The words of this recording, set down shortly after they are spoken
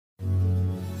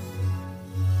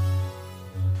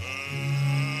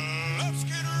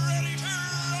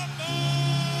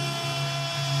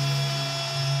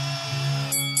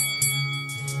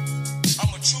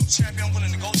champion, I'm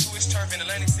willing to go to his turf in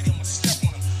Atlantic City. I'm gonna step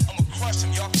on him. I'm gonna crush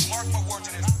him. Y'all can mark my words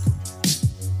in this.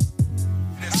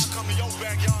 I'll come to your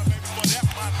backyard, baby, for that,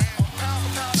 my man. Pound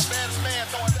for pound, the baddest man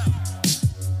throwing down.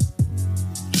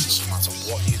 No matter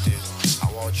what you do, how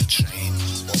hard you train,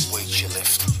 what weight you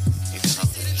lift, you're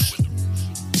gonna lose.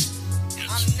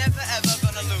 I'm never ever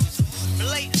gonna lose.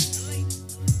 Blatant.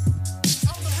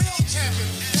 I'm the real champion.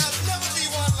 There'll never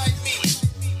be one like me.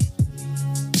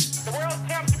 The world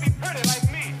champ to be pretty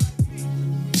like me.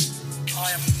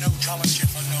 I am no challenger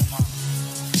for no man.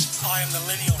 I am the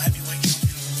lineal heavyweight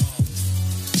champion of the world.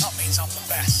 That means I'm the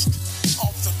best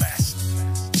of the best.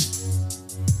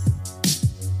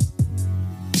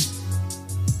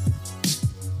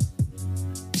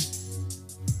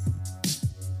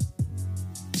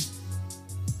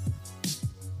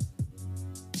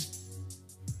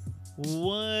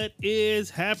 What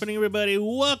is happening, everybody?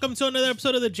 Welcome to another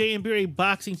episode of the J&B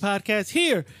Boxing Podcast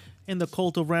here in the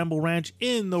Cult of Ramble Ranch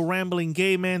in the Rambling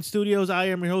Gay Man Studios. I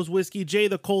am your host, Whiskey J,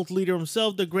 the cult leader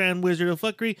himself, the Grand Wizard of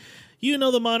Fuckery. You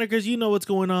know the monikers, you know what's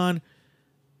going on.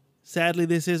 Sadly,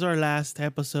 this is our last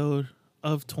episode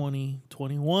of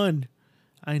 2021.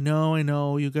 I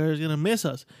know, you guys are going to miss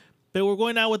us. But we're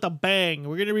going out with a bang.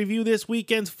 We're going to review this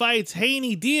weekend's fights.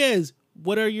 Haney, Diaz,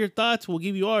 what are your thoughts? We'll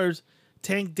give you ours.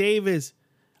 Tank Davis,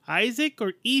 Isaac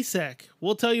or Isak?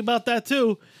 We'll tell you about that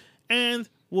too. And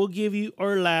we'll give you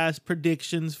our last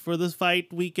predictions for this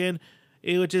fight weekend,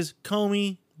 which is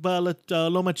Comey,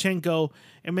 Lomachenko,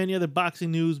 and many other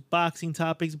boxing news, boxing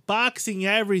topics, boxing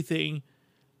everything.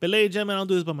 But ladies and gentlemen, I don't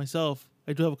do this by myself.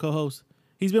 I do have a co-host.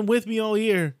 He's been with me all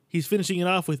year. He's finishing it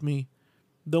off with me.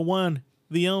 The one,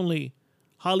 the only,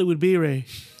 Hollywood B-Ray.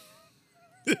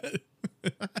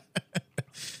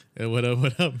 Hey, what up,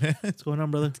 man? What's going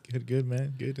on, brother? Good,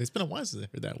 man. Good. It's been a while since I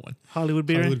heard that one. Hollywood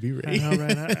B-Ray. Hollywood B-Ray. All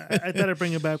right. I thought I'd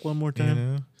bring it back one more time. You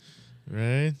know,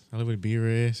 right? Hollywood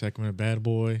B-Ray, Sacramento Bad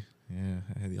Boy. Yeah,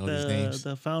 I had all these names.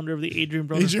 The founder of the Adrian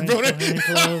Broner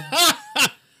Club.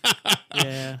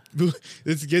 Yeah.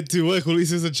 Let's get to what Julio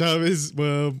Cesar Chavez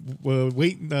weigh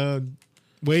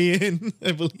in.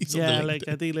 I believe. Yeah, like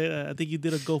I think you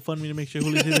did a GoFundMe to make sure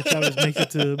Julio Cesar Chavez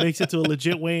makes it to a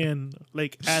legit weigh-in,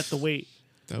 like at the weight.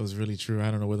 That was really true.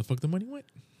 I don't know where the fuck the money went.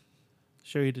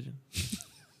 Sure you didn't.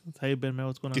 That's how you been, man.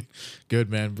 What's going on? Good,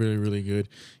 man. Really, really good.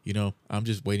 You know, I'm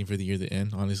just waiting for the year to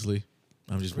end, honestly.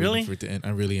 I'm just waiting for it to end. I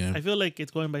really am. I feel like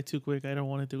it's going by too quick. I don't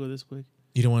want it to go this quick.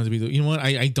 You don't want it to be... You know what?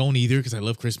 I don't either because I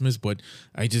love Christmas, but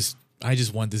I just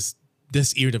want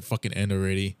this year to fucking end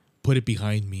already. Put it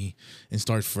behind me and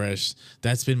start fresh.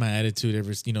 That's been my attitude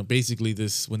ever... You know, basically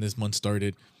when this month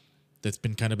started. That's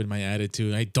been kind of been my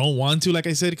attitude. I don't want to, like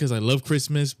I said, because I love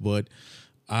Christmas, but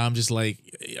I'm just like,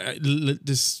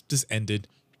 this ended.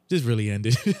 This really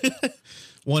ended.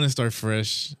 Want to start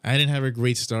fresh. I didn't have a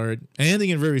great start. I didn't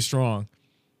think it very strong.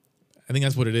 I think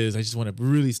that's what it is. I just want to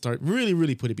really start,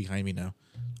 really put it behind me now.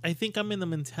 I think I'm in the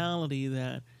mentality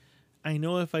that I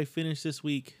know if I finish this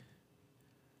week,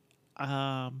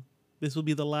 this will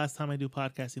be the last time I do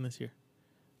podcasting this year.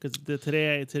 Because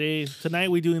tonight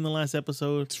we're doing the last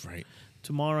episode. That's right.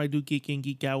 Tomorrow I do Geek In,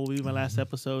 Geek Out will be my last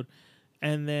episode.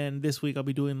 And then this week I'll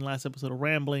be doing the last episode of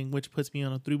Rambling, which puts me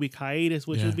on a 3-week hiatus,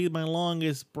 which would be my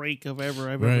longest break I've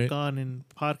ever gone in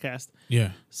podcast.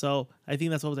 Yeah. So I think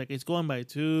that's what I was like. It's going by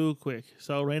too quick.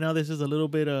 So right now this is a little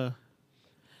bit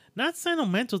not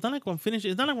sentimental. It's not like I'm finished.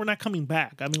 It's not like we're not coming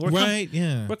back. I mean,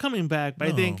 we're coming back. But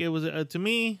I think it was to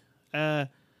me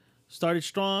started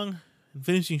strong and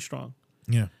finishing strong.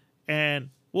 Yeah. And,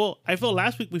 well, I felt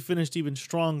last week we finished even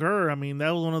stronger. I mean, that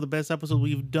was one of the best episodes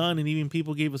we've done, and even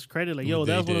people gave us credit. Like, yo,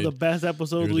 that was one of the best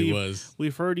episodes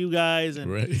we've heard you guys.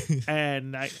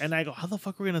 And and I go, how the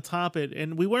fuck are we going to top it?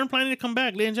 And we weren't planning to come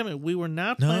back, ladies and gentlemen. We were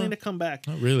not planning to come back.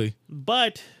 Not really.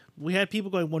 But we had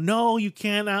people going, well, no, you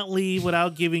cannot leave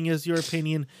without giving us your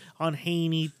opinion on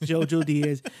Haney, Jojo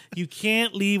Diaz. You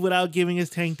can't leave without giving us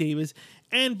Tank Davis.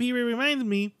 And B-Ray reminded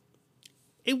me,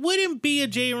 it wouldn't be a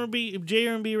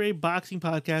J&B Ray boxing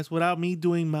podcast without me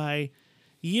doing my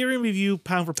year in review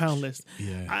pound for pound list.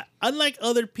 Yeah. Unlike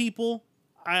other people,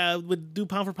 I would do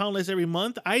pound for pound list every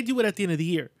month. I do it at the end of the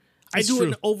year. I do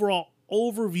an overall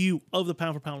overview of the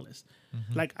pound for pound list.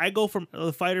 Mm-hmm. Like I go from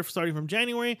the fighter starting from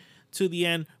January to the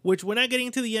end, which we're not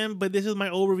getting to the end, but this is my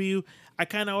overview. I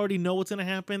kind of already know what's going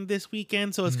to happen this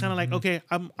weekend. So it's kind of like, okay,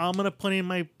 I'm going to put in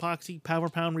my boxing pound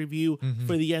for pound review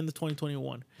for the end of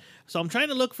 2021. So I'm trying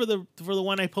to look for the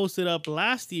one I posted up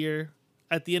last year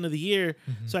at the end of the year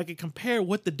so I could compare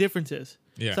what the difference is.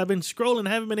 Yeah. So I've been scrolling.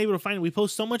 I haven't been able to find it. We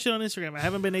post so much shit on Instagram. I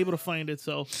haven't been able to find it.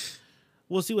 So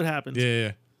we'll see what happens.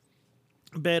 Yeah.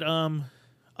 But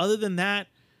other than that,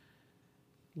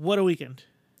 what a weekend.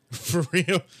 For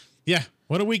real. Yeah.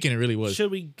 What a weekend it really was. Should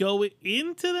we go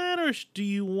into that, or do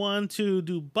you want to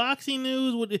do boxing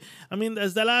news? I mean,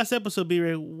 as the last episode,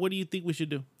 B-Ray, what do you think we should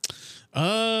do?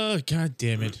 God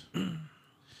damn it.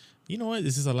 You know what?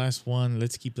 This is the last one.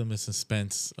 Let's keep them in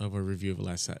suspense of a review of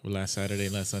last Saturday,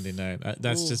 last Sunday night.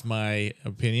 That's just my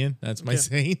opinion. That's my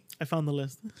saying. I found the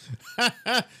list. All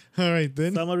right,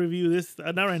 then. So I'm going to review this,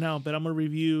 not right now, but I'm going to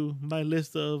review my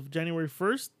list of January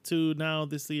 1st to now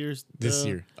this year.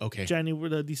 Okay.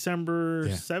 The December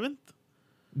 7th?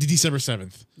 The December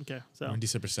 7th. Okay. So On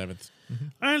December 7th. Mm-hmm.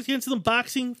 All right, let's get into the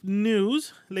boxing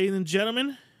news, ladies and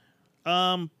gentlemen.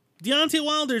 Deontay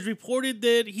Wilder's reported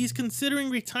that he's considering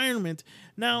retirement.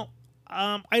 Now,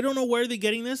 I don't know where they're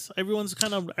getting this. Everyone's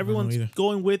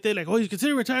going with it, like, oh, he's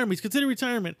considering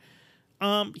retirement.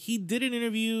 He did an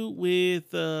interview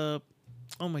with, oh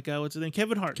my God, what's his name?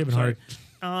 Kevin Hart.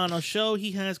 On a show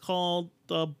he has called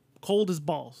Cold as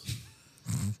Balls.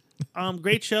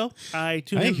 Great show. I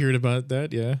heard about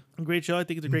that, yeah. Great show. I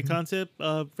think it's a great concept.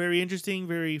 Very interesting,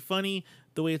 very funny,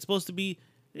 the way it's supposed to be.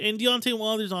 And Deontay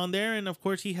Wilder's on there, and of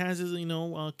course he has his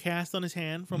cast on his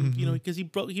hand from because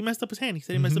he messed up his hand. He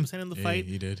said he messed up his hand in the fight.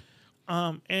 He did.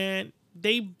 And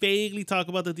they vaguely talk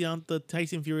about the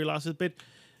Tyson Fury losses, but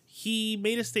he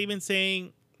made a statement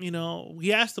saying,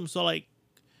 he asked him,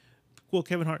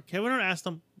 Kevin Hart asked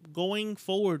him, going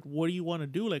forward, what do you want to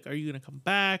do? Like, are you going to come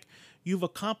back? You've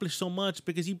accomplished so much,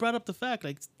 because he brought up the fact,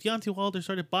 like, Deontay Wilder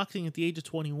started boxing at the age of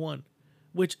 21,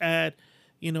 which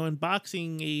in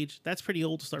boxing age, that's pretty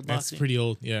old to start boxing. That's pretty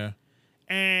old, yeah.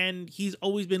 And he's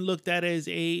always been looked at as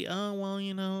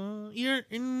you're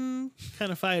kind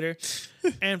of fighter.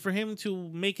 And for him to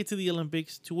make it to the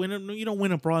Olympics, to win you don't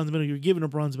win a bronze medal, you're given a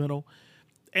bronze medal.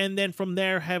 And then from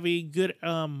there, have a good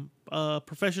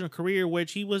professional career,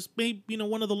 which he was maybe,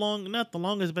 one of not the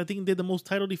longest, but I think he did the most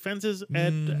title defenses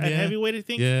at heavyweight, I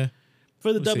think. Yeah.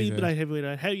 For the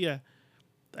heavyweight,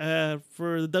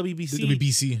 for the WBC. The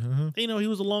WBC. Uh-huh. He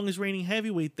was the longest reigning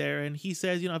heavyweight there, and he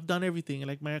says, I've done everything.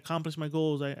 Like, I accomplished my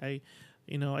goals. I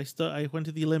went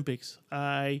to the Olympics.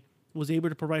 I was able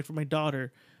to provide for my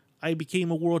daughter. I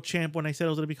became a world champ when I said I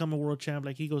was going to become a world champ.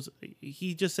 Like,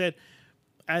 he just said,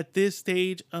 at this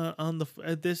stage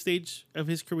at this stage of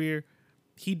his career,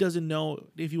 he doesn't know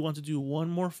if he wants to do one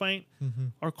more fight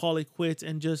or call it quits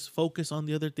and just focus on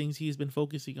the other things he's been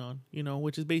focusing on.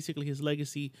 Which is basically his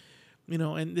legacy.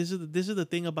 And this is the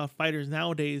thing about fighters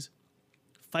nowadays.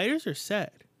 Fighters are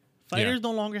set. Fighters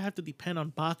no longer have to depend on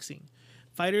boxing.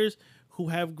 Fighters who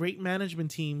have great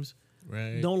management teams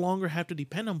no longer have to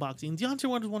depend on boxing. Deontay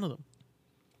Wilder is one of them.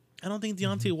 I don't think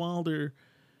Deontay Wilder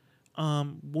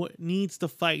needs to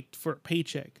fight for a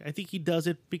paycheck. I think he does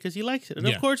it because he likes it. And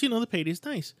of course, the payday is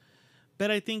nice.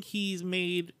 But I think he's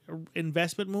made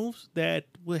investment moves that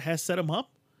has set him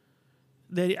up.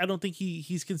 That I don't think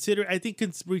he's considered. I think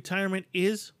retirement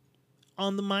is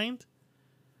on the mind.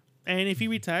 And if he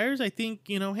retires, I think,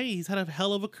 hey, he's had a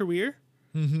hell of a career.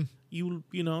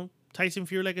 Tyson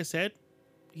Fury, like I said,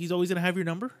 he's always going to have your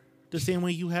number. The same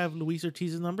way you have Luis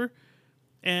Ortiz's number.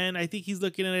 And I think he's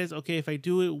looking at it as, okay, if I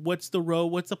do it, what's the road?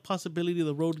 What's the possibility of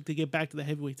the road to get back to the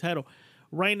heavyweight title?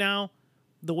 Right now,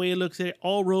 the way it looks at it,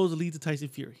 all roads lead to Tyson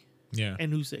Fury. Yeah.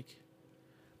 And Usyk.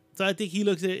 So I think he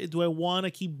looks at it, do I want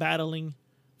to keep battling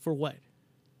for what?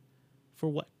 For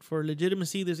what? For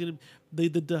legitimacy? There's gonna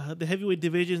the heavyweight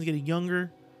division is getting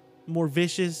younger, more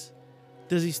vicious.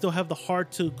 Does he still have the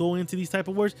heart to go into these type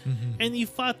of wars? And you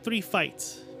fought 3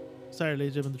 fights. Sorry,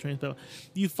 ladies and gentlemen, the train fell.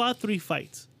 You fought 3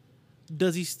 fights.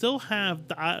 Does he still have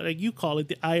the, like you call it,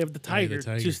 the eye of the tiger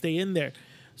to stay in there?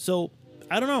 So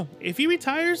I don't know. If he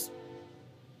retires,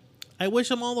 I wish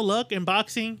him all the luck in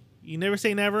boxing. You never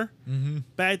say never.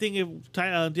 But I think if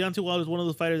Deontay Wilder is one of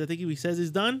those fighters, I think if he says he's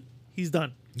done, he's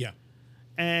done. Yeah.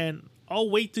 And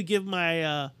I'll wait to give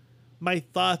my my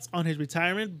thoughts on his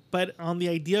retirement. But on the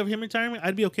idea of him retiring,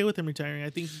 I'd be okay with him retiring.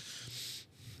 I think.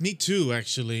 Me too,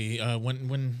 actually.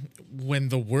 When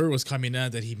the word was coming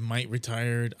out that he might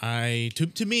retire,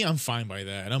 to me, I'm fine by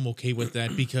that. I'm okay with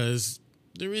that because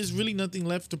there is really nothing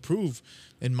left to prove,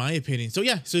 in my opinion. So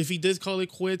yeah, so if he does call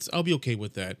it quits, I'll be okay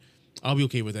with that.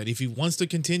 If he wants to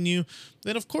continue,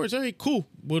 then of course, all right, cool.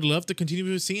 Would love to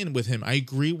continue seeing with him. I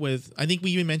think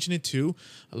we even mentioned it too.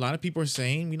 A lot of people are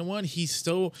saying, you know what, he's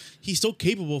still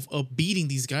capable of beating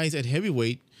these guys at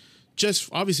heavyweight. Just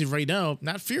obviously right now,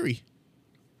 not Fury.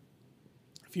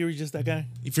 Fury's just that guy.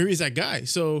 Fury is that guy.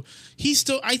 So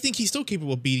I think he's still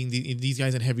capable of beating these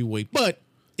guys at heavyweight. But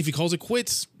if he calls it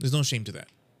quits, there's no shame to that.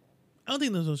 I don't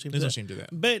think there's no shame. There's no shame to that.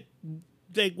 But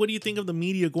like, what do you think of the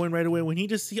media going right away when he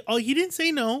just? He didn't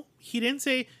say no. He didn't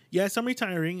say yes, I'm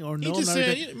retiring, or no. He just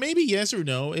said maybe yes or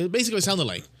no. It basically sounded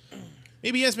like.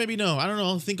 Maybe yes, maybe no. I don't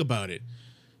know. Think about it.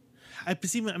 I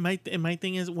see my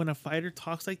thing is when a fighter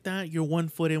talks like that, you're 1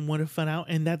 foot in, 1 foot out,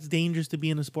 and that's dangerous to be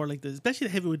in a sport like this, especially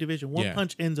the heavyweight division. One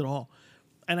punch ends it all.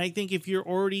 And I think if you're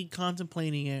already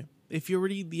contemplating it, if you're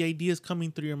already the ideas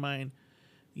coming through your mind,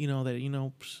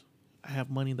 that I have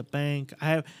money in the bank,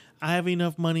 I have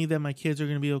enough money that my kids are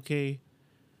gonna be okay.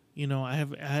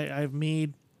 I've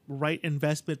made right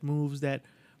investment moves that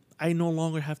I no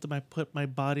longer have to put my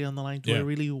body on the line. Do I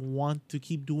really want to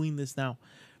keep doing this now?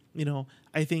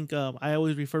 I think I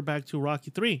always refer back to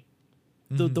Rocky 3.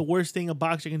 The worst thing a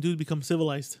boxer can do is become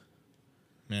civilized.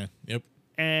 Yeah. Yep.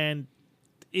 And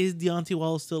is Deontay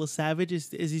Wilder still a savage?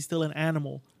 Is he still an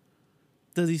animal?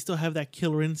 Does he still have that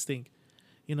killer instinct?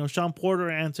 Sean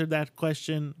Porter answered that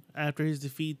question after his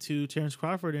defeat to Terrence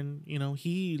Crawford, and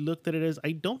he looked at it as,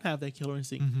 I don't have that killer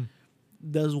instinct.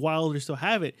 Does Wilder still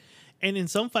have it? And in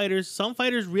some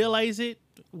fighters realize it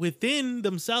within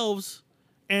themselves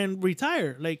and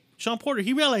retire. Like Sean Porter,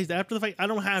 he realized after the fight, I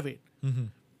don't have it.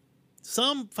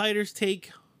 Some fighters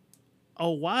take a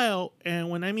while, and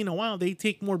when I mean a while, they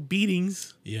take more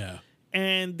beatings. Yeah.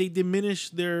 And they diminish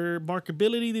their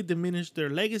marketability, they diminish their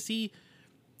legacy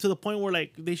to the point where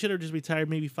they should have just retired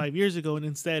maybe 5 years ago and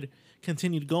instead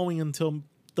continued going until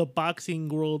the boxing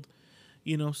world,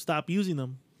 stopped using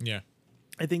them. Yeah.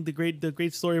 I think the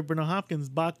great story of Bernard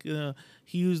Hopkins,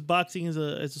 he used boxing as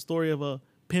a story of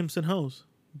pimps and hoes.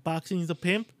 Boxing is a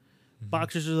pimp,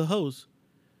 boxers are the hoes.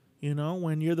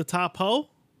 When you're the top hoe,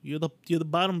 you're the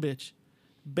bottom bitch.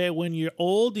 But when you're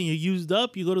old and you're used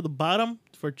up, you go to the bottom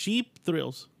for cheap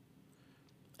thrills.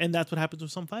 And that's what happens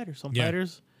with some fighters.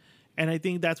 Fighters, and I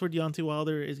think that's where Deontay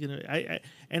Wilder is gonna. I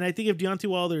think if Deontay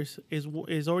Wilder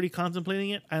is already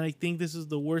contemplating it, and I think this is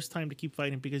the worst time to keep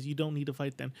fighting because you don't need to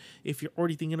fight then. If you're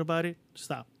already thinking about it,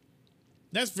 stop.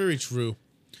 That's very true.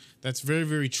 That's very,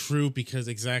 very true because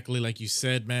exactly like you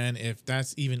said, man, if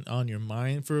that's even on your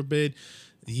mind for a bit,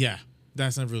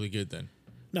 that's not really good then.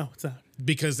 No, it's not.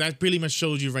 Because that pretty much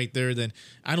shows you right there, then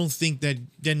I don't think that,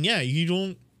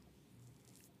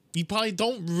 you probably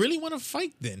don't really want to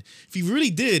fight then. If you really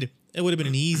did, it would have been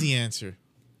an easy answer.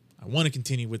 I want to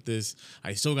continue with this.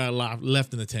 I still got a lot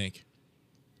left in the tank.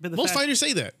 But Most fighters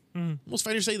say that. Most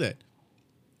fighters say that.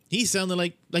 He sounded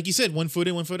like you said, 1 foot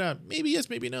in, 1 foot out. Maybe yes,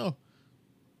 maybe no.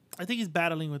 I think he's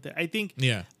battling with it. I think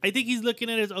he's looking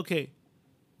at it as, okay,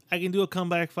 I can do a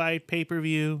comeback fight,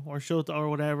 pay-per-view, or show or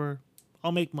whatever.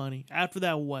 I'll make money. After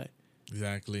that, what?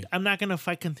 Exactly. I'm not going to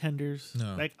fight contenders.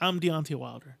 No. I'm Deontay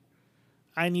Wilder.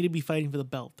 I need to be fighting for the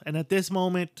belt. And at this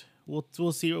moment,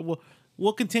 we'll see.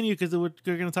 We'll continue because we're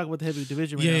going to talk about the heavyweight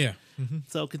division right now. Yeah.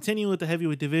 So continue with the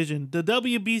heavyweight division. The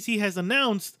WBC has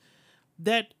announced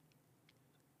that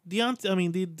the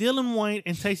Dylan White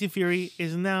and Tyson Fury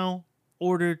is now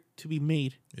ordered to be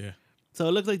made. Yeah. So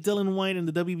it looks like Dylan White and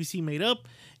the WBC made up,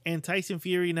 and Tyson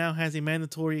Fury now has a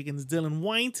mandatory against Dylan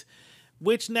White,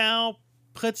 which now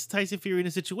puts Tyson Fury in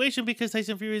a situation because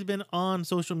Tyson Fury has been on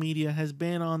social media, has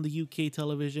been on the UK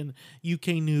television, UK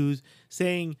news,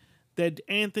 saying that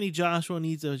Anthony Joshua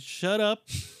needs to shut up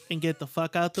and get the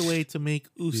fuck out the way to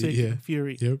make Usyk and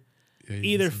Fury. Yep. Yeah,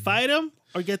 Either fight him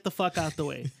or get the fuck out the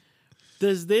way.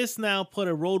 Does this now put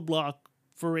a roadblock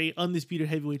for a undisputed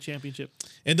heavyweight championship?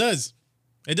 It does.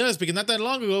 It does, because not that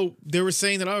long ago, they were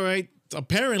saying that, all right,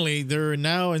 apparently they're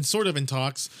now in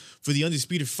talks for the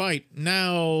undisputed fight.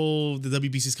 Now the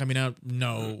WBC is coming out.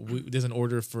 No, there's an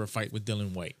order for a fight with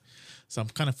Dylan White. So I'm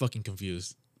kind of fucking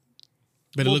confused.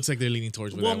 But it looks like they're leaning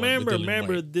towards with that one.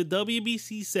 Remember, the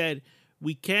WBC said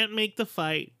we can't make the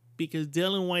fight because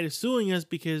Dylan White is suing us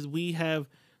because we have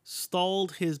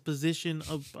stalled his position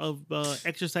of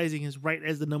exercising his right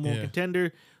as the number one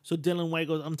contender. So Dylan White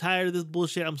goes, I'm tired of this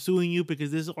bullshit. I'm suing you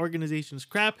because this organization is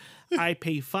crap. I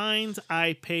pay fines.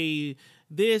 I pay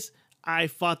this. I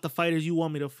fought the fighters you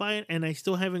want me to fight, and I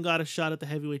still haven't got a shot at the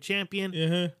heavyweight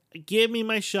champion. Give me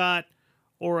my shot.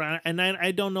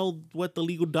 I don't know what the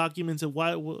legal documents and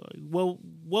what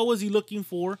was he looking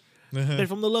for. But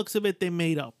from the looks of it, they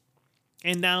made up.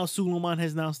 And now Suleiman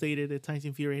has now stated that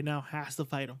Tyson Fury now has to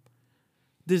fight him.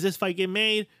 Does this fight get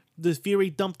made? Does Fury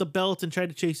dump the belt and try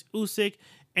to chase Usyk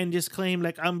and just claim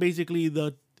like I'm basically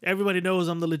everybody knows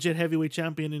I'm the legit heavyweight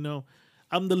champion,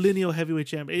 I'm the lineal heavyweight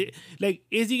champion.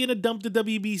 Is he gonna dump the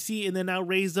WBC and then now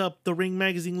raise up the Ring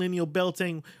Magazine lineal belt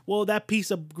saying, well, that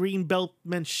piece of green belt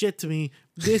meant shit to me.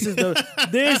 This is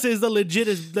the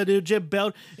legit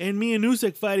belt, and me and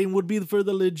Usyk fighting would be for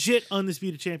the legit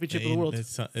undisputed championship of the world.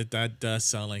 That does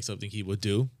sound like something he would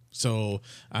do. So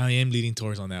I am leaning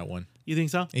towards on that one. You think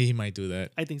so? He might do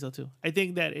that. I think so too. I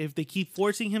think that if they keep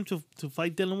forcing him to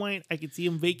fight Dylan White, I could see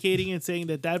him vacating and saying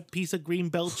that piece of green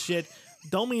belt shit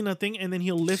don't mean nothing, and then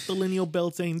he'll lift the lineal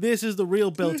belt saying, "This is the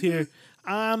real belt here.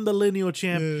 I'm the lineal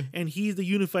champ, and he's the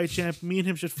unified champ. Me and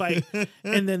him should fight,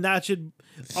 and then that should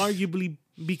arguably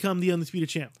become the undisputed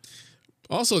champ."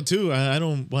 Also, too, I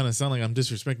don't want to sound like I'm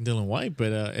disrespecting Dylan White,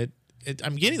 but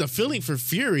I'm getting the feeling for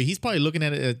Fury. He's probably looking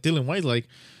at Dylan White like,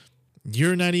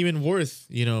 you're not even worth,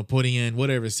 putting in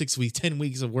whatever 6 weeks, 10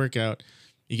 weeks of workout.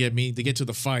 You get me to get to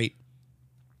the fight.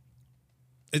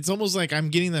 It's almost like I'm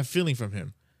getting that feeling from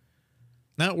him.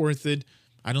 Not worth it.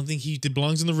 I don't think he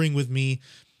belongs in the ring with me.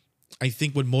 I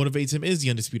think what motivates him is the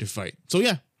undisputed fight. So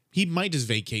yeah, he might just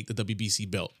vacate the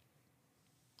WBC belt.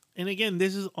 And again,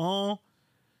 this is all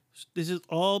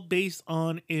based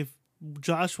on if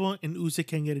Joshua and Usyk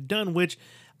can get it done, which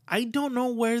I don't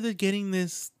know where they're getting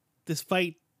this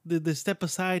fight, the step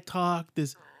aside talk,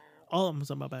 all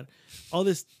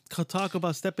this talk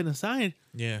about stepping aside.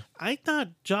 Yeah, I thought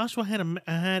Joshua had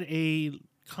a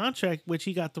contract which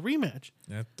he got the rematch.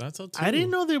 That's all. I didn't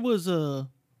know there was a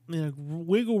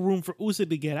wiggle room for Usyk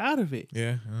to get out of it.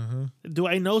 Yeah. Do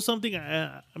I know something?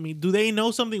 I mean, do they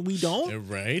know something we don't?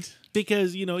 Right.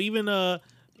 Because even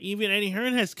Eddie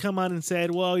Hearn has come out and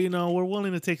said, well, we're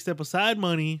willing to take step aside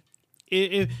money.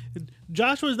 If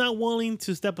Joshua is not willing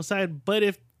to step aside, but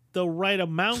if the right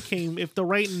amount came, if the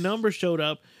right number showed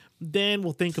up, then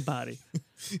we'll think about it.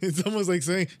 It's almost like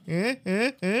saying,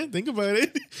 think about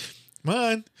it. Come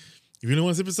on. If you don't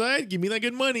want to step aside, give me that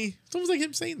good money. It's almost like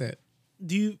him saying that.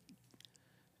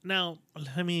 Now,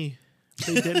 let me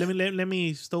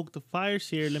stoke the fires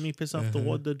here. Let me piss off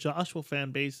the Joshua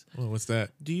fan base. Well, what's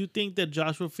that? Do you think that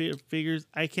Joshua figures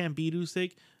I can't beat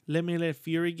Usyk? Let me let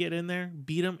Fury get in there,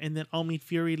 beat him, and then I'll meet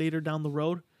Fury later down the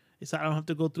road, so I don't have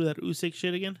to go through that Usyk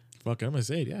shit again? Fuck, I'm gonna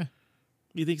say it. Yeah.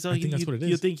 You think so? I think that's what it is.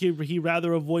 You think he'd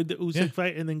rather avoid the Usyk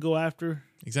fight and then go after?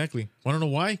 Exactly. Want to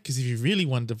know why? Because if he really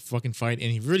wanted to fucking fight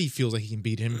and he really feels like he can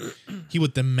beat him, he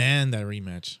would demand that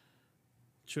rematch.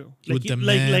 True. He would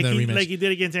demand that rematch. Like he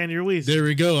did against Andy Ruiz. There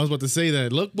we go. I was about to say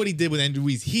that. Look what he did with Andy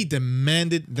Ruiz. He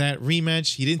demanded that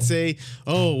rematch. He didn't say,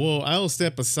 "Oh, well, I'll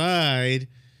step aside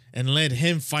and let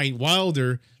him fight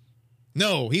Wilder."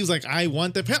 No, he was like, "I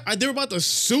want the." They're about to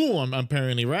sue him.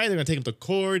 Apparently, right? They're gonna take him to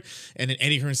court, and then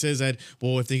Eddie Hearn says that,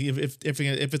 "Well, if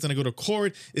it's gonna go to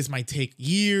court, this might take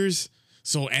years.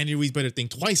 So Andy Ruiz better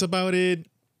think twice about it."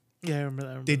 Yeah, I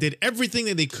remember that. They did everything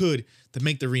that they could to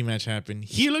make the rematch happen.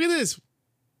 Here, look at this.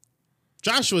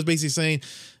 Joshua is basically saying,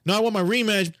 "No, I want my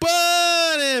rematch,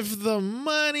 but if the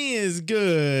money is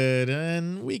good,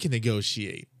 and we can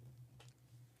negotiate."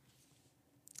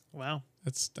 Wow.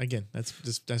 That's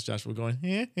Joshua going,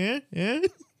 yeah.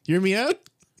 Hear me out?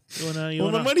 You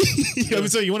want my money?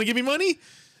 So you want to give me money?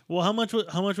 Well, how much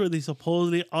were they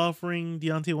supposedly offering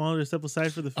Deontay Wilder to step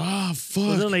aside for the fight? Oh, fuck.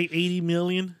 Was it like $80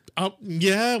 million?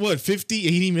 Yeah, what, 50,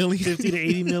 80 million? $50 to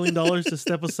 $80 million to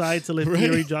step aside to let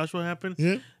Fury Joshua happen?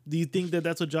 Yeah. Do you think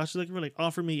that's what Josh is looking for? Like,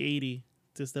 offer me 80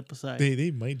 to step aside.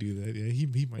 They might do that. Yeah,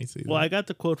 he might say that. Well, I got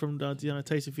the quote from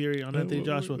Tyson Fury on Anthony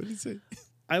Joshua. What did he say?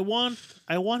 I want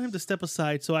him to step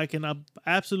aside so I can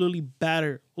absolutely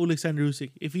batter Alexander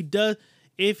Usyk. If he does,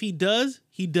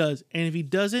 he does. And if he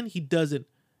doesn't, he doesn't.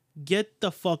 Get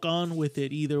the fuck on with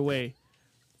it either way.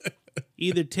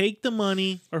 Either take the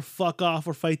money or fuck off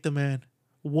or fight the man.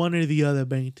 One or the other,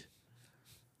 mate.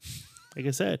 Like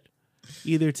I said,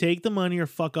 either take the money or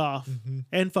fuck off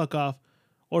and fuck off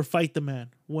or fight the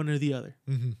man. One or the other.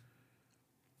 Mm-hmm.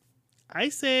 I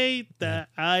say that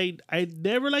I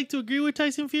never like to agree with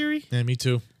Tyson Fury. Yeah, me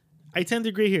too. I tend to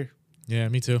agree here. Yeah,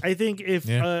 me too. I think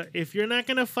if you're not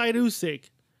gonna fight Usyk,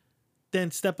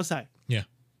 then step aside. Yeah.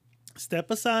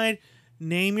 Step aside.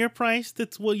 Name your price.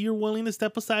 That's what you're willing to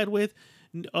step aside with.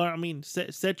 Or I mean,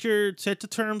 set the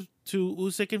terms to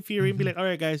Usyk and Fury and be like, all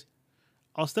right, guys,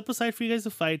 I'll step aside for you guys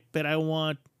to fight, but I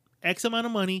want X amount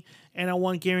of money and I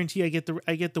want guarantee I get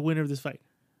the winner of this fight.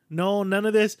 No, none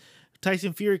of this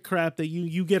Tyson Fury crap that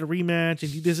you get a rematch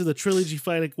and this is a trilogy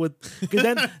fight. Like what? Because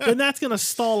then that's gonna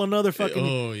stall another fucking.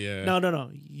 Oh yeah.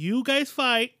 No. You guys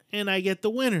fight and I get the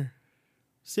winner.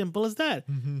 Simple as that.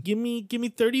 Mm-hmm. Give me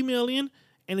 $30 million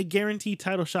and a guaranteed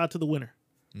title shot to the winner.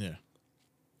 Yeah.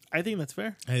 I think that's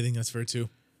fair. I think that's fair too.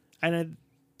 And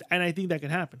I think that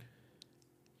can happen.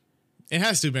 It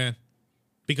has to, man.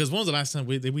 Because when was the last time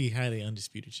we had an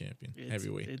undisputed champion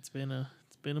heavyweight? It's been a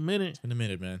minute. It's been a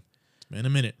minute, man. It's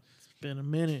been a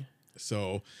minute.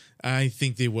 So I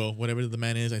think they will. Whatever the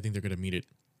man is, I think they're gonna meet it.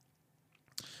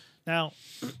 Now,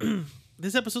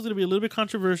 this episode's gonna be a little bit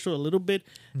controversial, a little bit,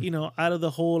 out of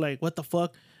the whole like what the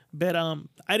fuck. But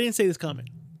I didn't say this comment.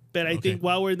 But I think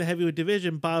while we're in the heavyweight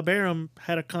division, Bob Arum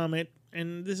had a comment,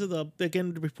 and this is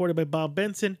again reported by Bob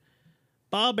Benson.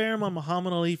 Bob Arum on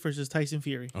Muhammad Ali versus Tyson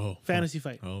Fury. Fantasy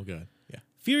fight. Oh god. Yeah.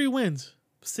 Fury wins.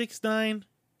 6'9".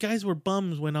 Guys were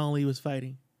bums when Ali was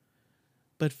fighting.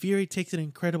 But Fury takes an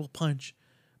incredible punch.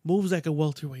 Moves like a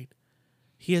welterweight.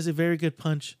 He has a very good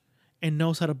punch and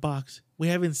knows how to box. We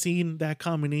haven't seen that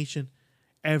combination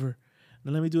ever.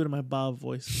 Now let me do it in my Bob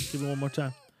voice. Give it one more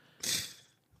time.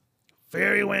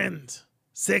 Fury wins.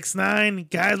 6'9".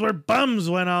 Guys were bums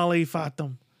when Ali fought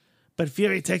them. But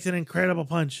Fury takes an incredible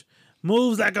punch.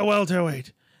 Moves like a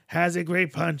welterweight. Has a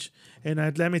great punch.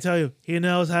 And let me tell you, he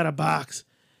knows how to box.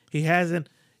 He haven't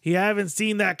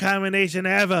seen that combination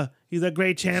ever. He's a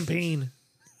great champion.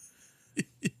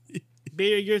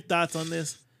 Bear, your thoughts on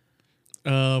this?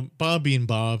 Bob being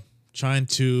Bob, trying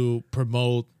to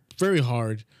promote very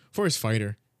hard for his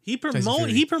fighter. He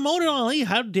promoted Ali.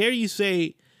 How dare you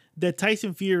say that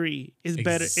Tyson Fury is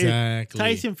better? Exactly.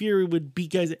 Tyson Fury would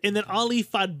beat guys, and then Ali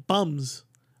fought bums.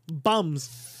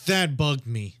 That bugged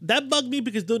me. That bugged me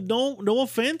because no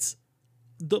offense,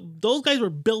 those guys were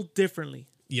built differently.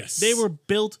 Yes, they were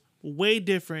built way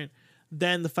different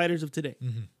than the fighters of today.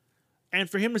 Mm-hmm. And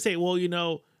for him to say, well,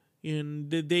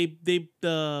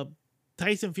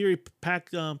 Tyson Fury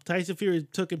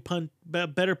took and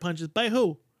better punches by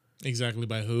who? Exactly,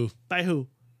 by who? By who?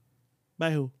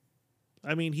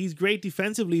 I mean, he's great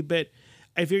defensively, but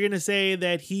if you're going to say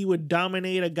that he would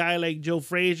dominate a guy like Joe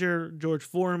Frazier, George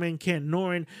Foreman, Ken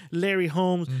Norton, Larry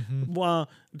Holmes,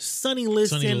 Sonny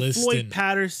Liston, Floyd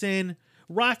Patterson,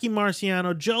 Rocky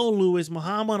Marciano, Joe Louis,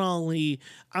 Muhammad Ali,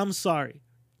 I'm sorry.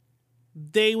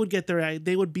 They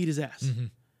would beat his ass.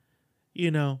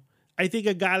 Mm-hmm. I think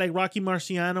a guy like Rocky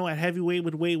Marciano at heavyweight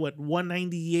would weigh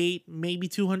 198, maybe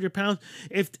 200 pounds.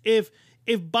 If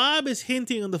Bob is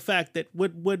hinting on the fact that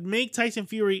what would make Tyson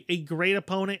Fury a great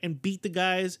opponent and beat the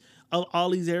guys of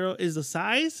Ali's era is the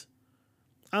size,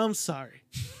 I'm sorry.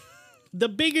 The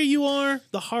bigger you are,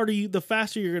 the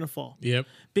faster you're gonna fall. Yep.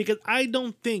 Because I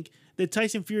don't think that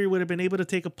Tyson Fury would have been able to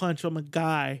take a punch from a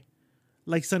guy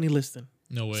like Sonny Liston.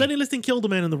 No way. Sonny Liston killed a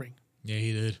man in the ring. Yeah,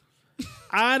 he did.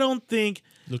 I don't think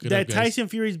that guys. Tyson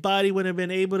Fury's body would have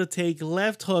been able to take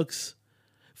left hooks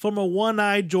from a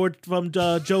one-eyed Joe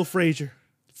Frazier.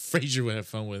 Frazier would have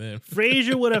fun with him.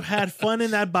 Frazier would have had fun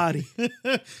in that body.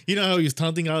 You know how he was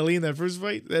taunting Ali in that first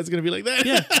fight? That's going to be like that?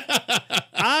 Yeah.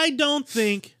 I don't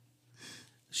think...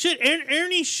 Shit,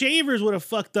 Ernie Shavers would have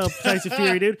fucked up Tyson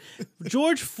Fury, dude.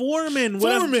 George Foreman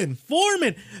would have...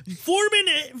 Foreman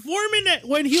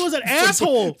when he was an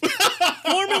asshole.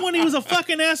 Foreman when he was a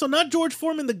fucking asshole. Not George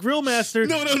Foreman, the grill master.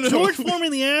 No. George Foreman,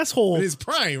 the asshole. In his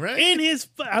prime, right? I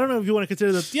don't know if you want to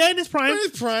consider that. Yeah, in his prime. In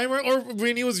his prime, or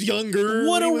when he was younger.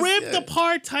 Would have ripped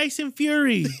apart Tyson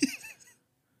Fury.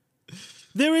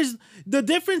 The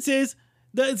difference is...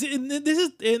 This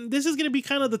is going to be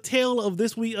kind of the tale of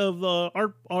this week of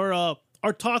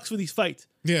our talks for these fights.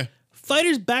 Yeah,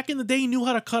 fighters back in the day knew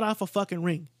how to cut off a fucking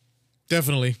ring.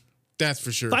 Definitely, that's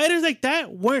for sure. Fighters like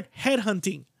that weren't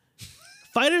headhunting.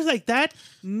 Fighters like that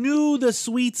knew the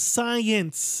sweet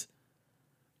science.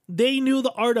 They knew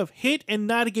the art of hit and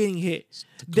not getting hit.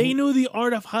 They knew the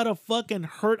art of how to fucking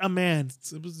hurt a man.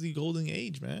 It was the golden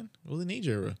age, man. Golden age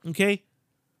era. Okay.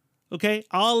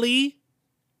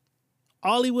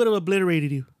 Ali would have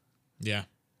obliterated you. Yeah.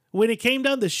 When it came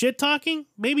down to shit talking,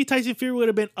 maybe Tyson Fury would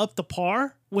have been up to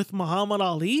par with Muhammad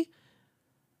Ali.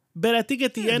 But I think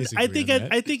at the end, I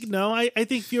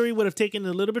think Fury would have taken it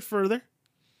a little bit further.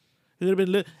 It would have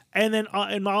been,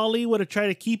 and Ali would have tried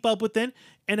to keep up with them.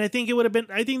 And I think they would have been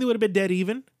dead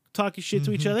even, talking shit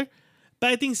to each other.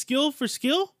 But I think skill for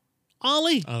skill,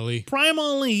 Ali, prime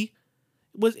Ali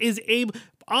is able.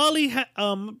 Ali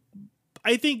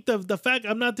I think the fact,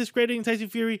 I'm not discrediting Tyson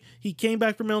Fury. He came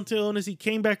back from mental illness. He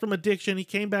came back from addiction. He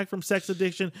came back from sex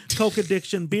addiction, coke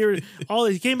addiction, beer, all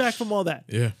that. He came back from all that.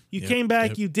 Yeah. You came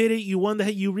back. You did it. You won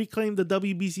you reclaimed the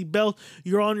WBC belt.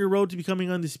 You're on your road to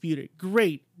becoming undisputed.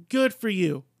 Great. Good for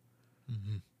you.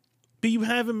 Mm-hmm. But you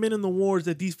haven't been in the wars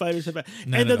that these fighters have had.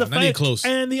 Not even close.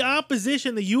 And the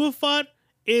opposition that you have fought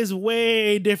is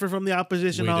way different from the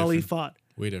opposition Ali fought.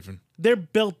 Way different. They're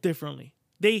built differently.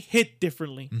 They hit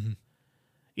differently. Mm-hmm.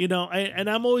 And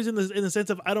I'm always in the sense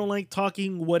of I don't like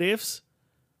talking what ifs,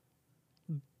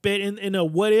 but in a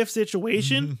what if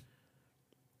situation,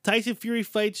 Tyson Fury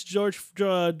fights Joe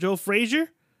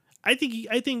Frazier. I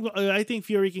think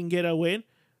Fury can get a win,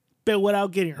 but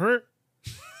without getting hurt.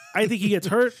 I think he gets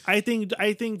hurt. I think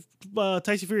Tyson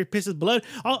Fury pisses blood.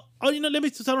 So I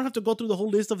don't have to go through the whole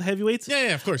list of heavyweights.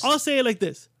 Yeah, of course. I'll say it like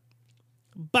this: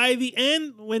 by the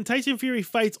end, when Tyson Fury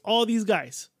fights all these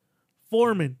guys,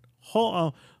 Foreman,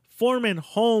 Holmes,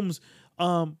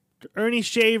 Ernie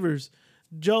Shavers,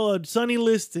 Sonny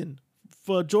Liston,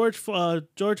 George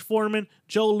Foreman,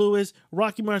 Joe Louis,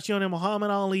 Rocky Marciano,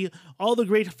 Muhammad Ali, all the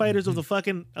great fighters of the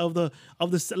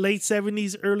late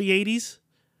 70s, early 80s,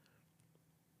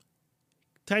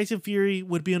 Tyson Fury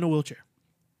would be in a wheelchair.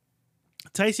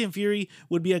 Tyson Fury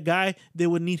would be a guy that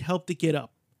would need help to get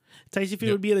up. Tyson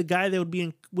Fury would be the guy that would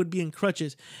be in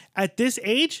crutches. At this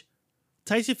age,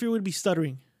 Tyson Fury would be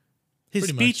stuttering. His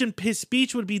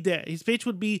speech would be dead. His speech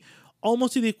would be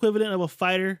almost to the equivalent of a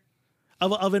fighter,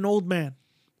 of an old man.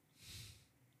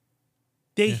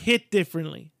 They hit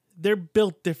differently. They're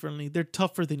built differently. They're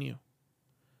tougher than you.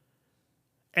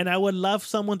 And I would love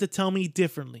someone to tell me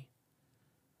differently.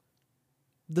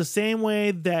 The same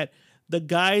way that the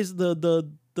guys,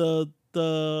 the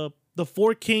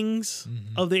four kings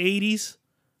of the 80s,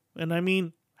 and I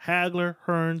mean Hagler,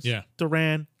 Hearns,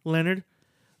 Duran, Leonard,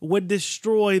 would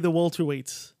destroy the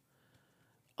welterweights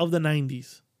of the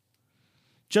 90s.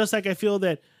 Just like I feel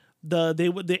that the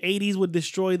 80s would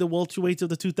destroy the welterweights of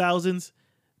the 2000s.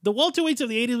 The welterweights of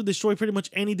the 80s would destroy pretty much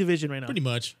any division right now. Pretty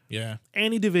much, yeah.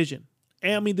 Any division.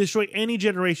 I mean, destroy any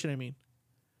generation, I mean.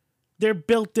 They're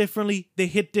built differently. They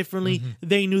hit differently.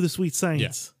 They knew the sweet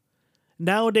science. Yeah.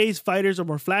 Nowadays, fighters are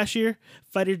more flashier.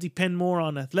 Fighters depend more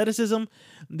on athleticism.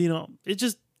 You know, they're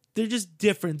just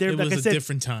different. They're, like I said,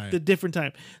 different time. The different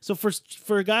time. So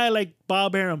for a guy like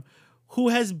Bob Arum, who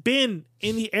has been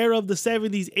in the era of the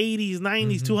 70s, 80s,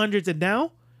 90s, 200s, and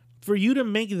now, for you to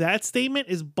make that statement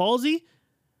is ballsy.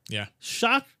 Yeah.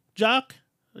 Shock, jock,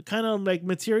 kind of like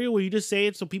material where you just say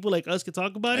it so people like us can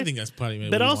talk about it. I think that's probably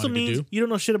what also means you don't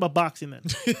know shit about boxing then.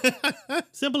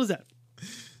 Simple as that.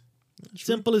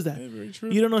 Simple as that. Yeah, very true.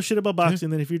 You don't know shit about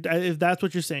boxing then if that's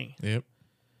what you're saying. Yep.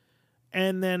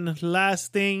 And then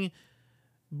last thing,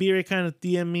 B-Ray kind of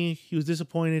DM'd me. He was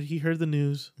disappointed. He heard the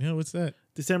news. Yeah, what's that?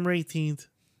 December 18th.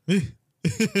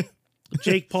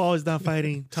 Jake Paul is not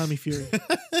fighting Tommy Fury.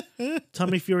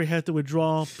 Tommy Fury had to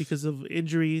withdraw because of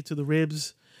injury to the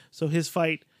ribs. So his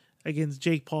fight against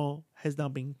Jake Paul has now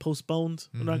been postponed.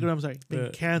 I'm sorry,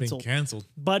 been canceled.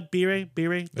 But B-Ray,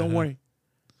 don't worry.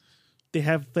 They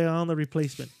have found the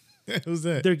replacement. Who's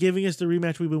that? They're giving us the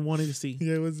rematch we've been wanting to see.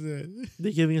 Yeah, what's that?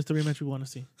 They're giving us the rematch we want to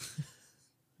see.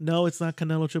 No, it's not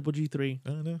Canelo Triple G3. I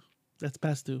don't know. That's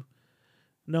past due.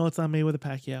 No, it's not Mayweather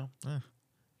Pacquiao. Ah.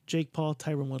 Jake Paul,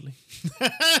 Tyron Woodley.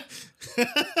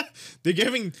 They're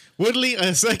giving Woodley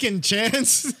a second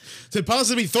chance to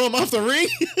possibly throw him off the ring.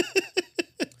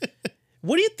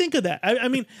 What do you think of that? I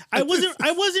mean, I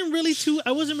wasn't really too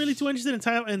interested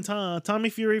in Tommy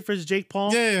Fury versus Jake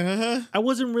Paul. Yeah. I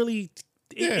wasn't really.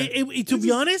 To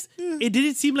be honest, it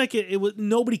didn't seem like it was.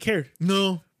 Nobody cared.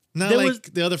 No. Not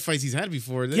like the other fights he's had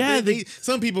before.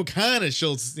 Some people kind of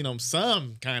showed,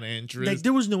 some kind of interest. Like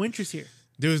there was no interest here.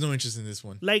 There was no interest in this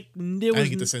one. Like there was. I didn't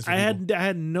get the sense. I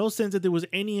had no sense that there was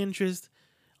any interest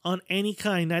on any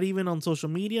kind, not even on social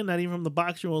media, not even from the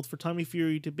boxing world, for Tommy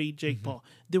Fury to beat Jake Paul.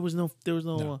 There was no.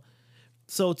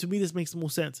 So to me, this makes the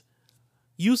most sense.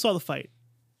 You saw the fight.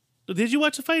 Did you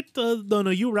watch the fight? No,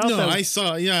 you were out. No, I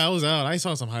saw. Yeah, I was out. I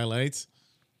saw some highlights.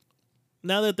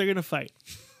 Now that they're gonna fight,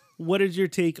 what is your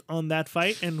take on that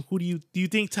fight? And who do you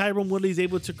think Tyron Woodley is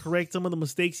able to correct some of the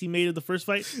mistakes he made in the first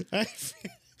fight?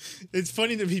 It's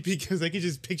funny to me because I can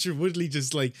just picture Woodley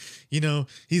just like,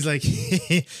 he's like,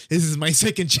 this is my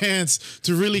second chance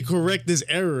to really correct this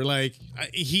error. Like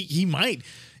he might,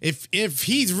 if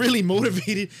he's really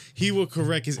motivated, he will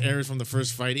correct his errors from the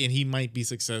first fight and he might be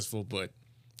successful. But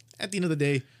at the end of the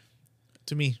day,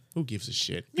 to me, who gives a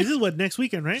shit? This is what, next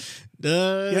weekend, right?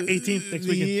 18th next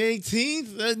weekend. The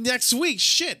 18th next week.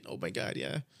 Shit. Oh my God.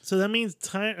 Yeah. So that means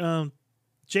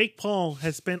Jake Paul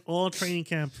has spent all training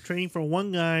camp training for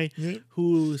one guy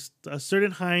who's a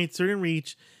certain height, certain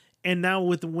reach, and now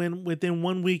within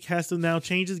 1 week has to now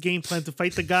change his game plan to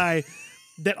fight the guy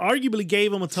that arguably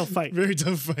gave him a tough fight. Very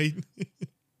tough fight.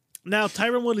 Now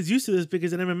Tyron Woodley's used to this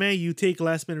because in MMA you take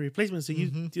last minute replacements, so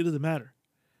it doesn't matter.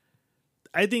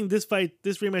 I think this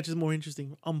rematch is more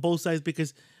interesting on both sides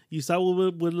because you saw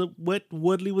what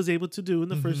Woodley was able to do in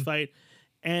the first fight,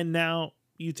 and now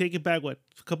you take it back, a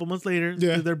couple months later,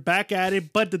 they're back at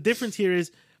it. But the difference here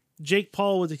is Jake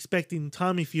Paul was expecting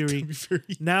Tommy Fury.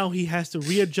 Now he has to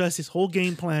readjust his whole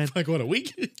game plan. Like what, a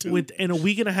week? In a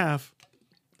week and a half.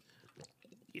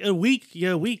 A week.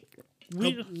 A week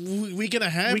and a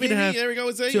half, maybe? There we go.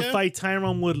 To fight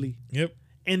Tyron Woodley. Yep.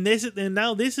 And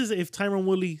now this is if Tyron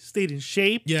Woodley stayed in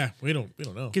shape. Yeah, we don't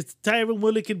know. Because Tyron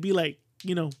Woodley could be like,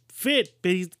 fit,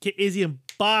 but is he in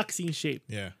boxing shape?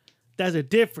 Yeah. That's a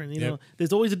difference, you know.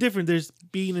 There's always a difference. There's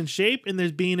being in shape and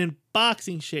there's being in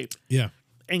boxing shape. Yeah.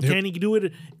 And can he do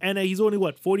it? And he's only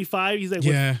 45? He's like,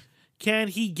 can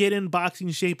he get in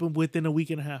boxing shape within a week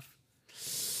and a half?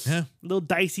 Yeah. A little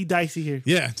dicey here.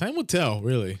 Yeah. Time will tell,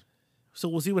 really. So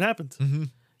we'll see what happens.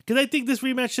 Because I think this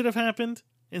rematch should have happened.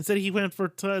 Instead, he went for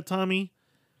Tommy,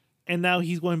 and now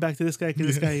he's going back to this guy because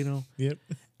this guy, Yep.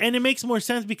 And it makes more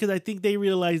sense because I think they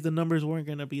realized the numbers weren't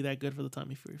going to be that good for the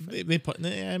Tommy Fury fight.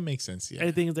 Yeah, it makes sense. Yeah.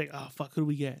 I think it's like, oh, fuck, who do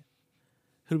we get?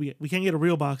 We can't get a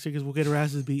real boxer because we'll get our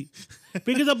asses beat.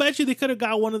 Because I'll bet you they could have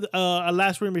got one of the, a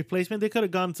last ring replacement. They could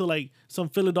have gone to like some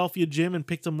Philadelphia gym and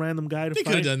picked some random guy to They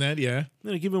fight. could have done that, yeah.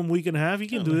 Give him a week and a half. You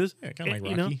can do this. Yeah, kind of like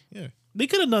You Rocky. Yeah. They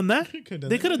could have done that.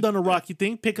 They could have done a Rocky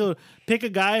thing. Pick a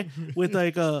guy with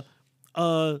like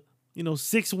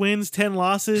 6 wins, 10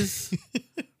 losses.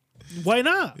 Why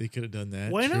not? They could have done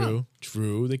that. Why not?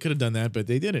 True. They could have done that, but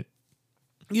they didn't.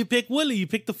 You pick Willie. You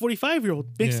pick the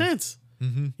 45-year-old. Makes Yeah. sense.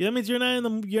 Yeah, that means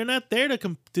you're not there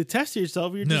to test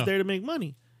yourself. You're just No. there to make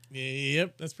money.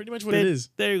 Yep, that's pretty much what it is.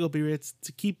 There you go, B-Ritz.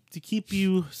 To keep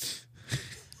you.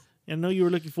 I know you were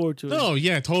looking forward to it. Oh,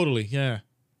 yeah, totally. Yeah.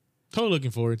 Totally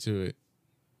looking forward to it.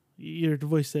 Your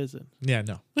voice says it. Yeah,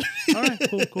 no. All right,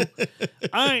 cool.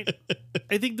 All right.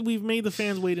 I think that we've made the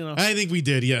fans wait enough. I think we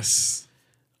did, yes.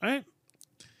 All right.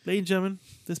 Ladies and gentlemen,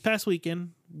 this past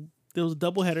weekend, there was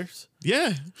double headers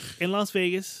Yeah. in Las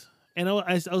Vegas. And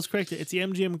I was corrected. It's the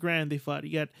MGM Grand they fought.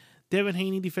 You got Devin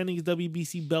Haney defending his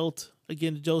WBC belt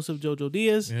against Joseph Jojo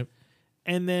Diaz. Yep.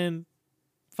 And then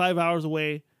 5 hours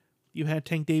away, you had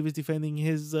Tank Davis defending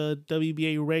his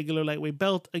WBA regular lightweight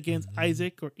belt against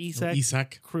Isaac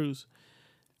Cruz.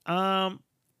 While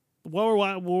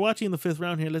we're watching the 5th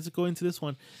round here, let's go into this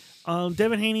one.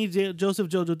 Devin Haney, Joseph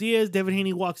Jojo Diaz. Devin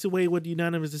Haney walks away with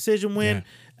unanimous decision win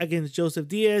against Joseph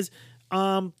Diaz.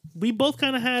 We both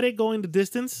kind of had it going the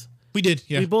distance. We did,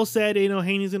 yeah. We both said,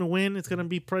 Haney's going to win. It's going to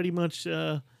be pretty much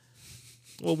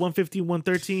 150,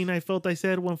 113. I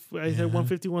said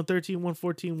 150, 113,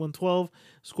 114, 112.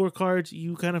 Scorecards,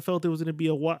 you kind of felt it was going to be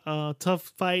a tough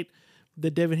fight.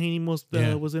 That Devin Haney was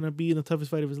going to be in the toughest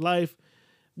fight of his life.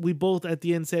 We both at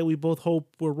the end said we both hope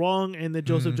we're wrong, and that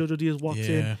Joseph Jojo Diaz walks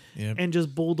in and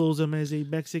just bulldoze him as a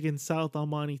Mexican South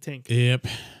Almani tank. Yep.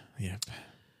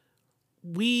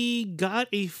 We got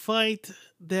a fight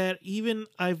that even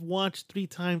I've watched 3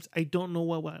 times. I don't know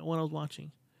what I was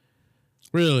watching.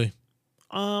 Really?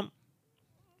 No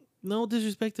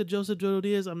disrespect to Joseph Jojo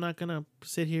Diaz. I'm not gonna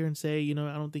sit here and say, I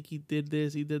don't think he did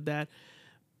this, he did that.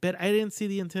 But I didn't see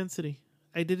the intensity.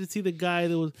 I didn't see the guy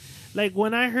that was like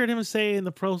when I heard him say in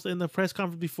the press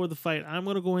conference before the fight, I'm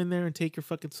gonna go in there and take your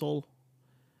fucking soul.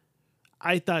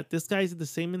 I thought this guy's the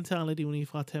same mentality when he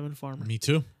fought Tevin Farmer. Me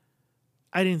too.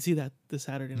 I didn't see that this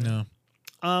Saturday night.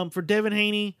 No. For Devin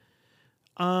Haney,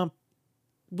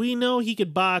 we know he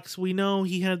could box. We know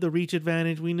he had the reach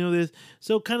advantage. We know this.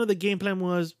 So kind of the game plan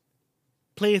was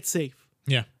play it safe.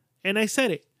 Yeah. And I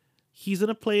said it. He's going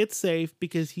to play it safe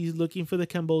because he's looking for the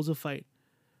Camboza fight.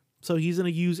 So he's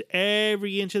going to use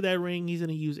every inch of that ring. He's going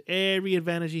to use every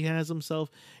advantage he has himself.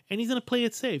 And he's going to play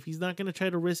it safe. He's not going to try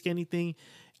to risk anything.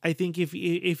 I think if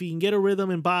he can get a rhythm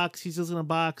and box, he's just going to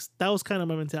box. That was kind of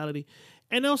my mentality.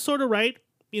 And I was sort of right.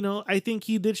 I think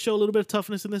he did show a little bit of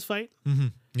toughness in this fight. Mm-hmm.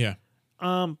 Yeah.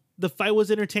 The fight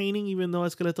was entertaining, even though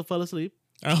Esqueleto fell asleep.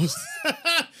 I was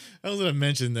gonna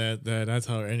mention that's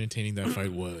how entertaining that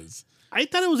fight was. I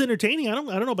thought it was entertaining. I don't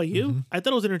know about you. Mm-hmm. I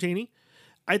thought it was entertaining.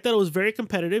 I thought it was very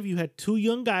competitive. You had 2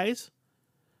 young guys.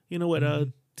 You know what?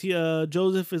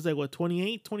 Joseph is like what,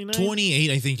 28, 29?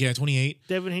 28, I think. Yeah, 28.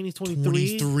 Devin Haney's 23.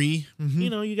 23.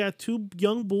 Mm-hmm. You got 2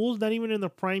 young bulls, not even in their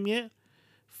prime yet,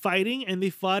 fighting, and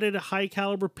they fought at a high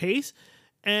caliber pace,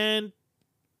 and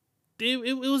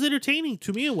it was entertaining.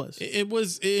 To me, it was. It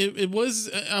was. It was.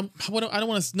 I don't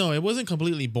want to. No, it wasn't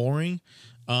completely boring.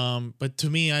 But to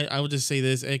me, I would just say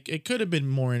this: it could have been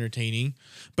more entertaining.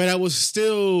 But I was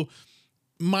still,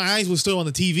 my eyes were still on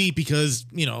the TV because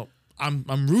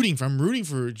I'm rooting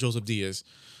for Joseph Diaz,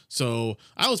 so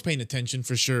I was paying attention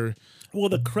for sure. Well,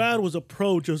 the crowd was a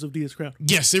pro Joseph Diaz crowd.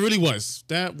 Yes, it really was.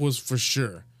 That was for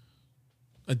sure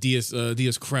a Diaz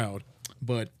crowd.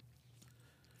 But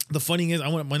the funny thing is, I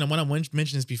want to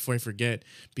mention this before I forget,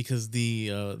 because the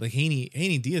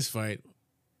Haney Diaz fight,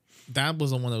 that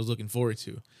was the one I was looking forward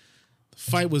to. The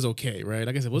fight was okay, right?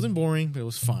 Like I said, it wasn't boring, but it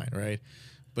was fine, right?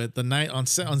 But the night on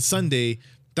Sunday,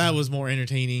 that was more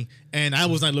entertaining, and I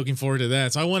was not looking forward to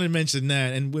that. So I wanted to mention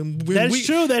that. And that's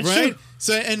true.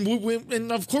 So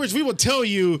and of course we will tell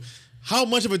you how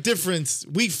much of a difference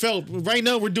we felt. Right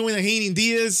now we're doing a Haney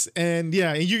Diaz, and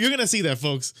you're gonna see that,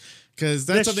 folks, because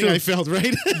that's something true. I felt,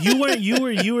 right.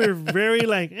 you were very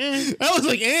like, eh. I was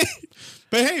like, eh.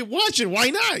 But hey, watch it. Why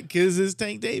not? Because it's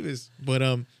Tank Davis. But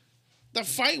the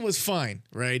fight was fine,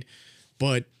 right?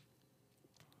 But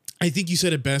I think you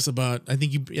said it best about. I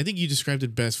think you described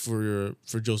it best for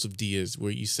Joseph Diaz,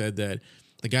 where you said that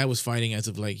the guy was fighting as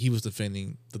if like he was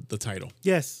defending the title.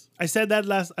 Yes, I said that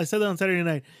on Saturday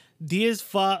night. Diaz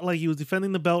fought like he was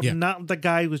defending the belt, not the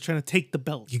guy who was trying to take the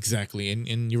belt. Exactly,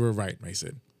 and you were right, I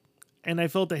said. And I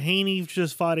felt that Haney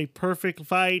just fought a perfect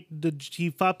fight. He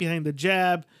fought behind the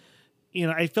jab. You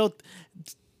know, I felt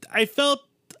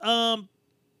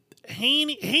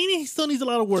Haney still needs a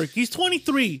lot of work. He's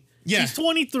 23. Yeah, he's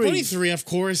 23. 23, of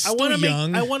course. I want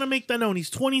to make that known. He's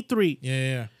 23.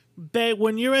 Yeah. But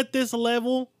when you're at this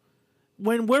level,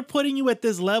 when we're putting you at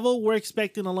this level, we're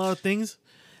expecting a lot of things.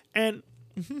 And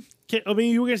I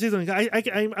mean, you were gonna say something.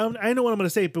 I know what I'm gonna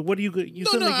say, but what do you?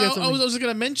 I was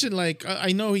gonna mention like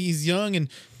I know he's young and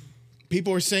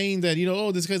people are saying that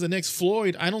this guy's the next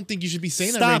Floyd. I don't think you should be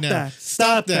saying that right now.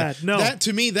 Stop that. No, that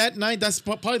to me that night that's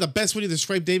probably the best way to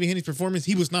describe David Haney's performance.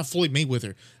 He was not Floyd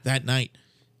Mayweather that night.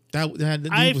 He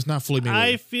was not Floyd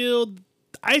Mayweather.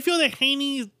 I feel that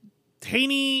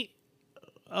Haney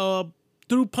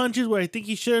threw punches where I think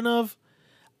he shouldn't have.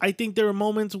 I think there were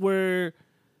moments where,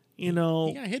 he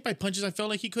got hit by punches I felt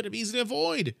like he could have easily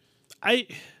avoided.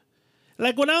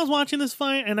 Like when I was watching this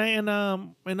fight and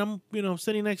I'm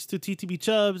sitting next to TTB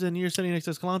Chubbs and you're sitting next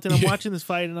to Escalante and I'm watching this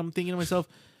fight and I'm thinking to myself,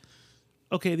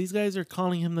 okay, these guys are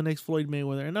calling him the next Floyd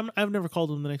Mayweather, and I've never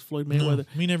called him the next Floyd Mayweather. No,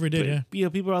 we never did.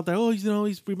 But, people are out there. Oh, he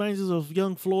reminds us of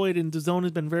young Floyd, and DAZN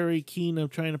has been very keen of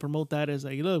trying to promote that as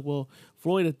like, look, well,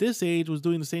 Floyd at this age was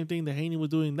doing the same thing that Haney was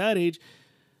doing that age.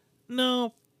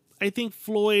 No, I think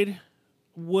Floyd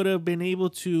would have been able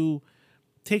to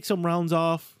take some rounds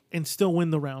off and still win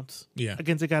the rounds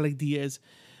against a guy like Diaz.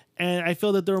 And I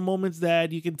feel that there are moments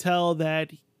that you can tell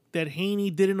that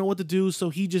Haney didn't know what to do, so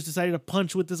he just decided to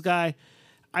punch with this guy.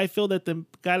 I feel that the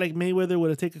guy like Mayweather would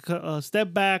have taken a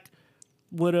step back,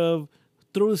 would have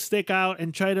threw the stick out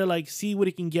and try to like see what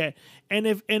he can get. And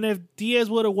if Diaz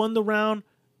would have won the round,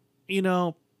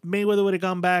 Mayweather would have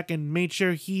gone back and made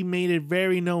sure he made it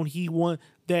very known he won.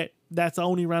 That's the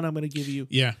only round I'm going to give you.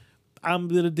 Yeah, I'm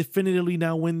going to definitively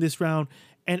now win this round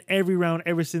and every round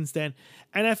ever since then.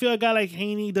 And I feel a guy like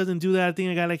Haney doesn't do that. I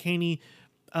think a guy like Haney,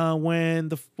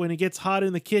 when it gets hot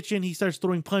in the kitchen, he starts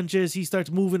throwing punches, he starts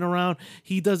moving around,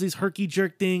 he does this herky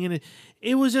jerk thing, and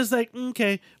it was just like,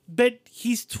 okay, but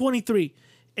he's 23,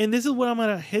 and this is what I'm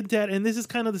gonna hint at, and this is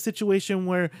kind of the situation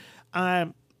where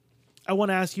I want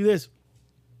to ask you this.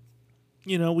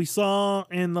 We saw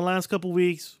in the last couple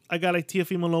weeks a guy like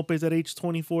Teofimo Lopez at age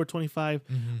 24, 25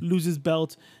 lose his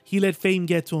belt. He let fame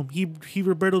get to him. He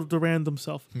Roberto Duran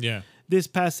himself. Yeah. This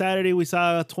past Saturday we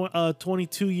saw a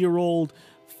 22-year-old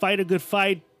fight a good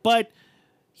fight, but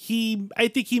I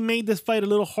think he made this fight a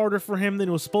little harder for him than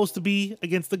it was supposed to be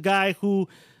against the guy who,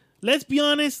 let's be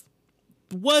honest,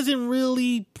 wasn't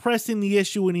really pressing the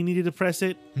issue when he needed to press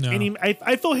it. No. And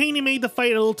I felt Haney made the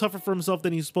fight a little tougher for himself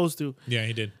than he was supposed to. Yeah,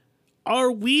 he did.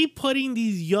 Are we putting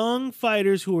these young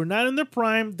fighters who are not in their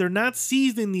prime, they're not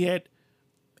seasoned yet,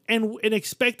 and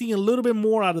expecting a little bit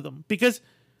more out of them? Because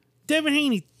Devin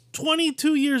Haney,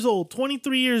 22 years old,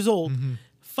 23 years old,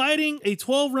 fighting a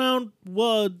 12-round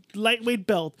lightweight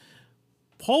belt,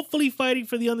 hopefully fighting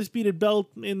for the undisputed belt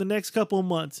in the next couple of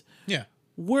months. Yeah.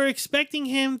 We're expecting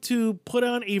him to put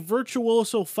on a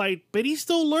virtuoso fight, but he's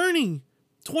still learning.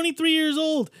 23 years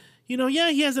old. He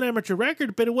has an amateur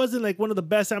record, but it wasn't like one of the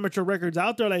best amateur records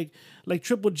out there, like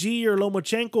Triple G or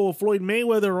Lomachenko or Floyd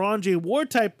Mayweather or Andre Ward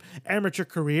type amateur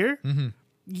career.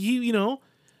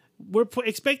 We're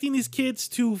expecting these kids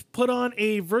to put on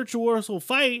a virtuoso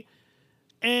fight,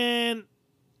 and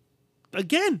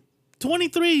again,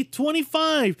 23,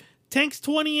 25, Tank's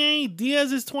 28,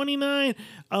 Diaz is 29,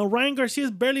 Ryan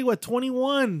Garcia's barely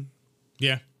 21.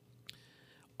 Yeah.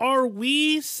 Are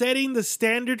we setting the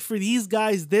standard for these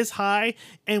guys this high,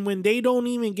 and when they don't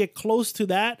even get close to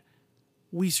that,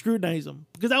 we scrutinize them?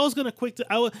 Because I was gonna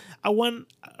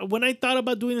when I thought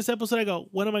about doing this episode, I go,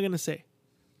 what am I gonna say?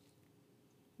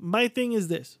 My thing is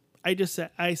this. I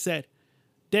said,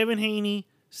 Devin Haney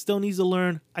still needs to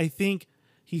learn. I think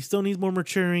he still needs more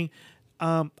maturing.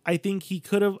 I think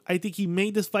he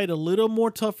made this fight a little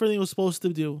more tougher than he was supposed to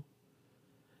do.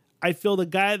 I feel that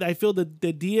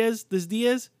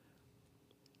Diaz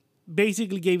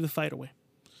basically gave the fight away.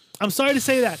 I'm sorry to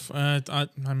say that.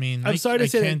 I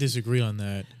can't disagree on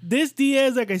that. This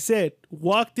Diaz, like I said,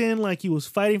 walked in like he was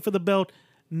fighting for the belt,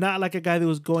 not like a guy that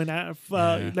was going out,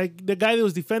 like the guy that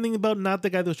was defending the belt, not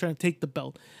the guy that was trying to take the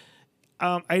belt.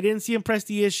 I didn't see him press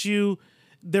the issue.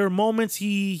 There were moments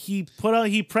he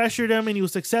pressured him and he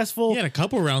was successful. He had a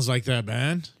couple rounds like that,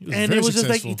 man. It was just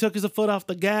like he took his foot off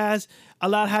the gas. A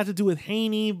lot had to do with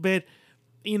Haney, but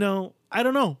I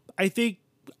don't know. I think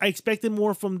I expected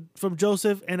more from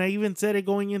Joseph, and I even said it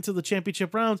going into the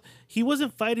championship rounds. He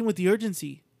wasn't fighting with the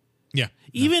urgency. Yeah.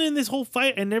 Even in this whole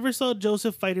fight, I never saw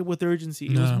Joseph fight it with urgency.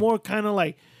 It was more kind of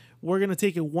like, we're going to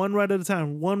take it one round at a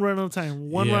time, one round at a time,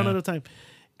 one round at a time.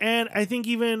 And I think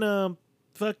even oh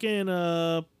my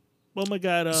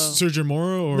God. Sergio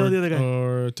Moro or, no, the other guy.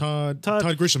 Or Todd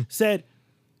Grisham said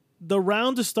the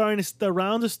round is starting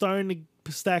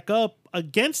to stack up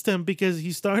against him because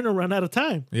he's starting to run out of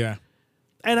time. Yeah.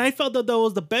 And I felt that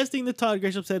was the best thing that Todd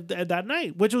Grisham said that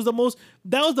night, which was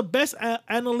the best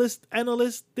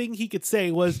analyst thing he could say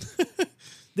was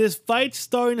this fight's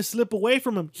starting to slip away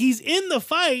from him. He's in the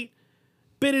fight,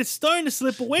 but it's starting to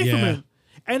slip away from him.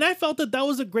 And I felt that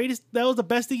was the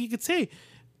best thing he could say.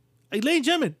 Like, ladies and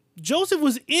gentlemen, Joseph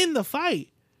was in the fight.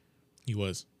 He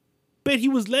was. But he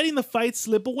was letting the fight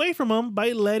slip away from him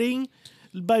by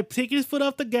taking his foot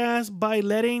off the gas, by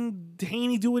letting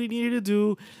Haney do what he needed to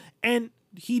do. And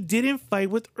he didn't fight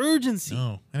with urgency.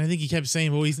 No. And I think he kept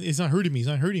saying, well, it's not hurting me. He's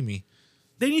not hurting me.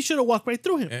 Then you should have walked right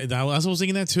through him. I was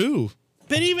thinking that too.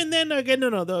 But even then, again, you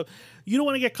don't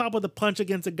want to get caught with a punch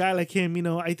against a guy like him.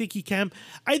 I think he can.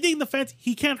 I think in the fence,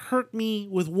 he can't hurt me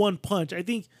with one punch. I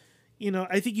think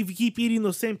if you keep eating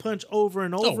the same punch over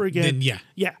and over again. Then yeah.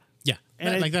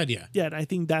 And like that, yeah. Yeah, I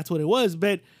think that's what it was.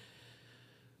 But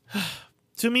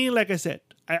to me, like I said,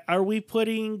 are we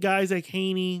putting guys like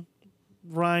Haney,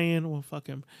 Ryan, well, fuck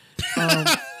him,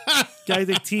 guys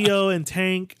like Tio and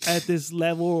Tank at this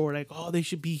level, or like, oh, they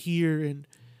should be here, and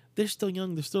they're still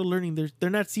young, they're still learning,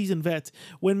 they're not seasoned vets.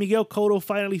 When Miguel Cotto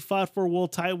finally fought for a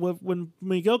world title, when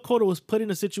Miguel Cotto was put in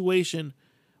a situation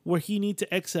where he needed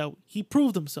to excel, he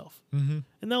proved himself, and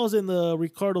that was in the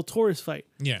Ricardo Torres fight.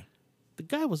 Yeah, the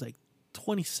guy was like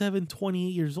 27, 28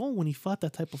 years old when he fought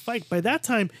that type of fight. By that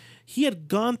time, he had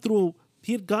gone through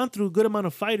a good amount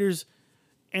of fighters,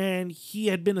 and he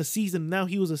had been now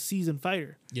he was a seasoned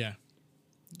fighter. Yeah.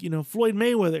 Floyd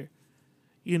Mayweather,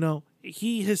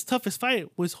 his toughest fight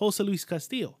was Jose Luis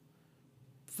Castillo.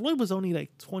 Floyd was only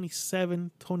like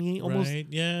 27, 28, almost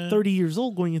 30 years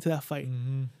old going into that fight.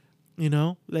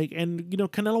 Canelo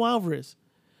Alvarez.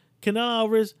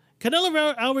 Canelo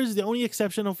Alvarez is the only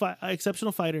exceptional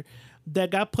fighter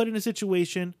that got put in a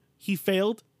situation, he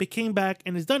failed, but came back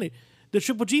and has done it. The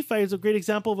Triple G fight is a great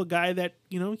example of a guy that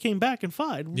came back and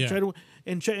fought,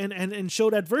 and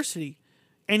showed adversity,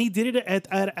 and he did it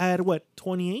at what,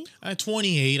 28? At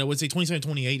 28, I would say 27,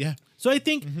 28. Yeah. So I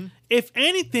think if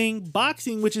anything,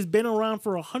 boxing, which has been around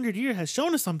for 100 years, has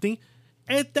shown us something,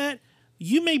 at that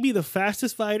you may be the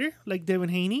fastest fighter like Devin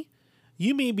Haney,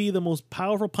 you may be the most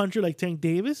powerful puncher like Tank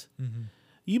Davis,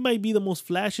 you might be the most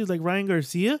flashy like Ryan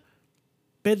Garcia,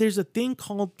 but there's a thing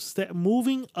called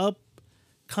moving up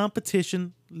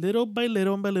competition little by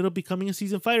little and by little, becoming a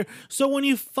seasoned fighter. So when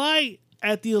you fight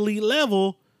at the elite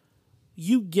level,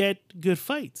 you get good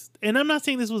fights. And I'm not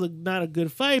saying this was not a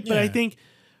good fight, but I think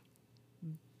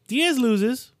Diaz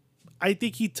loses. I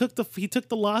think he took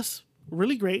the loss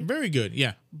really great. Very good,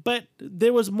 yeah. But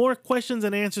there was more questions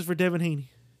than answers for Devin Haney.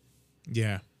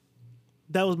 Yeah.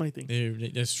 That was my thing.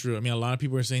 That's true. I mean, a lot of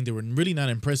people are saying they were really not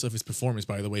impressed with his performance,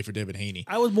 by the way, for Devin Haney.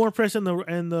 I was more impressed in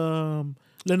the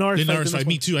Linares fight.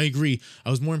 Me too. I agree. I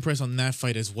was more impressed on that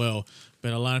fight as well.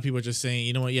 But a lot of people are just saying,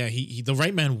 you know what? Yeah, he the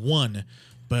right man won,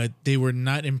 but they were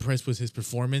not impressed with his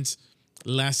performance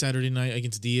last Saturday night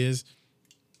against Diaz.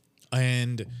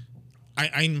 And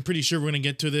I'm pretty sure we're gonna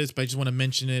get to this, but I just want to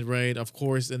mention it, right? Of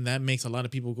course, and that makes a lot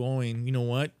of people going, you know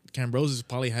what? Cambrose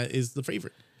probably is the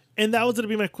favorite. And that was gonna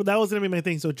be my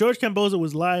thing. So George Camboza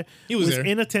was live. He was there.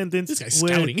 In attendance. This guy's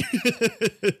scouting.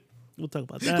 We'll talk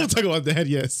about that. We'll talk about that.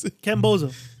 Yes.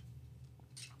 Camboza.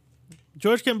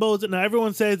 George Camboza. Now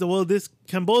everyone says, well, this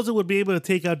Camboza would be able to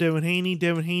take out Devin Haney.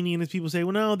 Devin Haney and his people say,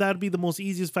 well, no, that'd be the most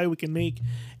easiest fight we can make,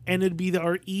 and it'd be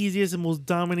our easiest and most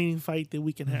dominating fight that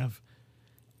we can have.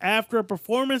 After a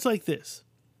performance like this,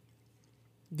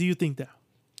 do you think that?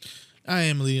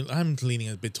 I'm leaning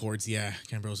a bit towards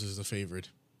Cambrose is the favorite.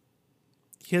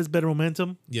 He has better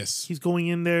momentum. Yes. He's going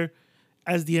in there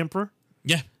as the emperor.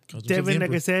 Yeah. Devin,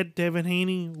 like I said, Devin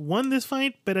Haney won this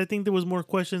fight, but I think there was more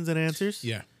questions than answers.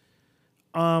 Yeah.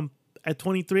 At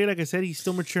 23, like I said, he's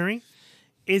still maturing.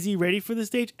 Is he ready for the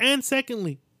stage? And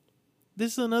secondly,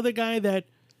 this is another guy that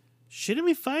shouldn't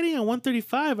be fighting at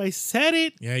 135. I said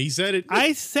it. Yeah, he said it.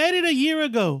 I said it a year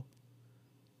ago.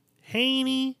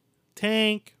 Haney,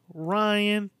 Tank,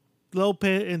 Ryan,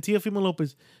 Lopez, and Teofimo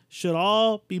Lopez should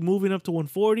all be moving up to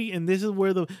 140, and this is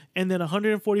where and then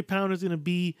 140 pounder is going to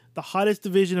be the hottest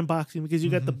division in boxing because you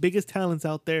got the biggest talents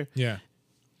out there. Yeah.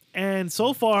 And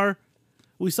so far,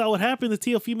 we saw what happened to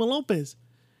Teofimo Lopez.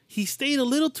 He stayed a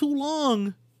little too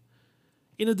long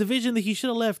in a division that he should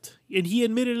have left, and he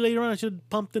admitted later on, I should have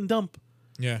pumped and dumped.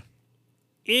 Yeah.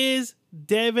 Is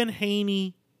Devin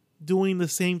Haney doing the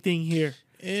same thing here?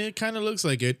 It kind of looks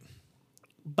like it.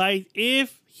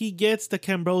 If he gets the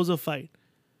Camboza fight,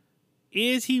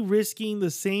 is he risking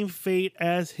the same fate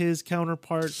as his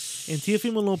counterpart in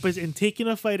Teofimo Lopez and taking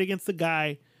a fight against the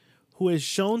guy who is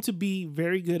shown to be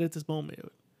very good at this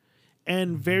moment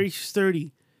and very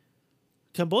sturdy?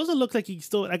 Camboza looked like he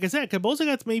still, like I said, Camboza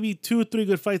got maybe 2 or 3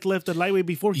 good fights left at lightweight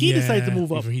before he decides to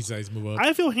move up. Before he decides to move up.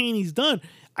 I feel Haney's done.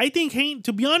 I think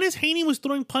to be honest, Haney was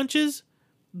throwing punches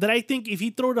that I think if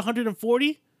he threw it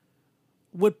 140,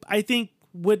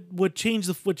 would change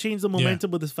the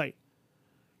momentum of this fight.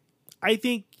 I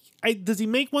think. Does he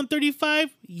make 135?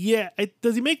 Yeah.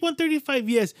 Does he make 135?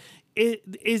 Yes.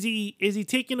 Is he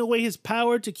taking away his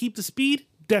power to keep the speed?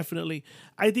 Definitely.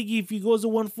 I think if he goes to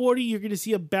 140, you're going to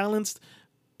see a balanced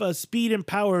speed and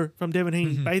power from Devin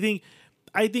Haney. Mm-hmm.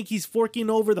 I think he's forking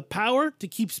over the power to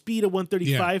keep speed at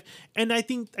 135. Yeah. And I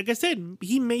think, like I said,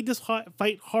 he made this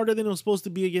fight harder than it was supposed to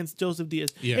be against Joseph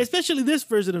Diaz. Yeah. Especially this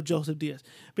version of Joseph Diaz.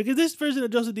 Because this version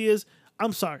of Joseph Diaz,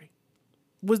 I'm sorry,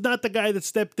 was not the guy that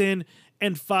stepped in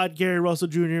and fought Gary Russell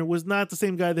Jr., was not the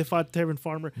same guy that fought Tevin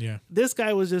Farmer. Yeah. This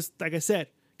guy was just, like I said,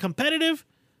 competitive,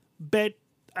 but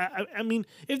I mean,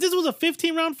 if this was a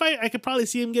 15-round fight, I could probably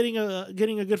see him getting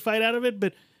a good fight out of it.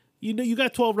 But you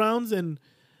got 12 rounds, and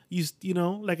you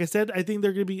know, like I said, I think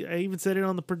they're gonna be. I even said it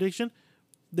on the prediction.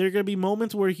 There are gonna be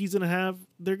moments where he's gonna have.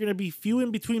 They're gonna be few in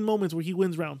between moments where he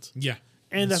wins rounds. Yeah,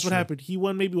 and that's what happened. He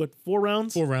won maybe 4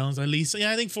 rounds. 4 rounds at least.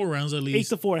 Yeah, I think 4 rounds at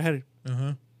least. 8-4. I had it.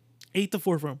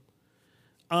 8-4 from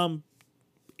him.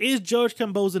 Is George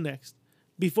Camboza next?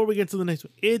 Before we get to the next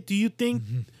one, do you think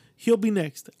he'll be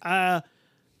next?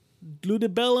 Lou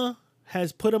DiBella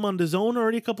has put him on the zone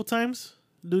already a couple times.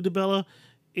 Lou DiBella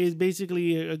is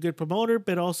basically a good promoter,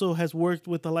 but also has worked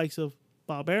with the likes of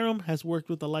Bob Arum, has worked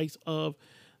with the likes of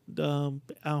Al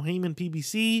Heyman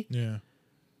PBC. Yeah.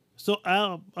 So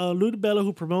Lou DiBella,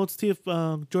 who promotes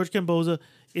George Camboza,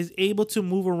 is able to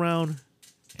move around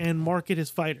and market his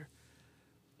fighter.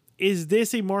 Is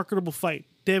this a marketable fight?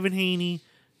 Devin Haney,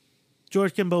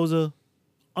 George Camboza,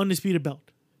 undisputed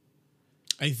belt.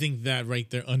 I think that right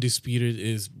there, undisputed,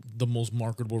 is the most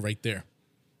marketable right there.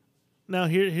 Now,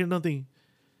 here's another thing.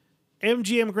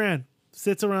 MGM Grand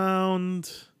sits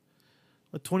around,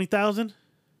 20,000?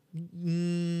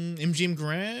 MGM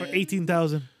Grand? Or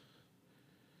 18,000.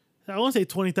 I want to say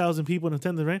 20,000 people in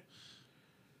attendance, right?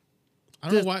 I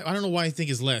don't know why I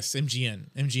think it's less.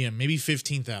 MGM, maybe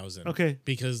 15,000. Okay.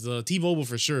 Because the T-Mobile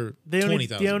for sure,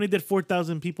 20,000. They only did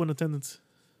 4,000 people in attendance.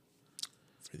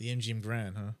 For the MGM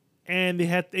Grand, huh? And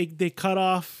they cut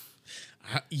off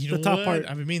the top part.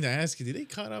 I've been meaning to ask you, did they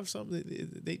cut off something?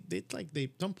 They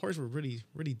some parts were really,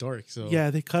 really dark. So yeah,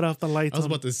 they cut off the lights. I was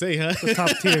about to say, huh? The top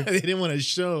tier. They didn't want to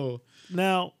show.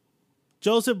 Now,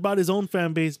 Joseph brought his own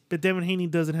fan base, but Devin Haney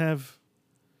doesn't have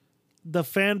the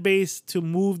fan base to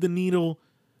move the needle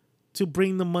to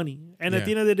bring the money. And at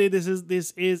the end of the day, this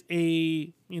is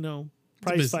a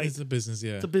prize fight. It's a business,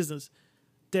 yeah. It's a business.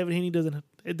 Devin Haney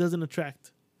doesn't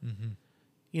attract.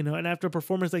 And after a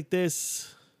performance like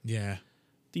this, yeah,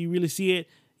 do you really see it?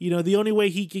 The only way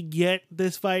he could get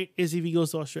this fight is if he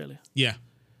goes to Australia. Yeah,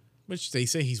 which they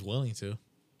say he's willing to.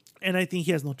 And I think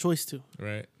he has no choice to.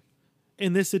 Right.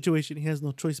 In this situation, he has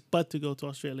no choice but to go to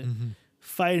Australia,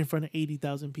 fight in front of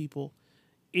 80,000 people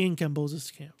in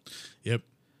Camboza's camp. Yep.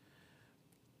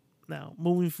 Now,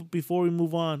 before we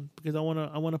move on, because I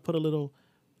want to put a little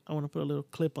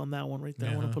clip on that one right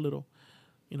there. I want to put a little,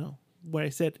 where I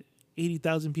said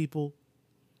 80,000 people,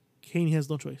 Haney has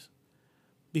no choice.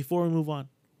 Before we move on,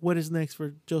 what is next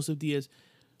for Joseph Diaz?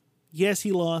 Yes,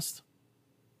 he lost,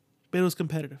 but it was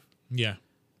competitive. Yeah.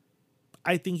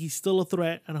 I think he's still a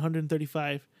threat at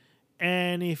 135.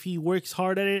 And if he works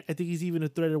hard at it, I think he's even a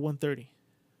threat at 130.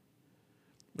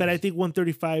 But I think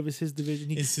 135 is his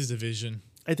division. It's his division.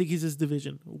 I think he's his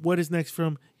division. What is next for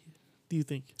him, do you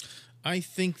think? I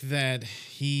think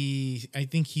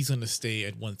he's going to stay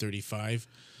at 135.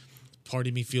 Part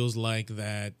of me feels like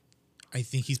that. I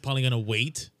think he's probably going to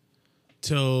wait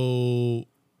till,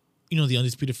 the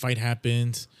undisputed fight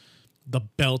happens. The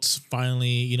belts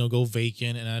finally, go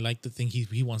vacant. And I like to think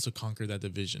he wants to conquer that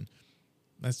division.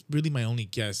 That's really my only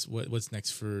guess. What's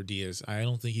next for Diaz? I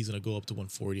don't think he's going to go up to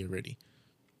 140 already.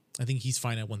 I think he's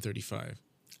fine at 135.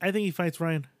 I think he fights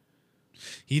Ryan.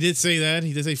 He did say that.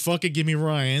 He did say, fuck it, give me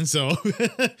Ryan. So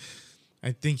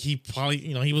I think he probably,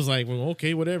 he was like, well,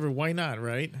 okay, whatever. Why not,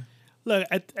 right? Look,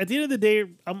 at the end of the day,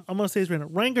 I'm going to say this right now.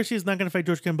 Ryan Garcia is not going to fight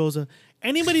George Camboza.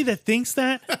 Anybody that thinks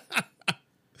that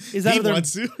is out of their...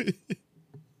 wants to.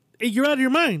 You're out of your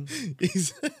mind.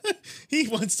 He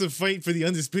wants to fight for the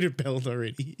undisputed belt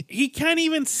already. He can't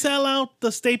even sell out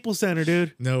the Staples Center,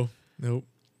 dude. No.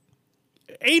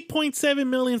 8.7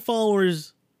 million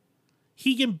followers.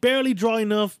 He can barely draw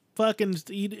enough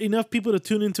people to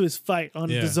tune into his fight on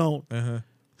the Zone.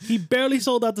 He barely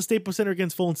sold out the Staples Center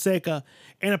against Fonseca,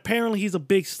 and apparently he's a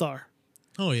big star.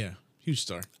 Oh yeah, huge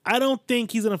star. I don't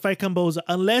think he's gonna fight Camboza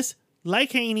unless,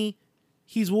 like Haney,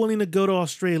 he's willing to go to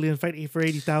Australia and fight for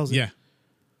 80,000. Yeah.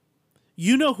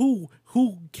 You know who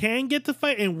can get the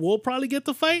fight and will probably get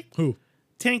the fight? Who?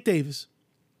 Tank Davis.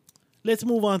 Let's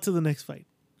move on to the next fight.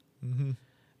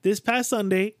 This past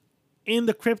Sunday, in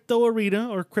the Crypto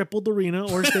Arena or Crippled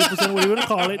Arena or Staples Center, whatever you want to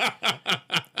call it,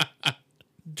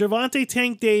 Gervonta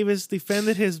Tank Davis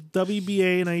defended his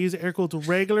WBA, and I use air quotes,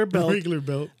 regular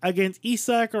belt against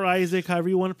Isak or Isaac, however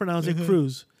you want to pronounce it,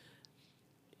 Cruz.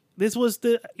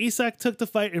 Isak took the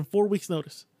fight in 4 weeks'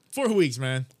 notice. 4 weeks,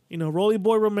 man. You know, Rolly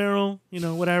Boy Romero,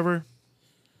 whatever.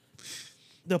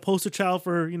 The poster child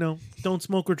for, don't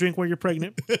smoke or drink while you're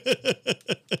pregnant.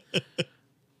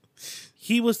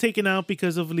 He was taken out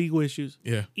because of legal issues.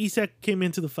 Yeah. Isak came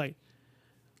into the fight.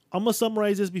 I'm going to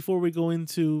summarize this before we go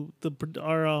into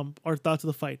our thoughts of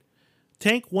the fight.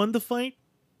 Tank won the fight.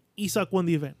 Isak won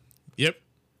the event. Yep.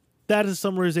 That is a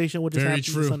summarization of what just happened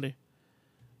true. Sunday.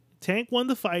 Tank won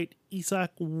the fight.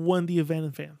 Isak won the event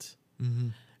in fans.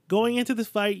 Going into this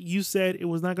fight, you said it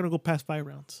was not going to go past 5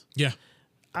 rounds. Yeah.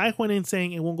 I went in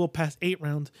saying it won't go past 8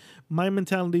 rounds. My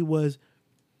mentality was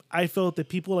I felt that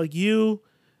people like you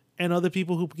and other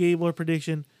people who gave our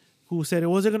prediction who said it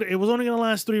was only going to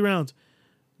last 3 rounds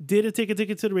didn't take into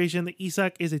consideration that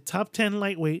Isak is a top 10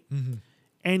 lightweight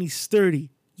and he's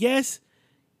sturdy. Yes,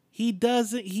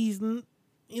 he's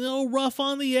rough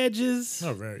on the edges.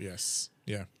 Oh, very, yes.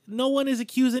 Yeah. No one is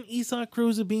accusing Isak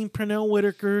Cruz of being Pernell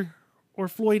Whitaker or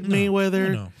Floyd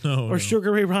Mayweather or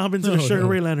Sugar Ray Robinson or Sugar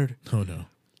Ray Leonard. No.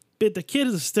 But the kid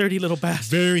is a sturdy little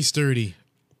bastard. Very sturdy.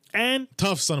 And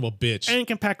tough son of a bitch. And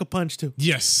can pack a punch too.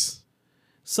 Yes.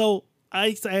 So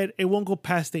I said it won't go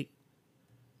past 8.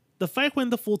 The fight went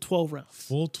the full 12 rounds.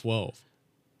 Full 12.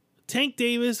 Tank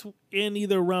Davis in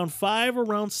either round 5 or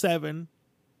round 7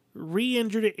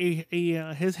 re-injured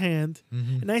his hand.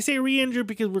 And I say re-injured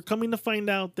because we're coming to find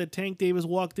out that Tank Davis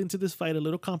walked into this fight a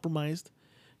little compromised.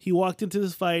 He walked into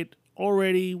this fight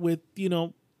already with,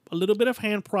 a little bit of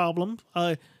hand problem.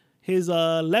 His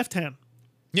left hand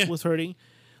was hurting.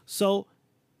 So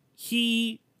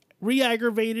he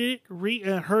re-aggravated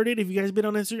it, hurt it. If you guys been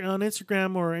on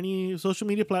Instagram or any social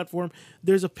media platform,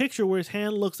 there's a picture where his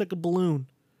hand looks like a balloon.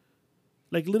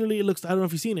 Like literally it looks, I don't know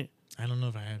if you've seen it. I don't know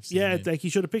if I have seen it. Yeah, it's like he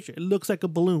showed a picture. It looks like a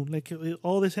balloon. Like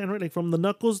all this hand, like from the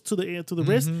knuckles to the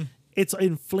wrist, it's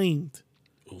inflamed.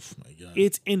 Oof, my God.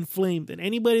 It's inflamed. And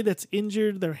anybody that's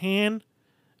injured their hand,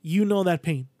 you know that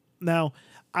pain. Now,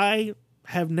 I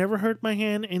have never hurt my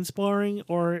hand in sparring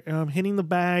or hitting the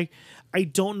bag. I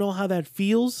don't know how that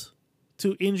feels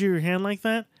to injure your hand like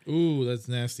that. Ooh, that's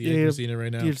nasty. You're seeing it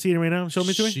right now. You're seeing it right now? Show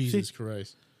me to me. Jesus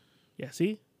Christ. Yeah,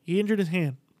 see? He injured his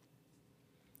hand.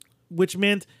 Which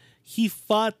meant he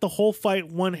fought the whole fight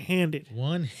one-handed.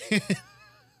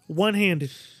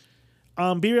 One-handed. B-Ray,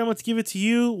 I'm going to give it to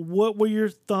you. What were your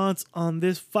thoughts on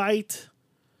this fight?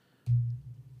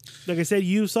 Like I said,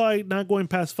 you saw it not going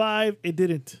past 5. It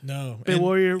didn't. No. But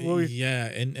Warrior. Yeah,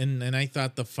 and I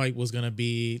thought the fight was going to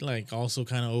be like also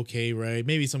kind of okay, right?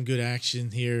 Maybe some good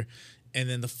action here. And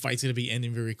then the fight's going to be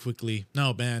ending very quickly.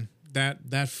 No, man.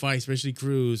 That fight, especially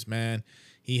Cruz, man,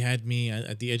 he had me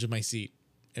at the edge of my seat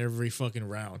every fucking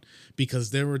round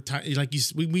because there were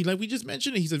we just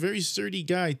mentioned it. He's a very sturdy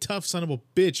guy, tough son of a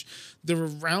bitch. There were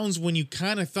rounds when you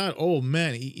kind of thought, oh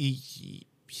man,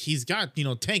 he's got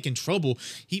Tank in trouble.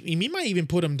 He might even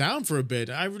put him down for a bit.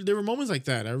 There were moments like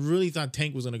that. I really thought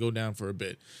Tank was gonna go down for a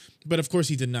bit, but of course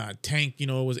he did not. Tank,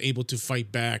 was able to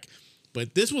fight back,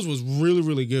 but this was really,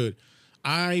 really good.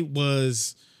 I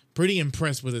was pretty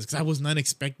impressed with this because I was not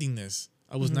expecting this.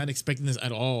 I was not expecting this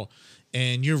at all.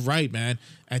 And you're right, man.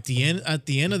 At the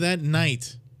end of that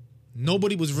night,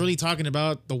 nobody was really talking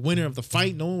about the winner of the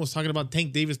fight. No one was talking about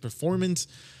Tank Davis' performance.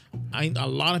 A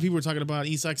lot of people were talking about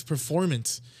Isak's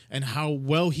performance and how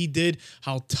well he did,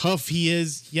 how tough he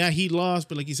is. Yeah, he lost,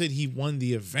 but like you said, he won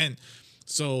the event.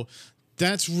 So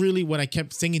that's really what I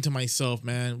kept thinking to myself,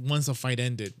 man, once the fight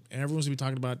ended. Everyone's going to be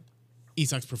talking about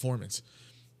Isak's performance.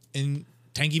 And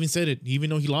Tank even said it. Even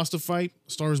though he lost the fight,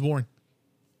 Star is born.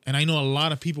 And I know a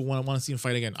lot of people want to see him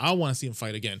fight again. I want to see him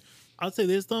fight again. I'll say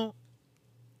this, though.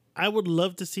 I would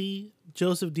love to see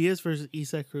Joseph Diaz versus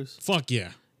Isak Cruz. Fuck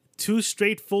yeah. Too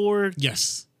straightforward.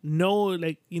 Yes. No,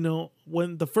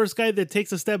 when the first guy that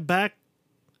takes a step back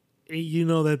you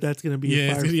know that's gonna be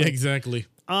Yeah, a fire yeah, fight. exactly.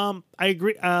 I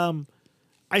agree.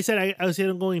 I said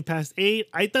I'm going past 8.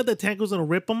 I thought the Tank was gonna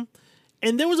rip him,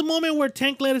 and there was a moment where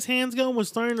Tank let his hands go and was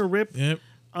starting to rip Yep.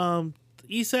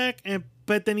 Isak,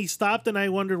 but then he stopped, and I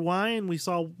wondered why, and we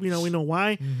saw, we know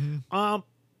why.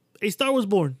 A star was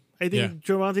born. I think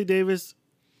Gervonta Davis,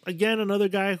 again, another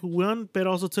guy who won, but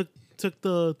also took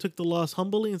the loss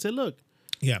humbly and said, "Look,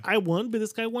 Yeah. I won, but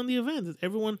this guy won the event.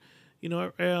 Everyone,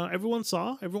 everyone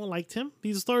saw, everyone liked him.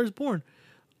 He's a star is born."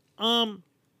 I'm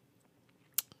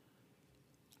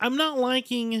not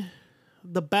liking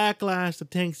the backlash the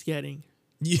Tank's getting.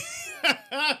 Yeah.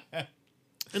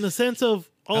 In the sense of,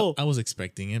 I was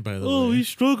expecting it, by the he way.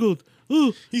 struggled.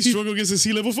 Oh, He struggled against a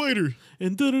C-level fighter.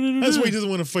 and That's why he doesn't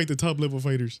want to fight the top-level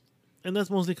fighters. And that's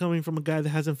mostly coming from a guy that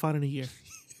hasn't fought in a year.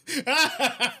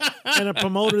 And a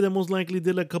promoter that most likely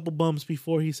did like a couple bumps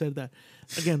before he said that.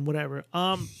 Again, whatever.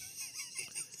 And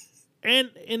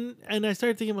I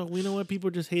started thinking about, you know what, people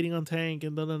are just hating on Tank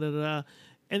and da da da da.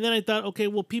 And then I thought, okay,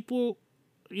 well, people,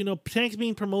 Tank's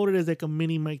being promoted as like a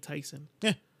mini Mike Tyson.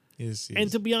 Yeah. Yes, And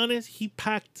to be honest, he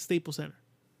packed Staples Center.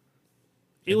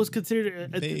 It was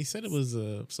considered. they said it was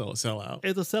a sellout.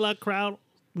 It's a sellout crowd.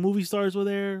 Movie stars were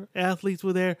there. Athletes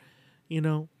were there.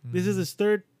 This is his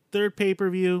third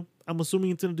pay-per-view. I'm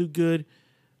assuming it's gonna do good.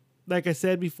 Like I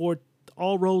said before,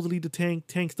 all roads lead to Tank.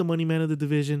 Tank's the money man of the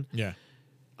division. Yeah.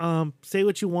 Say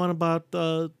what you want about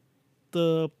the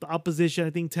opposition.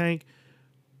 I think Tank,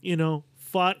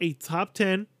 fought a top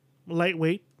 10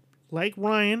 lightweight, like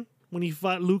Ryan when he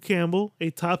fought Luke Campbell, a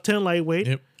top 10 lightweight.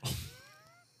 Yep.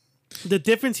 The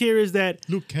difference here is that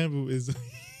Luke Campbell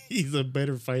he's a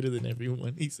better fighter than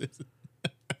everyone. He says.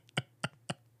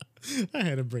 I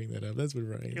had to bring that up. That's what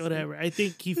Ryan said. whatever. I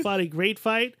think he fought a great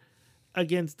fight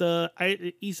against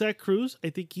Isak Cruz. I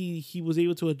think he was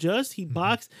able to adjust. He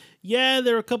boxed. Yeah,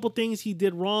 there were a couple things he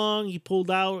did wrong. He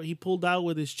pulled out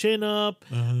with his chin up.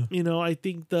 I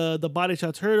think the body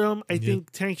shots hurt him. I think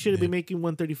Tank should have been making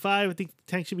 135. I think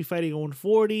Tank should be fighting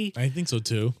 140. I think so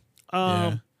too.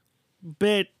 Yeah.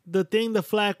 But the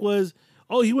flack was,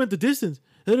 he went the distance.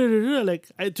 Like,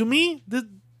 to me,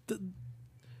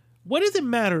 what does it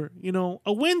matter?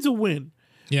 A win's a win.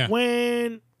 Yeah.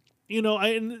 When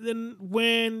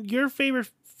when your favorite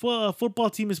football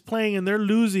team is playing and they're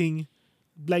losing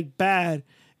like bad,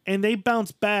 and they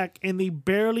bounce back and they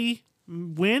barely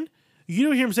win, you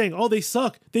don't hear them saying, "Oh, they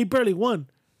suck. They barely won."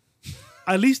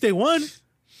 At least they won.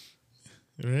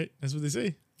 Right? That's what they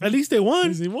say. At least they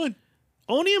won. They won.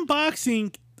 Only in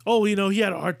boxing, he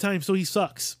had a hard time, so he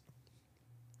sucks.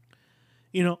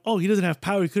 He doesn't have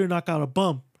power. He couldn't knock out a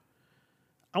bum.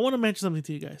 I want to mention something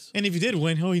to you guys. And if he did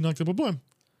win, he knocked up a bum.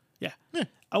 Yeah.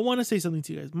 I want to say something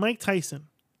to you guys. Mike Tyson,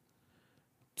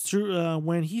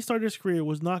 when he started his career,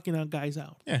 was knocking out guys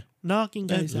out. Yeah. Knocking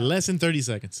guys out. Less than 30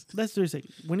 seconds. Let's do a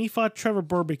second. When he fought Trevor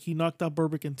Burbick, he knocked out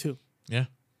Burbick in 2. Yeah.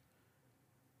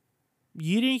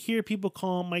 You didn't hear people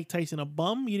call Mike Tyson a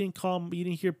bum. You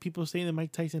didn't hear people saying that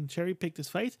Mike Tyson cherry picked his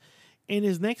fights. In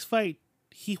his next fight,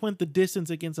 he went the distance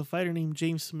against a fighter named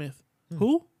James Smith.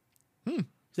 Who?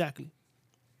 Exactly.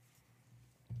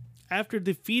 After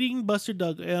defeating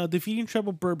defeating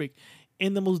Trevor Burbick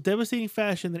in the most devastating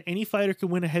fashion that any fighter can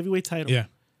win a heavyweight title. Yeah.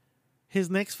 His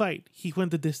next fight, he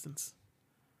went the distance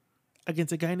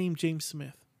against a guy named James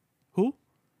Smith. Who?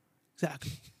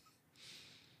 Exactly.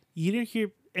 You didn't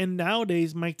hear. And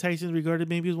nowadays, Mike Tyson is regarded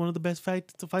maybe as one of the best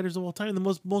fighters of all time, the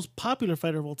most popular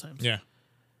fighter of all time. Yeah.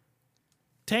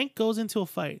 Tank goes into a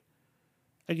fight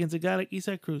against a guy like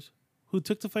Isak Cruz, who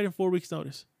took the fight in 4 weeks'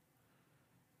 notice.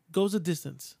 Goes a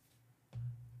distance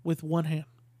with one hand.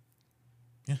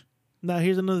 Yeah. Now,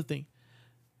 here's another thing.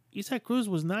 Isak Cruz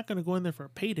was not going to go in there for a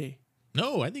payday.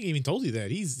 No, I think he even told you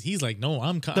that. He's like, no,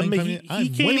 I'm He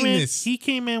winning this. He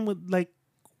came in with like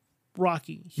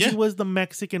Rocky. He Yeah. was the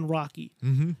Mexican Rocky.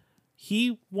 Mm-hmm.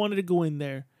 He wanted to go in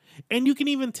there, and you can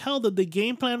even tell that the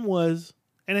game plan was.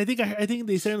 And I think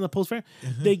they said in the post fight,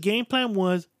 the game plan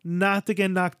was not to get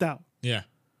knocked out, Yeah.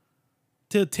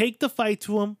 to take the fight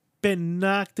to him, but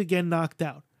not to get knocked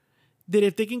out. That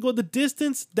if they can go the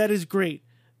distance, that is great.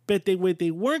 But what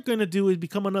they weren't going to do is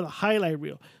become another highlight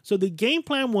reel. So the game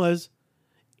plan was,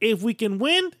 if we can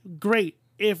win, great.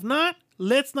 If not,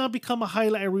 let's not become a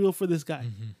highlight reel for this guy.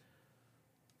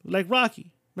 Like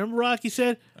Rocky. Remember Rocky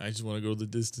said, I just want to go the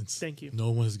distance. Thank you. No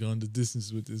one has gone the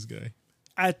distance with this guy.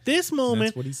 at this moment,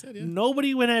 That's what he said, yeah.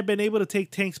 nobody would have been able to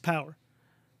take Tank's power.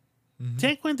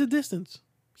 Tank went the distance.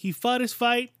 He fought his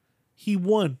fight. He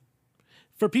won.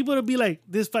 For people to be like,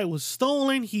 this fight was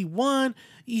stolen, he won,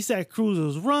 Isak Cruz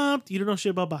was robbed, you don't know shit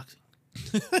about boxing.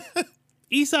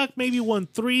 Isak maybe won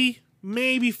 3,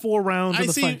 maybe 4 rounds I of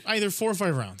the see fight. either 4 or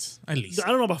 5 rounds at least. I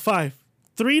don't know about 5.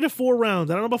 3 to 4 rounds.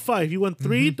 I don't know about 5. You went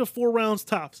 3 to 4 rounds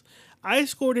tops. I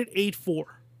scored it 8-4.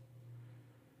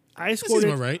 I scored seems it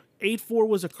about right. 8-4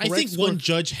 was a I correct think score, one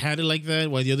judge had it like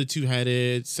that, while the other 2 had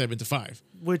it 7-5.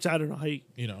 which I don't know how you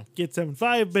You know, get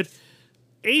 7-5, but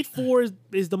 8-4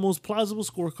 is the most plausible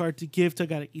scorecard to give to a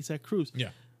guy like Isaac Cruz. yeah,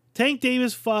 Tank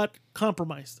Davis fought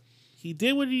compromised. He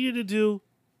did what he needed to do.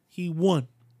 He won.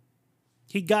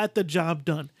 He got the job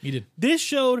done. he did. This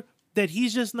showed that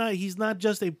he's not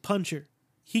just a puncher.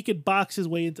 He could box his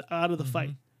way out of the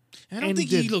fight. I don't And think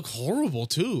he he did. looked horrible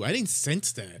too. I didn't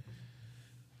sense that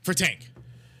for Tank.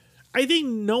 I think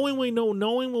knowing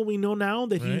what we know now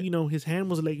that Right. he, his hand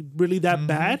was like really that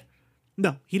bad.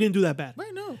 No, he didn't do that bad.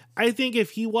 Right, no. I think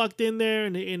if he walked in there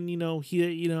and he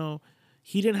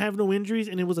didn't have no injuries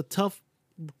and it was a tough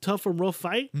and rough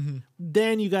fight,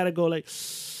 then you got to go like.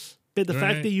 But the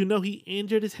fact Right. that he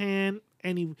injured his hand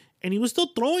and he was still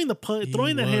throwing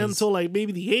throwing that hand was. until like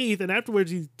maybe the 8th, and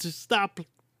afterwards he just stopped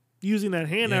using that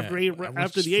hand after the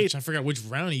 8th. I forgot which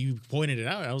round you pointed it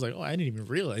out. I was like, oh, I didn't even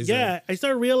realize Yeah, that. I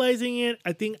started realizing it.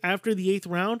 I think after the 8th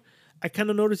round, I kind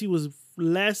of noticed he was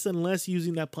less and less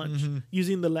using that punch,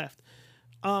 using the left.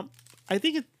 I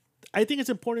think it's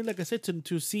important, like I said,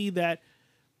 to see that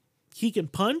he can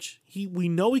punch. We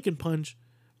know he can punch,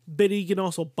 but he can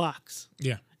also box.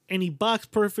 Yeah. And he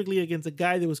boxed perfectly against a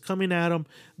guy that was coming at him,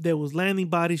 that was landing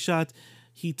body shots.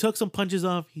 He took some punches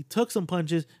off. He took some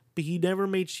punches, but he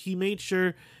made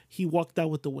sure he walked out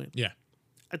with the win. Yeah.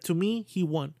 To me, he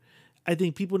won. I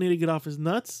think people need to get off his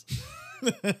nuts.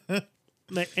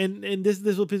 and this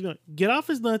is what pisses me off. Get off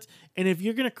his nuts. And if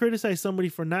you're gonna criticize somebody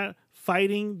for not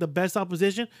fighting the best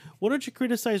opposition, why don't you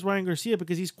criticize Ryan Garcia,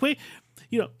 because he's quick?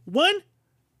 One,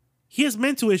 he has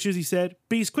mental issues, he said,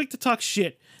 but he's quick to talk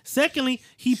shit. Secondly,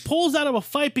 he pulls out of a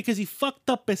fight because he fucked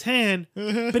up his hand,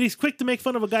 but he's quick to make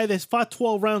fun of a guy that's fought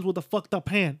 12 rounds with a fucked up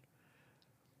hand.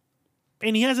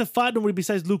 And he hasn't fought nobody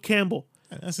besides Luke Campbell.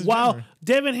 That's his While memory.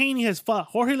 Devin Haney has fought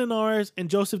Jorge Linares and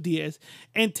Joseph Diaz,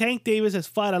 and Tank Davis has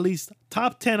fought at least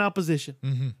top 10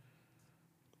 opposition.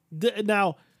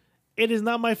 Now, it is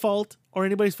not my fault or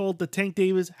anybody's fault that Tank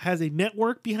Davis has a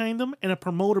network behind him and a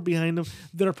promoter behind him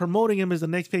that are promoting him as the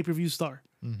next pay-per-view star.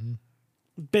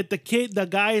 But the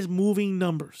guy is moving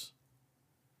numbers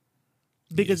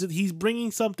because he's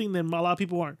bringing something that a lot of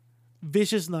people aren't.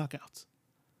 Vicious knockouts.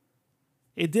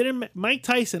 It didn't. Mike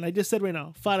Tyson, I just said right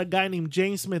now, fought a guy named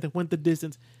James Smith that went the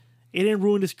distance. It didn't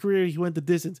ruin his career. He went the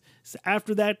distance. So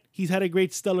after that, he's had a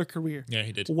great stellar career. Yeah,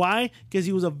 he did. Why? Because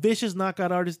he was a vicious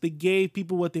knockout artist that gave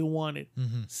people what they wanted.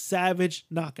 Savage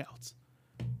knockouts.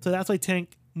 So that's why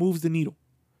Tank moves the needle.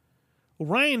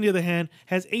 Ryan, on the other hand,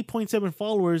 has 8.7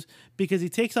 followers because he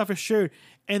takes off his shirt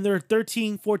and there are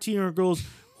 13, 14-year-old girls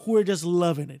who are just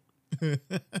loving it.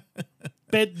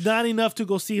 But not enough to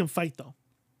go see him fight, though.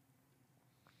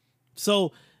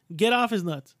 So get off his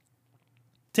nuts.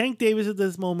 Tank Davis at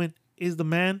this moment is the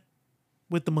man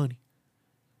with the money.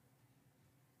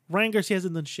 Ryan Garcia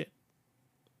hasn't done shit.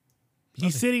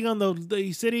 He's sitting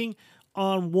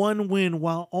on one win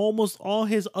while almost all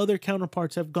his other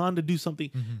counterparts have gone to do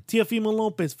something. Teofimo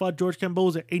Lopez fought George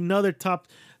Kamboza, another top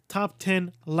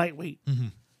 10 lightweight.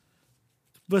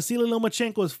 Vasily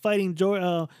Lomachenko is fighting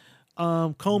Comey,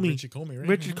 Richard Comey, right?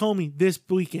 Richard Comey this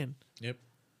weekend. Yep.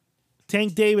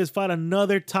 Tank Davis fought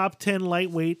another top 10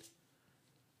 lightweight,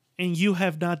 and you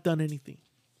have not done anything.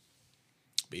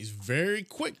 But he's very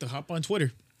quick to hop on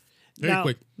Twitter. Very Now,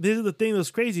 quick. this is the thing that's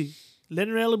crazy.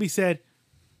 Leonard Ellaby said,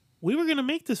 we were going to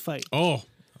make this fight. Oh,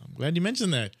 I'm glad you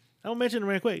mentioned that. I'll mention it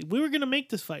right quick. We were going to make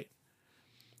this fight.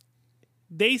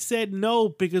 They said no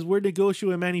because we're negotiating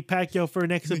with Manny Pacquiao for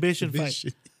an exhibition fight.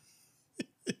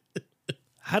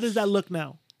 How does that look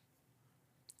now?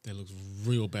 That looks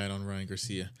real bad on Ryan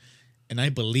Garcia. And I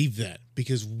believe that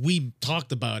because we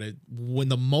talked about it when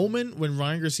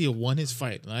Ryan Garcia won his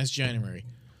fight last January.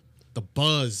 The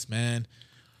buzz, man.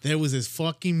 There was this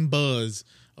fucking buzz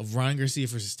of Ryan Garcia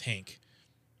versus Tank.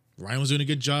 Ryan was doing a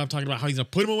good job talking about how he's going to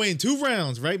put him away in 2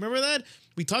 rounds, right? Remember that?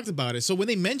 We talked about it. So when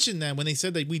they mentioned that, when they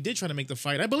said that we did try to make the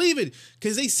fight, I believe it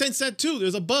because they sensed that too.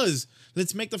 There's a buzz.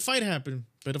 Let's make the fight happen.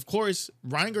 But of course,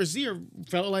 Ryan Garcia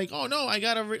felt like, oh no, I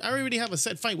already have a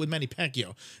set fight with Manny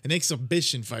Pacquiao, an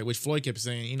exhibition fight, which Floyd kept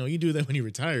saying, you do that when you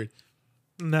retired.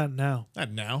 Not now.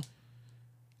 Not now.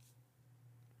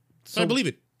 So I believe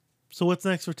it. So what's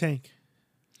next for Tank?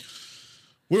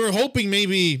 We were hoping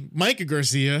maybe Micah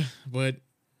Garcia, but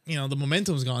the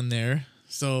momentum's gone there.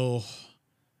 So,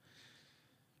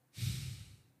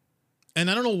 and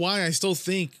I don't know why I still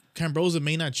think Kamboza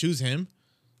may not choose him.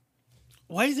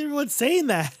 Why is everyone saying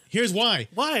that? Here's why.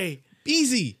 Why?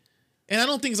 Easy. And I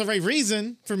don't think it's the right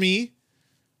reason for me.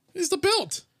 It's the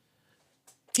belt.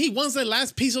 He wants that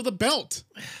last piece of the belt.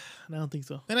 I don't think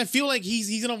so. And I feel like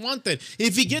he's going to want that.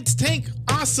 If he gets Tank,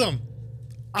 awesome.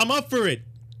 I'm up for it.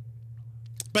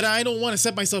 But I don't want to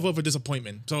set myself up for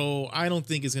disappointment. So I don't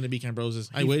think it's going to be Cambosis.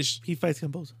 I wish. He fights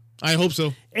Cambosa. I hope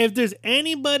so. If there's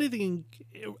anybody that can...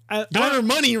 Garner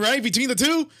money, right? Between the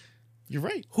two? You're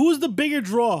right. Who's the bigger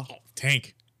draw?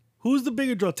 Tank. Who's the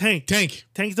bigger draw? Tank.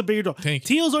 Tank's the bigger draw. Tank.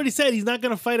 Teal's already said he's not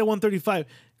going to fight at 135.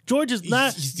 George is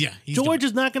not... George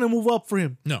is not going to move up for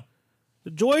him. No.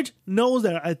 George knows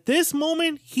that at this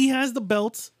moment, he has the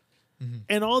belts,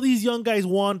 and all these young guys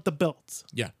want the belts.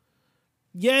 Yeah.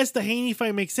 Yes, the Haney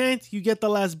fight makes sense. You get the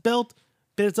last belt,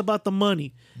 but it's about the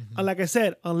money. Like I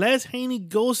said, unless Haney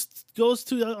goes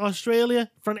to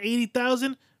Australia for an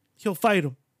 80,000, he'll fight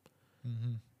him.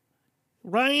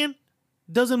 Ryan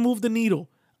doesn't move the needle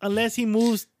unless he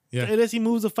moves. Unless he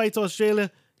moves the fight to Australia,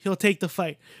 he'll take the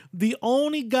fight. The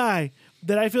only guy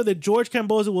that I feel that George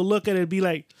Cambosa will look at it and be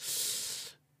like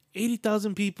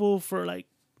 80,000 people for like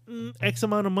X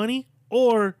amount of money,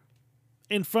 or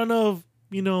in front of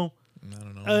I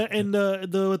don't know. and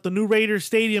the new Raiders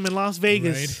Stadium in Las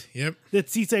Vegas. Right. Yep. That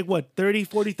seats like what, 30,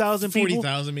 40,000 people?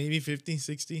 40,000, maybe 50,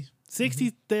 60.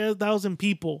 60,000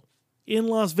 people in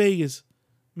Las Vegas.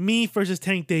 Me versus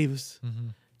Tank Davis.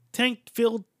 Tank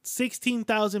filled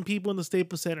 16,000 people in the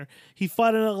Staples Center. He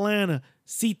fought in Atlanta,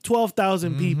 seat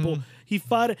 12,000 people. He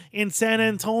fought in San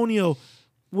Antonio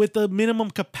with the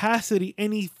minimum capacity,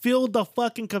 and he filled the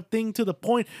fucking thing to the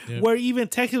point where even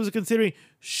Texas was considering,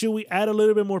 should we add a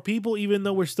little bit more people even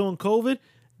though we're still in COVID?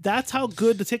 That's how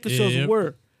good the ticket shows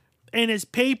were. And his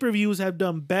pay-per-views have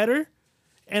done better.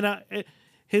 And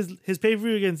his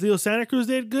pay-per-view against Leo Santa Cruz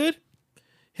did good.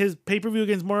 His pay-per-view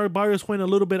against Mario Barrios went a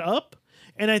little bit up.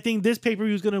 And I think this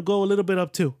pay-per-view is going to go a little bit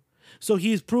up too. So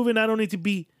he's proven not only to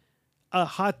be a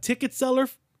hot ticket seller,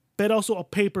 but also a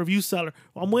pay-per-view seller.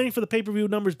 I'm waiting for the pay-per-view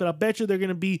numbers, but I bet you they're going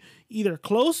to be either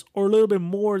close or a little bit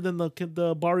more than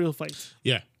the Barrio fights.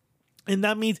 Yeah. And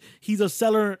that means he's a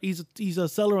seller. He's a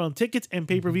seller on tickets and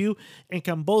pay-per-view. And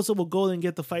Cambosa will go and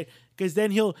get the fight, because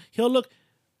then he'll look,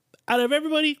 out of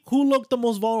everybody, who looked the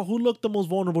most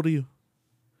vulnerable to you?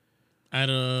 Out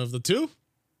of the two?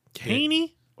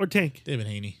 Haney or Tank? David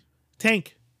Haney.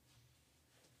 Tank.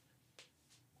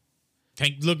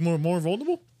 Tank looked more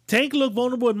vulnerable? Tank looked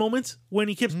vulnerable at moments when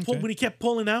he kept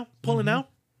pulling out.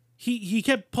 He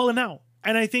kept pulling out,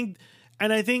 and I think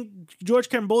George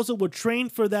Cambosa would train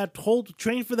for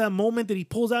that moment that he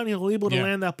pulls out and he'll be able to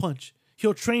land that punch.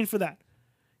 He'll train for that.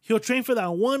 He'll train for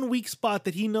that one weak spot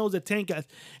that he knows that Tank has,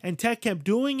 and Tank kept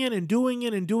doing it and doing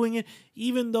it and doing it,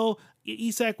 even though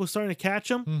Isak was starting to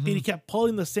catch him, and he kept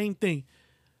pulling the same thing.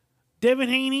 Devin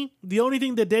Haney, the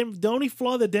only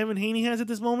flaw that Devin Haney has at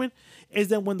this moment is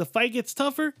that when the fight gets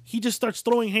tougher, he just starts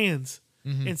throwing hands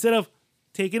instead of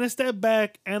taking a step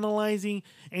back, analyzing,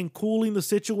 and cooling the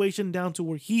situation down to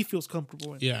where he feels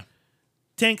comfortable in. Yeah.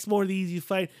 Tank's more the easy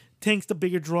fight. Tank's the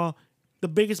bigger draw, the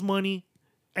biggest money,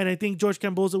 and I think George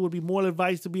Cambosa would be more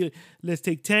advised to be like, let's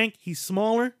take Tank. He's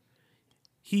smaller.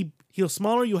 He'll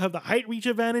smaller. You'll have the height reach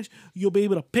advantage. You'll be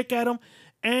able to pick at him.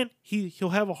 And he'll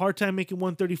have a hard time making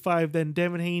 135 than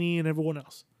Devin Haney and everyone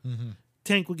else.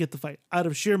 Tank will get the fight out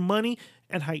of sheer money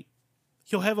and height.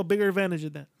 He'll have a bigger advantage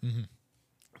of that.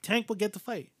 Tank will get the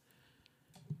fight.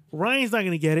 Ryan's not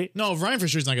going to get it. No, Ryan for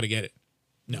sure is not going to get it.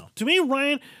 No. To me,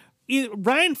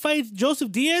 Ryan fights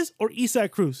Joseph Diaz or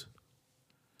Isak Cruz.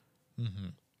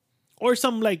 Or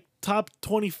some like top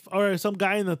 20 or some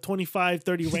guy in the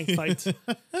 25-30 ranked fights.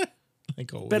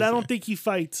 But I don't think he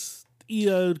fights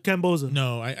Cambosa.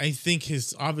 No, I think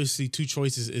his obviously two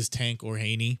choices is Tank or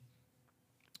Haney.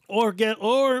 Or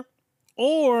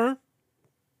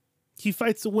he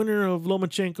fights the winner of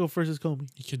Lomachenko versus Comey.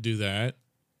 He could do that.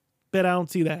 But I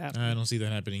don't see that happening. I don't see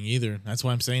that happening either. That's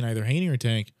why I'm saying either Haney or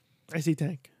Tank. I see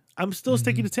Tank. I'm still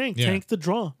sticking to Tank. Yeah. Tank's the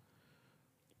draw.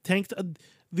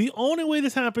 The only way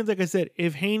this happens, like I said,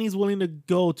 if Haney's willing to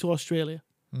go to Australia.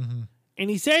 And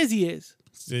he says he is.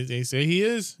 They say he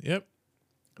is. Yep.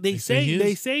 They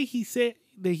say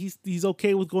he's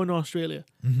okay with going to Australia.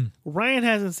 Ryan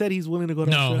hasn't said he's willing to go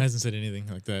to Australia. No, hasn't said anything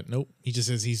like that. Nope. He just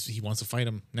says he wants to fight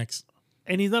him next.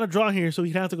 And he's not a draw here, so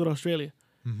he'd have to go to Australia.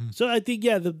 So I think,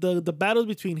 the battle's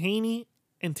between Haney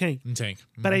and Tank.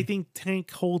 But I think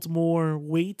Tank holds more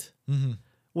weight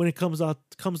when it comes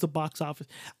to box office.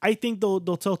 I think they'll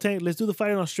tell Tank, let's do the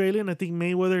fight in Australia, and I think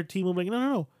Mayweather team will be like,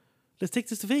 no. Let's take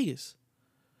this to Vegas.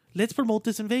 Let's promote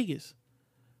this in Vegas.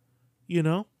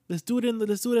 Let's do it at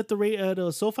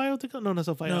the SoFi. No, not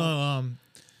SoFi. No,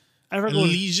 I forgot.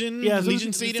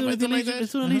 Legion Stadium. Let's do it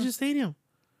at Legion Stadium.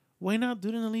 Why not do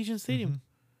it in Allegiant Stadium?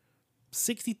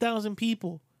 60,000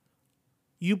 people.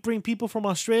 You bring people from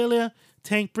Australia.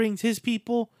 Tank brings his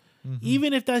people.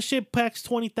 Even if that shit packs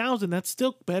 20,000, that's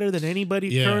still better than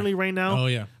anybody currently right now. Oh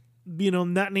yeah.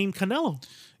 Not named Canelo.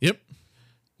 Yep.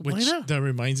 Why Which not? that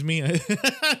reminds me,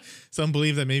 some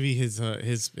believe that maybe his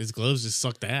gloves just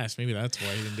sucked ass. Maybe that's why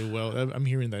he didn't do well. I'm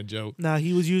hearing that joke. Nah,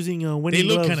 he was using winning They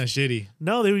look gloves. kind of shitty.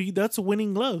 No, that's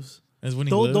winning gloves. As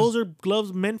winning gloves. Those are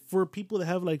gloves meant for people that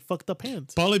have like fucked up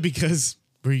hands. Probably because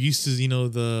we're used to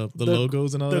the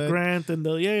logos and all The that. Grant and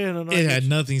no, It had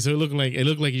nothing, so it looked like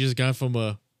you just got from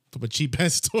a cheap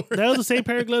ass store. That was the same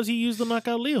pair of gloves he used to knock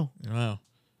out Leo. Wow.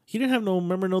 He didn't have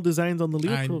no designs on the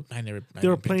Leo. Pro. I never. They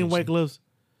were plain white gloves.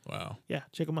 Wow. Yeah,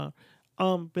 check them out.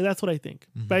 But that's what I think.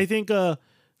 But I think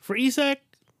for Isaac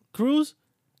Cruz,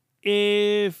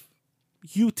 if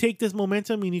you take this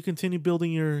momentum and you continue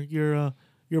building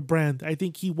your brand, I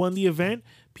think he won the event.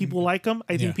 People like him.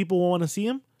 I think people will want to see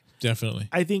him. Definitely.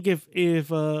 I think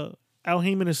if Al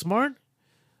Heyman is smart,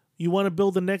 you want to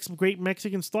build the next great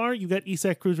Mexican star, you got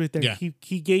Isaac Cruz right there. Yeah.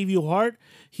 He gave you heart.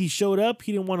 He showed up.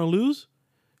 He didn't want to lose.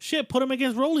 Shit, put him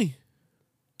against Rolly.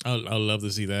 I'd love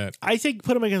to see that. I say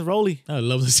put him against Rolly. I'd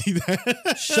love to see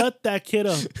that. Shut that kid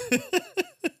up.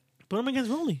 Put him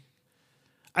against Rolly.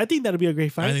 I think that'll be a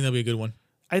great fight. I think that'll be a good one.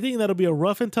 I think that'll be a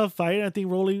rough and tough fight. I think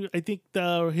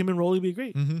him and Rolly will be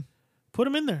great. Put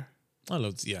him in there. I'd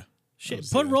love to. Yeah. Shit,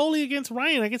 put Rolly against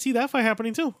Ryan. I can see that fight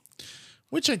happening too.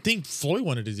 Which I think Floyd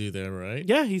wanted to do there, right?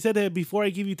 Yeah, he said that before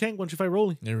I give you Tank, once you fight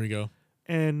Rolly. There we go.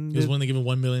 And He was willing to give him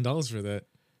 $1 million for that.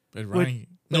 But Ryan,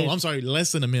 I'm sorry,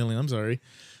 less than $1 million. I'm sorry,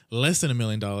 less than $1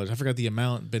 million. I forgot the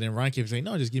amount, but then Ryan kept saying,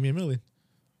 "No, just give me $1 million."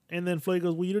 And then Floyd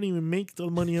goes, "Well, you don't even make the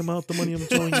money amount, the money I'm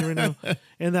showing you right now."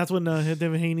 And that's when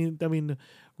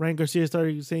Ryan Garcia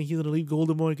started saying he's going to leave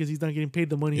Golden Boy because he's not getting paid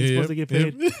the money he's supposed to get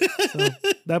paid. So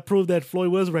that proved that Floyd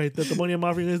was right, that the money I'm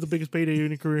offering is the biggest payday in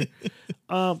your career.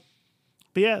 But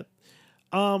yeah,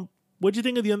 what'd you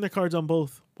think of the undercards on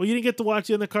both? Well, you didn't get to watch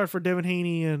the undercard for Devin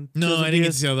Haney and No, Joseph I didn't get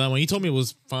Diaz. to see that one. You told me it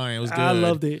was fine. It was good. I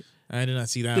loved it. I did not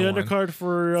see that The one. undercard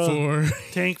for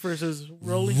Tank versus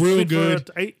Rolly. Real good.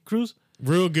 Cruz.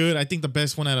 Real good. I think the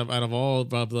best one out of all of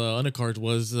the undercards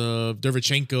was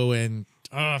Derevchenko and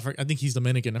I think he's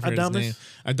Dominican. I forgot his name.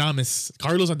 Adames.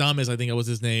 Carlos Adames, I think that was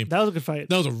his name. That was a good fight.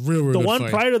 That was a real The good one fight.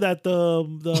 prior to that, the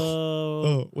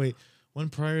Oh, wait. One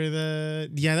prior to that.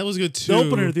 Yeah, that was good too.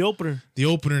 the opener. The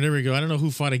opener, there we go. I don't know who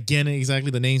fought again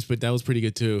exactly the names, but that was pretty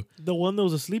good too. The one that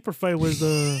was a sleeper fight was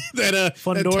the that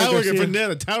Fundora tower guy, Garcia.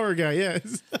 the tower guy,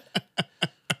 yes.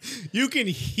 You can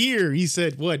hear, he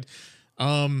said, what?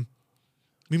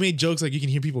 We made jokes like you can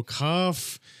hear people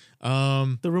cough.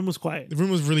 the room was quiet. The room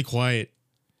was really quiet.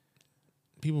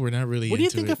 People were not really What do you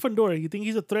into think it. of Fundora? You think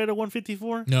he's a threat at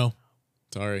 154? No.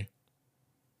 Sorry.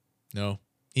 No.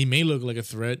 He may look like a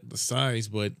threat, the size,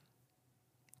 but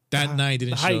that night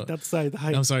didn't the show. height, that's the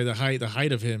height. I'm sorry, the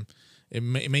height of him. It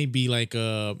may be like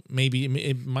maybe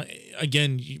it might,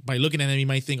 again, by looking at him you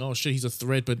might think, oh shit, he's a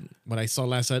threat, but what I saw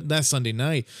that Sunday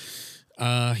night,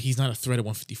 he's not a threat at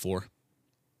 154.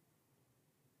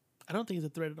 I don't think he's a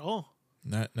threat at all.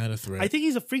 Not a threat. I think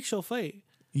he's a freak show fight.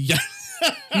 Yeah.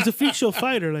 He's a freak show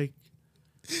fighter. Like,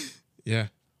 Yeah.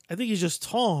 I think he's just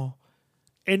tall,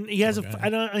 and he hasn't.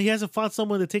 He hasn't fought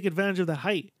someone to take advantage of that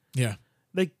height. Yeah.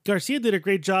 Like Garcia did a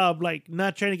great job, like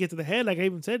not trying to get to the head. Like I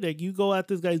even said, like you go at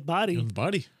this guy's body, The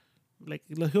body. like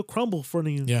he'll crumble in front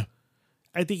of you. Yeah.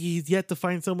 I think he's yet to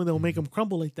find someone that will make him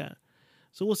crumble like that.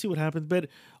 So we'll see what happens. But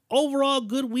overall,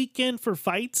 good weekend for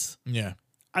fights. Yeah.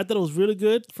 I thought it was really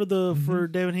good for for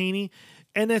Devin Haney,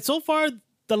 and then so far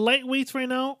the lightweights right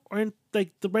now are in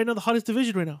right now the hottest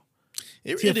division right now.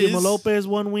 It Teofimo is. Lopez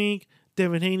 1 week,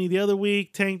 Devin Haney the other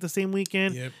week, Tank the same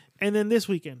weekend, Yep. and then this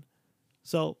weekend.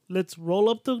 So let's roll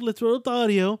up the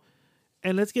audio,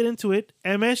 and let's get into it.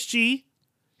 MSG,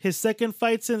 his second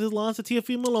fight since his loss to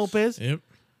Teofimo Lopez. Yep.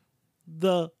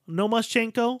 The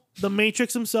Lomachenko, the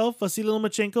Matrix himself, Vasily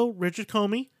Lomachenko, Richard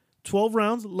Comey, 12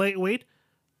 rounds, lightweight.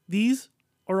 These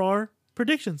are our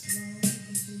predictions.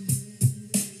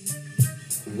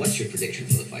 What's your prediction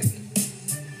for the fight then?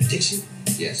 Prediction?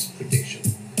 Yes, prediction.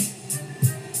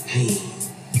 Pain.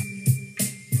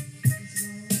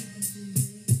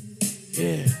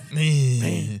 Yeah.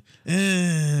 Man.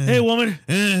 Hey, woman.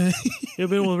 You've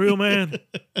been with a real man.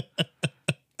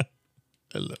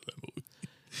 I love that movie.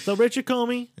 So Richard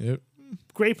Comey, Yep.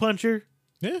 great puncher.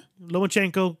 Yeah.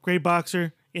 Lomachenko, great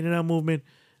boxer, in and out movement.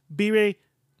 B-Ray,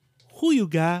 Who you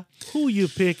got? Who you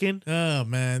picking? Oh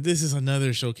man, this is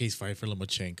another showcase fight for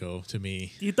Lomachenko to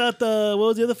me. You thought what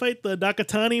was the other fight? The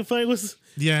Nakatani fight was.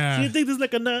 Yeah. Do you think this is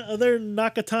like another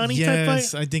Nakatani type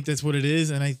Yes, fight? I think that's what it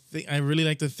is, and I really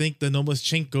like to think that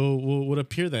Lomachenko would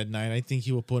appear that night. I think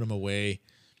he will put him away.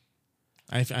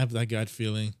 I have that gut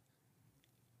feeling.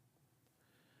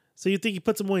 So you think he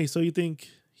puts him away? So you think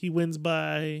he wins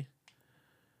by?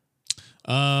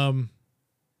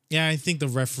 Yeah, I think the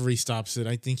referee stops it.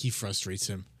 I think he frustrates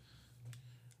him.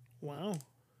 Wow.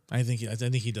 I think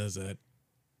he does that.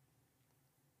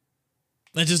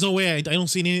 There's just no way. I don't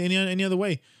see any other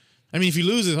way. I mean, if he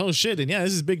loses, oh shit, then yeah,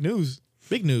 this is big news.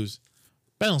 Big news.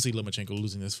 But I don't see Lomachenko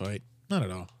losing this fight. Not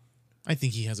at all. I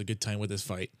think he has a good time with this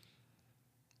fight.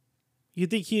 You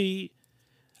think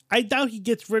I doubt he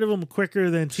gets rid of him quicker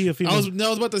than Teofimo. I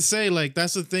was about to say, like,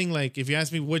 that's the thing. Like, if you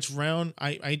ask me which round,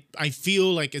 I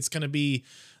feel like it's gonna be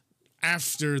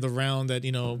after the round that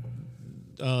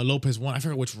Lopez won. I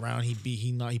forgot which round he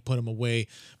put him away,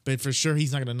 but for sure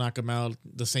he's not gonna knock him out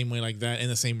the same way like that in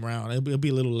the same round. It'll be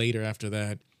a little later after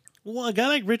that. Well, a guy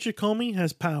like Richard Comey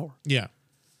has power, Yeah,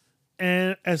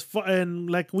 and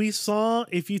like we saw,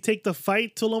 if you take the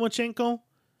fight to Lomachenko,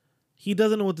 he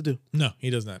doesn't know what to do. no,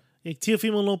 he does not. Like,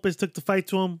 Teofimo Lopez took the fight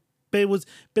to him, but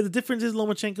the difference is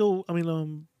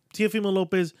Teofimo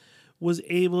Lopez was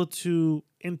able to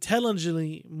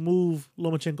intelligently move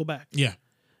Lomachenko back Yeah,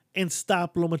 and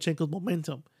stop Lomachenko's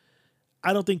momentum.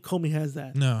 I don't think Comey has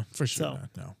that. no, for sure So, not.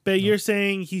 No, but you're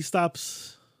saying he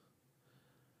stops.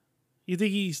 You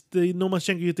think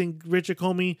Lomachenko? You think Richard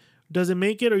Comey doesn't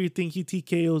make it, or you think he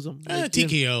TKOs him? Like,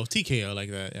 TKO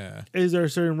like that. Yeah, is there a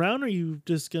certain round, or are you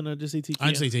just gonna just say TKO?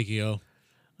 I'd say TKO. All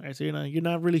right, so you're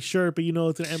not really sure, but you know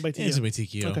it's gonna end by TKO. It's gonna be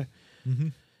TKO. Okay.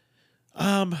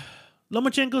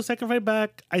 Lomachenko's second fight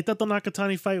back. I thought the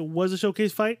Nakatani fight was a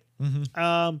showcase fight.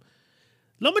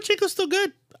 Lomachenko's still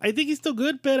good. I think he's still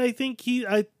good, but I think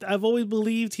I've always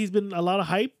believed he's been a lot of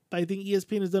hype. I think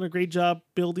ESPN has done a great job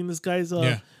building this guy's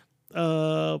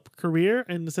career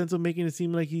in the sense of making it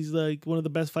seem like he's like one of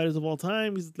the best fighters of all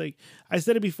time. He's like, I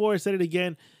said it before, I said it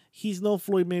again. He's no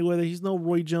Floyd Mayweather. He's no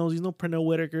Roy Jones. He's no Pernell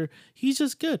Whitaker. He's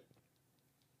just good.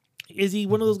 Is he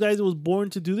one of those guys that was born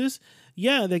to do this?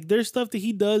 Yeah, like there's stuff that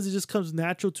he does. It just comes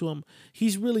natural to him.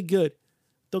 He's really good.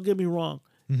 Don't get me wrong.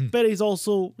 But he's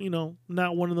also,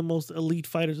 not one of the most elite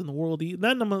fighters in the world.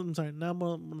 Not one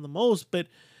of the most, but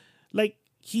like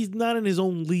he's not in his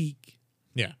own league.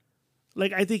 Yeah.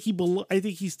 Like I think he's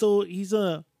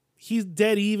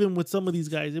dead even with some of these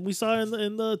guys, and we saw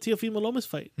in the Teofimo Lopez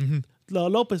fight, and the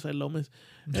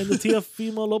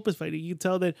Teofimo Lopez fight. You can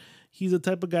tell that he's the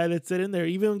type of guy that's in there.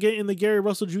 Even in the Gary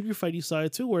Russell Jr. fight, you saw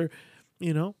it too, where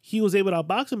he was able to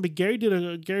outbox him, but Gary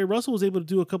Russell was able to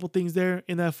do a couple things there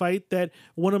in that fight that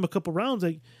won him a couple rounds.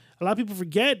 Like a lot of people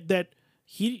forget that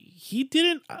he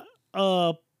didn't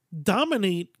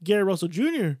dominate Gary Russell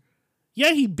Jr.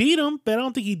 Yeah, he beat him, but I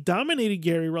don't think he dominated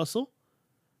Gary Russell.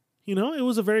 It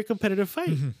was a very competitive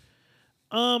fight.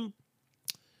 I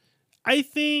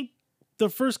think the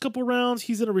first couple rounds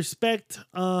he's gonna respect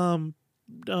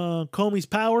Comey's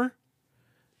power.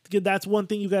 That's one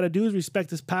thing you got to do is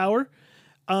respect his power.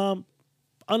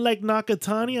 Unlike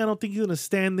Nakatani, I don't think he's gonna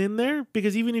stand in there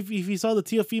because even if you saw the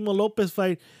Teofimo Lopez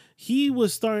fight, he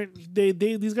was starting.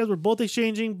 These guys were both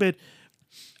exchanging, but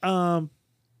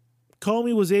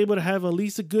Comey was able to have at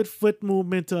least a good foot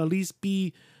movement to at least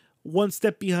be one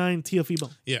step behind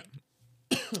Teofimo. Yeah.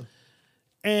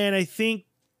 And I think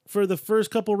for the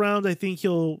first couple rounds, I think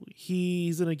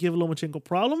he's gonna give Lomachenko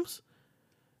problems.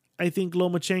 I think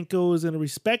Lomachenko is gonna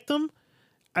respect him.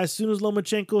 As soon as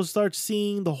Lomachenko starts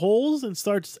seeing the holes and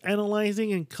starts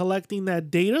analyzing and collecting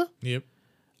that data, Yep.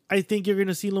 I think you're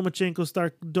gonna see Lomachenko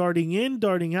start darting in,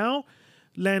 darting out,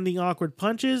 landing awkward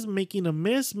punches, making him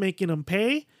miss, making him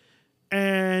pay.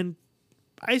 And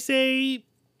I say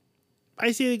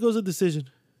it goes a decision.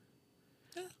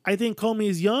 I think Comey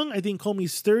is young. I think Comey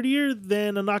is sturdier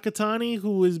than a Nakatani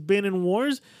who has been in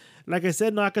wars. Like I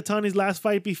said, Nakatani's last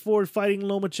fight before fighting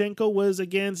Lomachenko was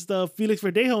against Felix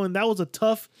Verdejo, and that was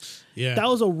that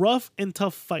was a rough and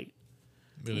tough fight.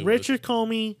 Really Richard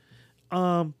Comey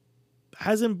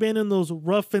hasn't been in those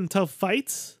rough and tough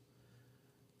fights.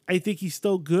 I think he's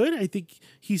still good. I think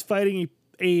he's fighting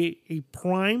a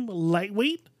prime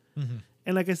lightweight.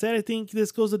 And like I said, I think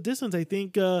this goes a distance. I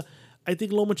think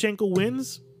Lomachenko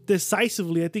wins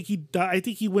decisively. I think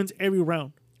he wins every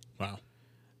round. Wow.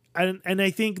 And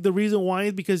I think the reason why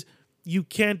is because you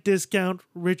can't discount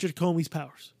Richard Comey's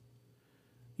powers.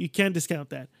 You can't discount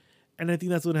that. And I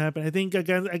think that's what happened. I think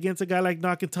against a guy like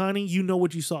Nakatani, you know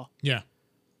what you saw. Yeah.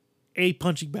 A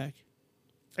punching bag.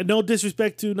 And no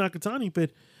disrespect to Nakatani,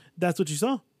 but that's what you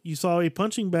saw. You saw a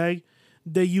punching bag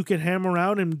that you can hammer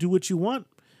out and do what you want.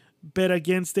 Bet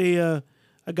against a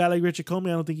guy like Richard Comey,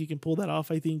 I don't think you can pull that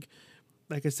off. I think,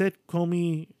 like I said,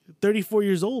 Comey, 34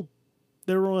 years old.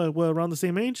 They're around the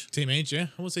same age. Same age, yeah.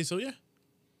 I would say so, yeah.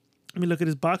 Let me look at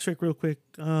his box rec real quick.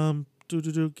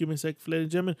 Give me a sec, ladies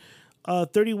and gentlemen.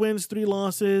 30 wins, 3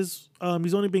 losses.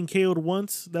 He's only been KO'd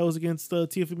once. That was against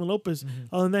Teofimo Lopez.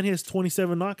 Other than that, he has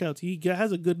 27 knockouts. He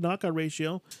has a good knockout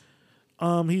ratio.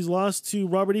 He's lost to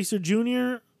Robert Easter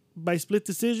Jr. by split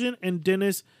decision and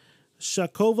Dennis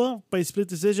Shakova by split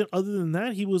decision. Other than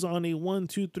that, he was on a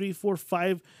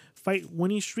 5 fight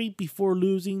winning streak before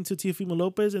losing to Teofimo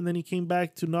Lopez, and then he came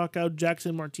back to knock out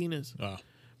Jackson Martinez. Wow.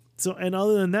 So, and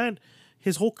other than that,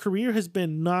 his whole career has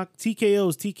been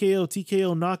TKOs,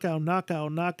 TKO,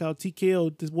 knockout,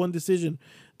 TKO, one decision,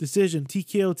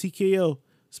 TKO,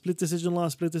 split decision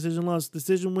loss,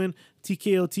 decision win,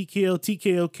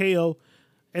 TKO, KO,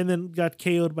 and then got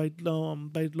KO'd by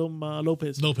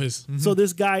Lopez. Mm-hmm. So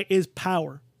this guy is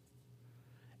power.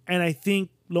 And I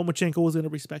think Lomachenko was going to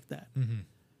respect that. Mm-hmm.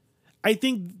 I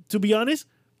think, to be honest,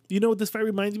 you know what this fight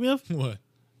reminds me of? What?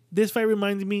 This fight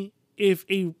reminds me if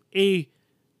a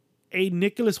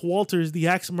Nicholas Walters, the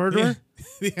Axe Murderer,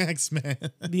 The Axeman.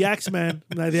 the Axeman,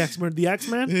 not the Axe Murderer, the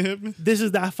Axeman. Yep. This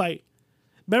is that fight.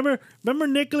 Remember,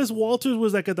 Nicholas Walters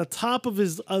was like at the top of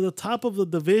the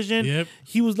division. Yep.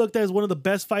 He was looked at as one of the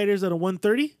best fighters at a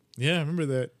 130. Yeah, I remember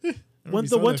that. The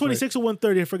 126 or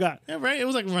 130, I forgot. Yeah, right. It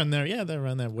was like around there. Yeah, they're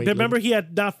around that weight. Remember, he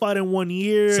had not fought in 1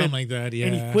 year. Something like that, yeah.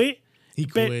 And he quit. He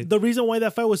But quit. the reason why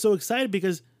that fight was so excited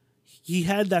because he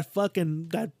had that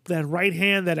fucking that right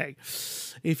hand that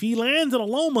if he lands on a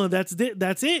Loma, that's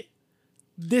it.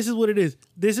 This is what it is.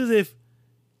 This is if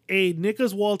a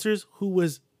Nicholas Walters who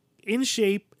was in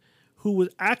shape, who was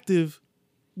active,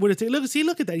 would have taken.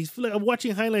 Look at that. He's like, I'm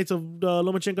watching highlights of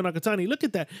Lomachenko Nakatani. Look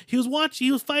at that. He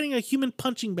was fighting a human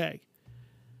punching bag.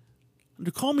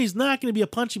 Comey's not going to be a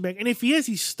punching bag, and if he is,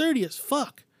 he's sturdy as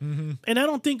fuck. Mm-hmm. And I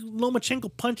don't think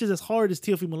Lomachenko punches as hard as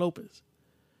Teofimo Lopez.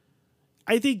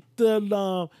 I think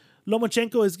the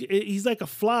Lomachenko he's like a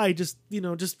fly, just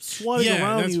swatting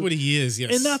around you. That's what he is.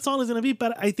 Yes, And that's all he's gonna be.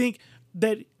 But I think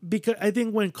that because I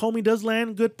think when Comey does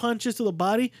land good punches to the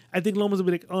body, I think Loma's will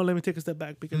be like, oh, let me take a step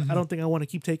back because I don't think I want to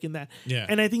keep taking that. Yeah.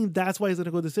 And I think that's why he's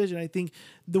gonna go decision. I think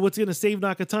what's gonna save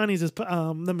Nakatani is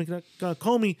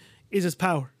Comey is his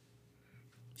power.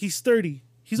 He's sturdy.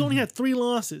 He's only had 3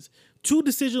 losses, 2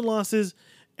 decision losses,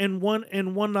 and one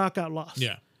knockout loss.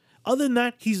 Yeah. Other than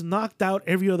that, he's knocked out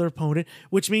every other opponent,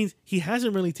 which means he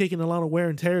hasn't really taken a lot of wear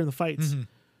and tear in the fights.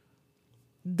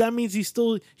 That means he's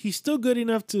still good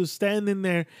enough to stand in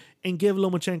there and give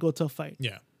Lomachenko a tough fight.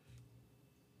 Yeah.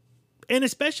 And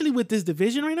especially with this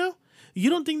division right now, you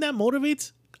don't think that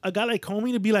motivates a guy like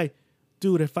Comey to be like,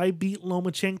 dude, if I beat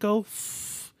Lomachenko,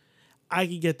 I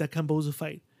can get that Camboza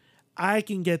fight. I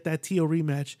can get that Tio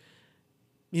rematch.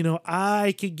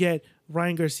 I could get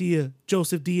Ryan Garcia,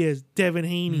 Joseph Diaz, Devin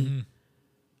Haney,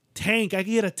 Tank. I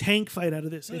could get a Tank fight out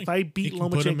of this if I beat He can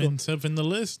put himself in the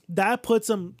list. That puts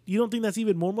him. You don't think that's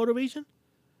even more motivation?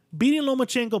 Beating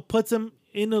Lomachenko puts him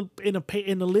in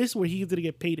a list where he's gonna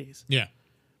get paydays. Yeah.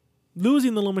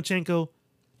 Losing the Lomachenko,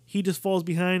 he just falls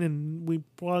behind, and we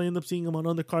probably end up seeing him on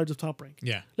undercards of Top Rank.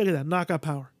 Yeah. Look at that knockout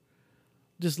power.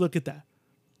 Just look at that.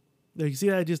 There, you see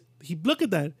that? Look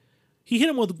at that. He hit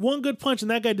him with one good punch, and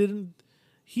that guy didn't.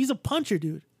 He's a puncher,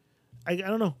 dude. I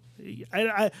don't know.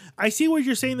 I see what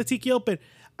you're saying, the TKO, but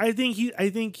I think he's. I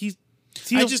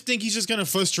just think he's just gonna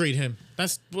frustrate him.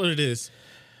 That's what it is.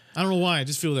 I don't know why. I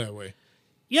just feel that way.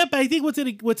 Yeah, but I think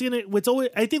what's always.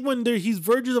 I think when he's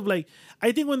verges of like.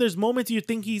 I think when there's moments you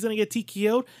think he's gonna get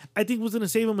TKO'd, I think what's gonna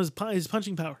save him is his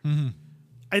punching power.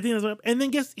 I think that's what. And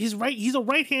then guess his right. He's a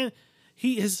right hand.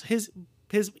 His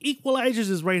equalizers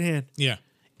his right hand. Yeah.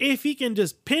 If he can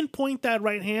just pinpoint that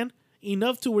right hand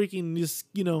enough to where he can just,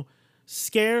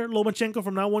 scare Lomachenko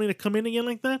from not wanting to come in again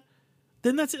like that,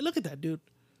 then that's it. Look at that, dude.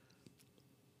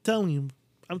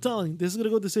 I'm telling you, this is going to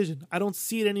go decision. I don't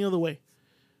see it any other way.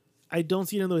 I don't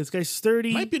see it another way. This guy's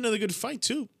sturdy. Might be another good fight,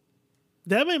 too.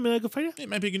 That might be a good fight. It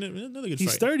might be another good fight.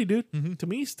 He's sturdy, dude. To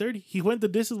me, he's sturdy. He went the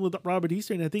distance with Robert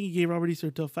Easter, and I think he gave Robert Easter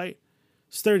a tough fight.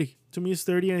 Sturdy. To me, he's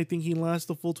sturdy, and I think he lasts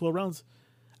the full 12 rounds.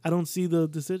 I don't see the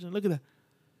decision. Look at that.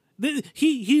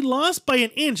 He lost by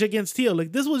an inch against Teal.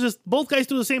 Like, this was just both guys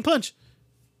threw the same punch.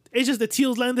 It's just that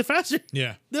Teal's landed faster.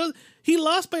 Yeah. He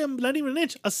lost by not even an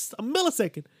inch, a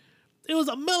millisecond. It was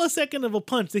a millisecond of a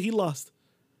punch that he lost.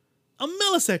 A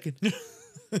millisecond.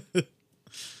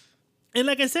 And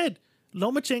like I said,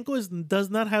 Lomachenko does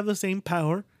not have the same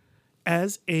power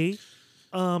as a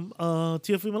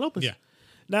Teofimo Lopez. Yeah.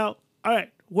 Now, all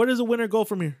right, where does the winner go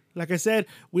from here? Like I said,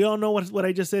 we all know what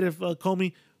I just said. If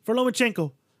Comey for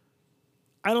Lomachenko,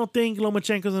 I don't think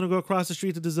Lomachenko's gonna go across the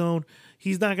street to the zone.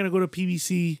 He's not gonna go to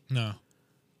PBC. No.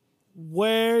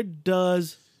 Where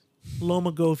does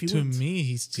Loma go if he wins? To me,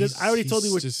 he's Because I already told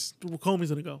you where just Comey's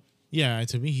gonna go. yeah.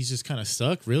 To me, he's just kind of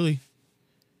stuck. Really,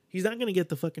 He's not gonna get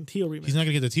the fucking Teal rematch. he's not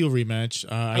gonna get the Teal rematch.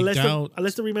 unless I doubt.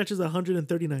 unless the rematch is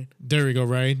 139. There we go.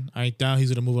 Right. I doubt he's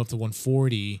gonna move up to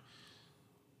 140.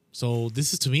 So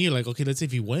this is to me like, okay, let's say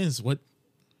if he wins,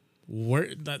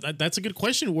 that's a good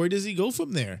question. Where does he go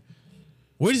from there?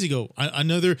 Where does he go?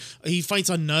 He fights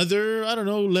another, I don't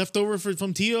know, leftover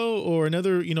from Tio or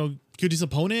another, Cutie's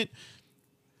opponent.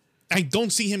 I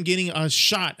don't see him getting a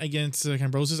shot against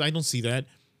Cambrosis. I don't see that.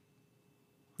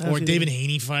 Or a David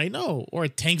Haney fight. No. Or a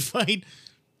Tank fight.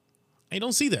 I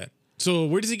don't see that. So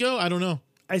where does he go? I don't know.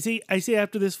 I see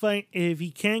after this fight, if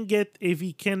he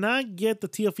cannot get the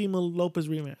Teofimo Lopez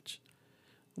rematch,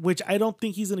 which I don't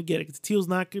think he's gonna get it. Teal's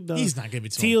not gonna. He's not gonna be.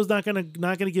 Teal's not gonna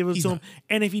give it to him.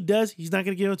 And if he does, he's not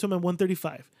gonna give it to him at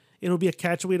 135. It'll be a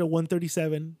catch weight of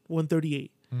 137,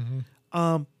 138.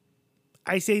 Mm-hmm.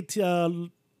 I say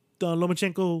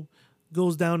Lomachenko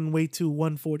goes down in weight to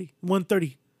 140,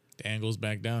 130. Dan goes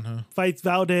back down, huh? Fights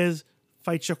Valdez,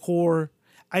 fights Shakur.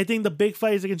 I think the big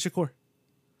fight is against Shakur.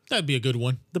 That'd be a good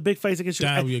one. The big fight is against Shakur.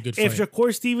 That would be a good fight. If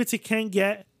Shakur Stevenson can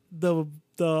get the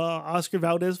Oscar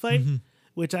Valdez fight,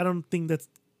 which I don't think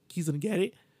he's gonna get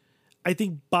it, I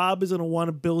think Bob is gonna want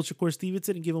to build Shakur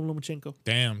Stevenson and give him Lomachenko.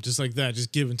 Damn, just like that,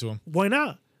 just give it to him. Why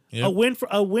not? Yep. A win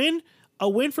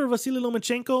for Vasily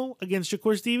Lomachenko against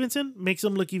Shakur Stevenson makes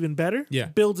him look even better. Yeah.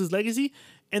 Builds his legacy,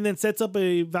 and then sets up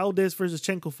a Valdez versus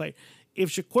Chenko fight. If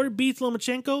Shakur beats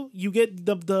Lomachenko, you get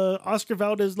the Oscar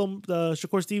Valdez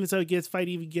Shakur Stevenson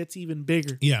fight gets even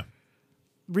bigger. Yeah.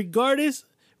 Regardless,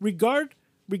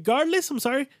 I'm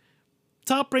sorry,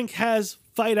 Top Rank has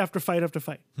fight after fight after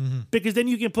fight. Because then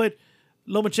you can put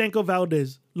Lomachenko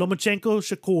Valdez, Lomachenko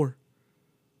Shakur.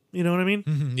 You know what I mean?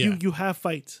 Yeah. You have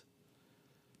fights.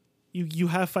 You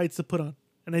have fights to put on.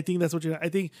 And I think that's what I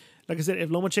think, like I said, if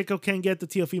Lomachenko can get the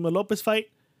Teofimo Lopez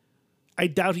fight, I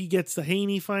doubt he gets the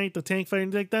Haney fight, the Tank fight,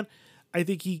 anything like that. I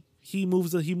think he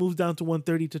moves down to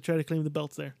 130 to try to claim the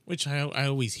belts there. Which I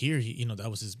always hear, that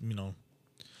was his,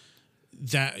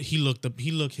 that he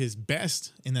looked his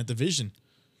best in that division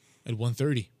at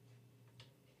 130.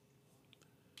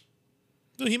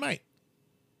 So he might.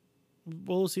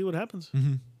 Well, we'll see what happens.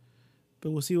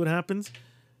 But we'll see what happens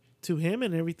to him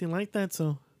and everything like that.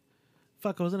 So,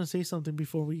 fuck, I was going to say something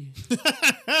before we...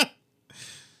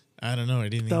 I don't know. I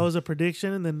didn't. That was a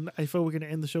prediction, and then I thought we were going to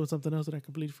end the show with something else that I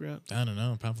completely forgot. I don't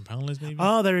know. Pound for pound list, maybe.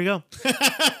 Oh, there you go.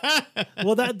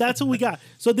 Well, that's what we got.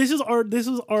 So this is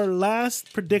our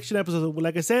last prediction episode.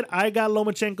 Like I said, I got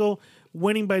Lomachenko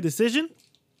winning by decision.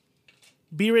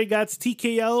 B-Ray got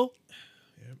TKO.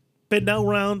 But no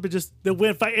round, but just the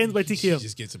fight ends by TKO. He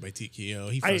just gets it by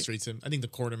TKO. He frustrates him. I think the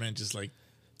quarterman just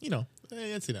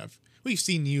that's enough. We've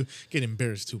seen you get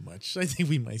embarrassed too much. I think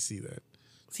we might see that.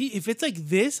 See, if it's like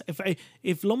this,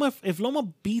 if Loma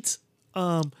beats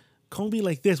Comey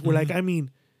like this, where like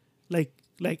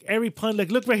every punch,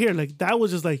 like look right here, like that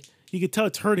was just like you could tell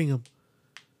it's hurting him.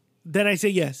 Then I say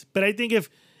yes. But I think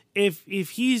if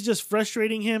he's just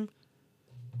frustrating him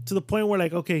to the point where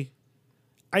like, okay,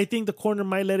 I think the corner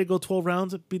might let it go 12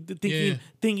 rounds,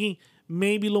 thinking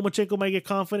maybe Lomachenko might get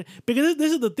confident. Because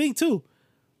this is the thing too.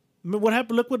 What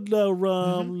happened? Look what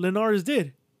Linares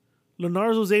did.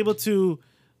 Linares was able to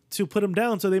put him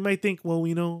down, so they might think, well,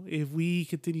 if we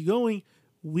continue going,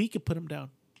 we could put him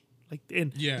down.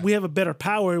 We have a better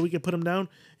power. We can put him down,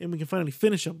 and we can finally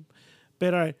finish him.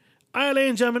 But all right, ladies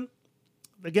and gentlemen.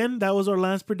 Again, that was our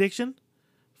last prediction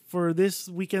for this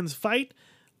weekend's fight.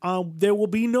 There will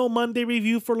be no Monday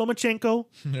review for Lomachenko.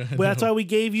 But that's why we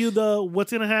gave you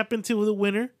what's going to happen to the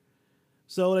winner.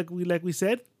 So like we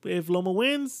said, if Loma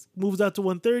wins, moves out to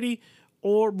 130,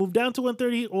 or move down to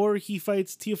 130, or he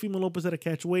fights Teofimo Lopez at a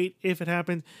catch weight if it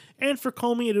happens. And for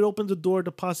Comey, it opens the door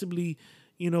to possibly,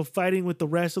 fighting with the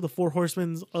rest of the four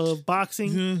horsemen of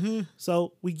boxing.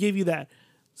 So we give you that.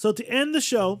 So to end the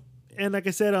show, and like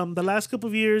I said, the last couple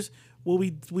of years, what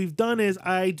we've done is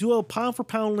I do a pound for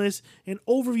pound list, an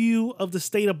overview of the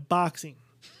state of boxing.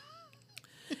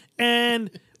 And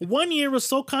one year was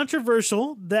so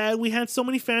controversial that we had so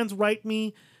many fans write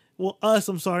me,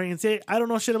 and say I don't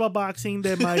know shit about boxing,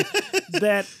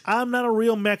 that I'm not a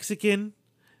real Mexican,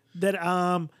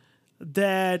 that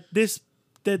this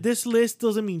list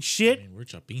doesn't mean shit. I mean, we're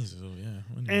chapins, so yeah.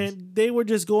 And they were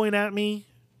just going at me.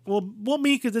 Well,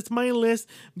 me, because it's my list.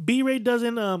 B-Ray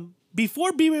doesn't.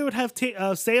 Before B-Ray would have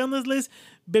say on this list,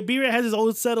 but B-Ray has his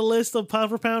own set of list of pound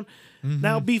for pound.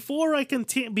 Now, before I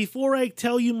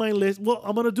tell you my list, what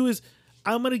I'm gonna do is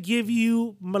I'm gonna give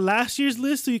you my last year's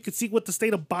list so you can see what the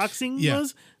state of boxing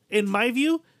was in my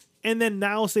view, and then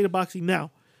now state of boxing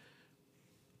now.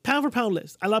 Pound for pound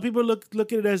list. A lot of people look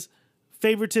at it as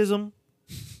favoritism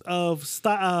of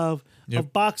style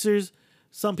of boxers.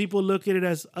 Some people look at it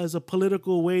as a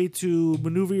political way to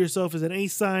maneuver yourself as an A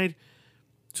side.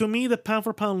 To me, the pound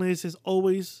for pound list is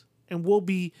always and will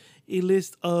be a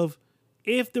list of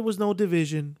if there was no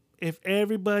division, if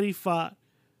everybody fought,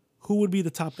 who would be the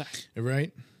top guy?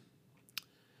 Right.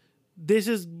 This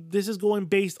is going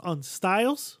based on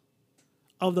styles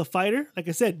of the fighter. Like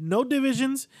I said, no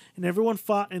divisions, and everyone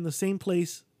fought in the same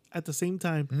place at the same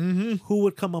time. Who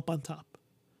would come up on top?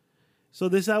 So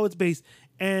this is how it's based.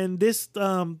 And this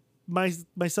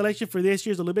my selection for this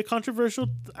year is a little bit controversial.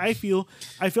 I feel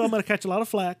I'm gonna catch a lot of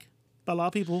flack by a lot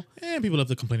of people. And people have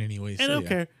to complain anyways. And I don't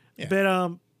care. Yeah.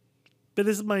 But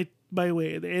this is my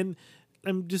way.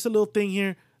 And just a little thing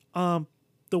here.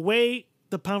 The way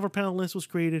the pound for pound list was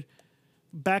created,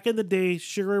 back in the day,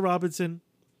 Sugar Ray Robinson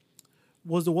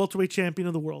was the welterweight champion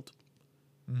of the world.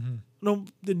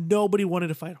 Nobody wanted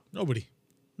to fight him.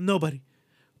 Nobody.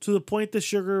 To the point that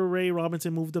Sugar Ray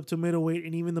Robinson moved up to middleweight,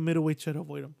 and even the middleweight tried to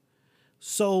avoid him.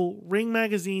 So Ring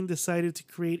Magazine decided to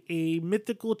create a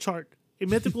mythical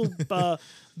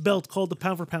belt called the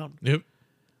pound for pound. Yep.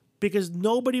 Because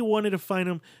nobody wanted to fight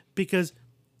him, because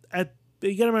you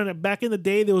got to remember, back in the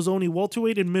day, there was only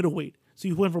welterweight and middleweight. So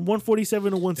you went from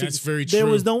 147 to 160. That's very true. There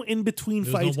was no in-between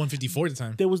fights. There was no 154 at the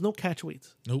time. There was no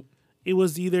catchweights. Nope. It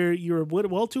was either you're a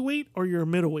welterweight or you're a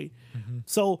middleweight.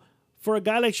 So for a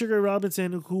guy like Sugar Ray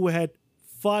Robinson, who had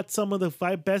fought some of the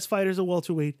best fighters at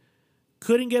welterweight,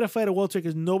 couldn't get a fight at welterweight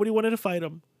because nobody wanted to fight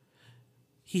him.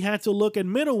 He had to look at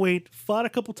middleweight, fought a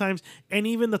couple times, and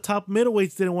even the top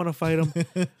middleweights didn't want to fight him.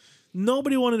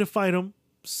 Nobody wanted to fight him.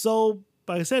 So,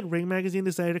 like I said, Ring Magazine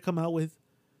decided to come out with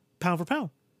pound for pound.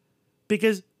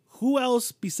 Because who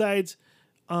else besides,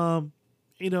 Henry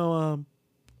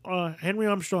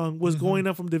Armstrong was going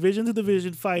up from division to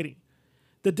division fighting?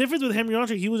 The difference with Henry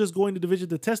Armstrong, he was just going to division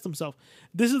to test himself.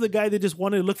 This is the guy that just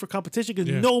wanted to look for competition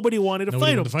because nobody wanted to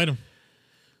fight him.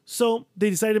 So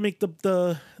they decided to make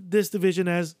this division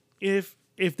as if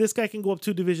this guy can go up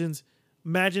 2 divisions,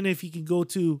 imagine if he can go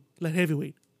to like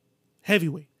heavyweight.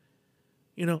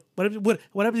 You know, what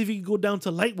happens if he can go down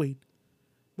to lightweight?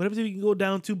 What happens if he can go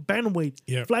down to bantamweight,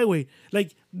 flyweight?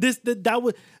 Like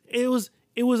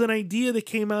it was an idea that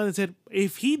came out and said,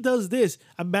 if he does this,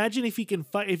 imagine if he can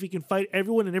fight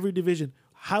everyone in every division.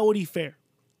 How would he fare?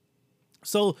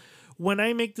 So when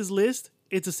I make this list,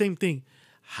 it's the same thing.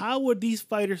 How would these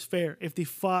fighters fare if they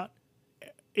fought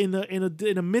in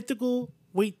a mythical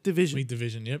weight division? Weight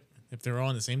division, yep. If they're all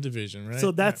in the same division, right?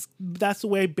 So that's the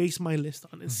way I base my list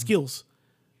on. It's skills.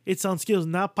 It's on skills,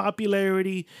 not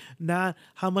popularity, not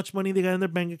how much money they got in their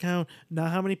bank account,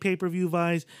 not how many pay-per-view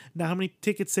buys, not how many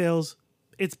ticket sales.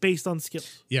 It's based on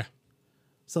skills. Yeah.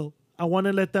 So I want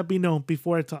to let that be known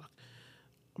before I talk.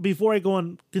 Before I go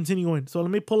on, continue on. So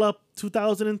let me pull up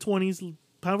 2020's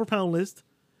pound for pound list.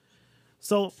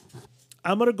 So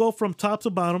I'm going to go from top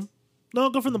to bottom. No, I'll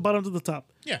go from the bottom to the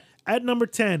top. Yeah. At number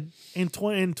 10 in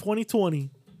 2020,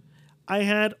 I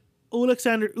had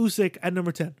Alexander Usyk at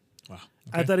number 10. Wow.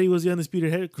 Okay. I thought he was the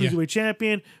undisputed cruiserweight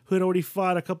champion who had already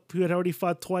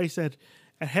fought twice at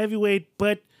heavyweight.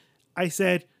 But I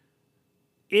said,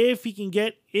 if he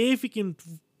can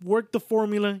work the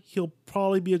formula, he'll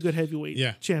probably be a good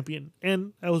heavyweight champion.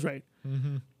 And I was right.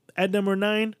 At number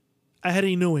 9, I had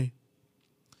Inoue,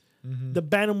 the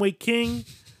bantamweight king,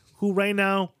 who right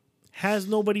now has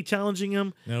nobody challenging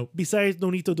him. Nope. Besides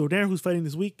Nonito Donaire, who's fighting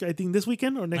this week. I think this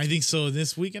weekend or next. I think so.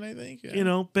 This weekend, I think. Yeah. You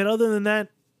know, but other than that,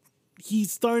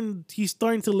 he's starting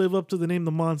to live up to the name,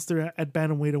 the monster at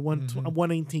bantamweight at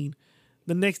 118.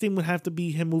 The next thing would have to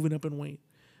be him moving up in weight.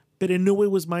 But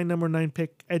Inoue was my number 9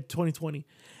 pick at 2020.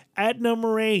 At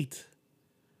number 8,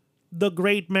 the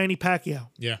great Manny Pacquiao.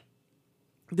 Yeah.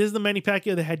 This is the Manny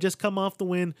Pacquiao that had just come off the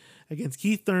win against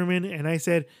Keith Thurman. And I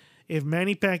said, if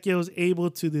Manny Pacquiao is able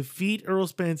to defeat Errol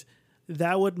Spence,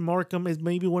 that would mark him as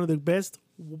maybe one of the best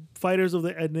fighters of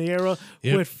the era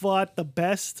who had fought the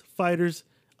best fighters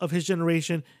of his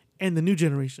generation and the new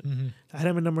generation. I had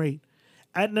him at number 8.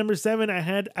 At number 7, I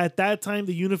had, at that time,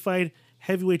 the unified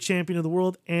heavyweight champion of the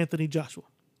world, Anthony Joshua.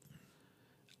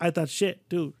 I thought, shit,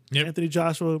 dude. Yep. Anthony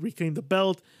Joshua reclaimed the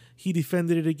belt. He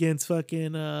defended it against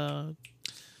fucking,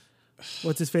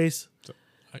 what's his face?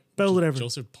 Belt, whatever.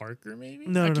 Joseph Parker, maybe?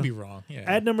 No, I no, could no. be wrong. Yeah.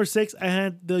 At number 6, I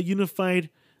had the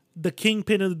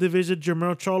kingpin of the division,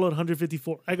 Jermell Charlo at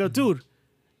 154. I go, dude,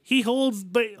 He holds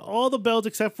all the belts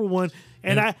except for one.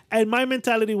 And my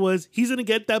mentality was he's gonna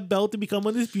get that belt to become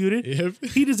undisputed.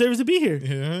 Yep. He deserves to be here.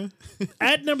 Yeah.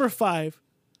 At number 5,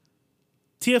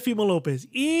 Teofimo Lopez.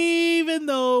 Even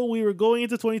though we were going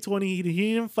into 2020,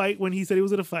 he didn't fight when he said he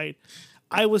was gonna fight.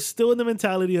 I was still in the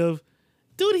mentality of,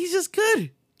 dude, he's just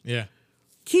good. Yeah.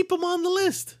 Keep him on the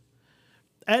list.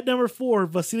 At number 4,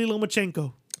 Vasily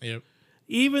Lomachenko. Yep.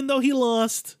 Even though he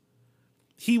lost,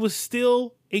 he was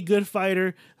still a good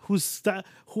fighter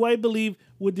who I believe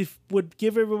would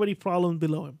give everybody problems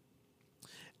below him.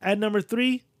 At number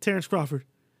 3, Terrence Crawford.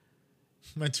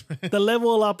 The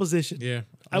level of opposition. Yeah.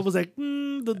 I was like,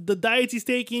 the diets he's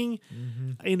taking,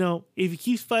 if he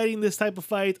keeps fighting this type of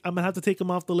fight, I'm going to have to take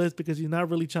him off the list because he's not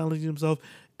really challenging himself.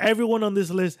 Everyone on this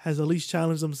list has at least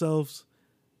challenged themselves.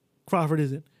 Crawford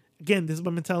isn't. Again, this is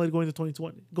my mentality going to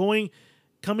 2020.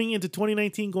 Coming into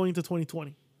 2019, going to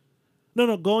 2020.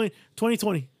 Going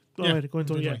 2020. Going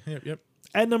 2020, yeah. Yep.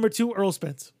 At number 2, Earl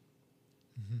Spence.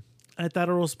 I thought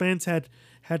Earl Spence had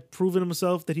proven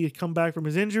himself that he had come back from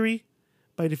his injury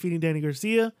by defeating Danny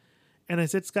Garcia. And I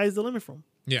said, sky's the limit for him.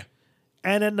 Yeah.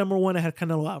 And at number 1, I had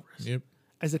Canelo Alvarez. Yep.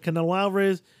 I said, Canelo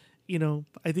Alvarez, I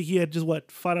think he had just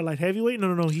fought at light heavyweight?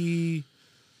 No.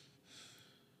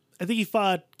 I think he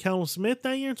fought Callum Smith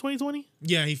that year in 2020.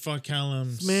 Yeah, he fought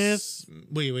Callum Smith.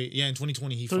 Wait. Yeah, in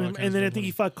 2020 he fought. And then I think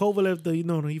he fought Kovalev. He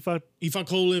fought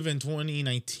Kovalev in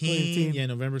 2019. Yeah,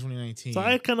 November 2019. So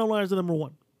I had Canelo Alvarez at number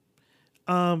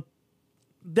 1.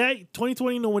 That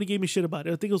 2020, nobody gave me shit about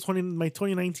it. I think it was my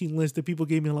 2019 list that people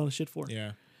gave me a lot of shit for.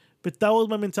 Yeah. But that was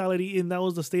my mentality, and that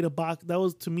was the state of box. That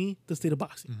was, to me, the state of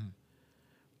boxing.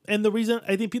 And the reason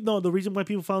the reason why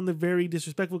people found it very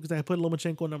disrespectful because I put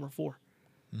Lomachenko at number 4.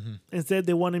 Instead,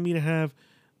 they wanted me to have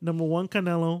number 1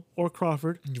 Canelo or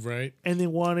Crawford, right? And they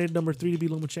wanted number 3 to be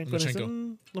Lomachenko. And I said,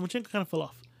 Lomachenko kind of fell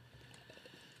off.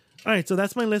 All right, so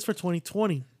that's my list for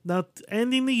 2020. Now,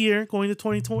 ending the year, ending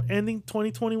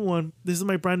 2021. This is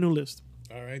my brand new list.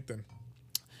 All right then.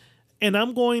 And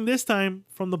I'm going this time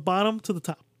from the bottom to the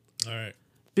top. All right.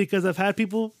 Because I've had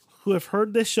people who have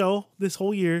heard this show this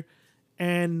whole year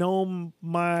and know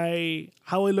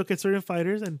how I look at certain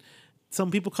fighters, and some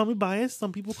people call me biased,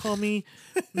 some people call me,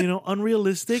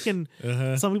 unrealistic, and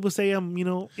some people say I'm,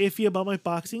 iffy about my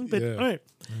boxing. But all right,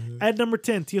 at number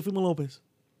 10, Teofimo Lopez.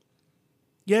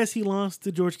 Yes, he lost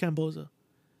to George Camboza,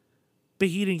 but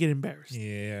he didn't get embarrassed.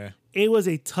 Yeah, it was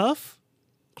a tough,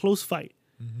 close fight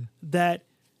that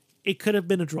it could have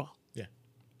been a draw. Yeah,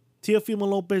 Teofimo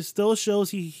Lopez still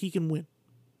shows he can win.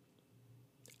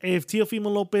 If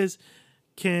Teofimo Lopez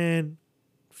can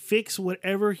fix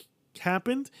whatever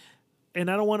happened, and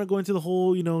I don't want to go into the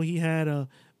whole, he had a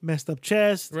messed up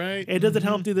chest. Right. It doesn't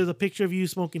help that there's a picture of you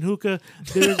smoking hookah.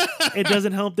 It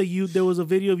doesn't help that there was a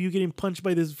video of you getting punched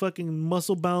by this fucking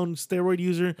muscle-bound steroid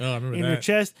user your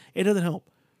chest. It doesn't help.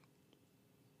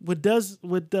 What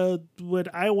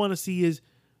I want to see is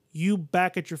you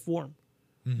back at your form.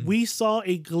 We saw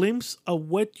a glimpse of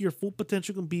what your full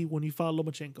potential can be when you fought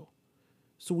Lomachenko.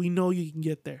 So we know you can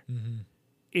get there.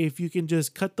 If you can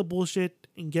just cut the bullshit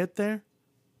and get there,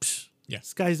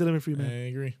 sky's the limit for you, man. I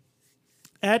agree.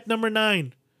 At number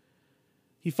 9,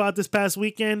 he fought this past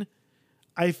weekend.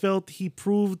 I felt he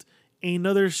proved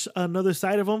another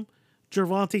side of him.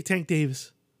 Gervonta Tank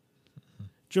Davis.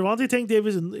 Gervonta Tank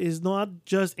Davis is not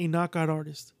just a knockout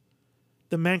artist.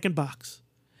 The man can box.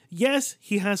 Yes,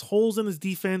 he has holes in his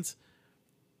defense,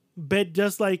 but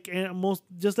just like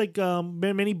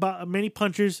many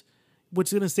punchers,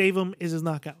 what's going to save him is his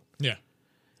knockout. Yeah.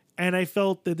 And I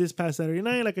felt that this past Saturday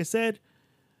night, like I said,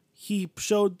 he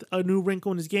showed a new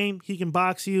wrinkle in his game. He can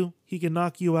box you, he can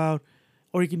knock you out,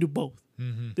 or he can do both.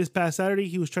 This past Saturday,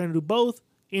 he was trying to do both,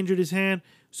 injured his hand,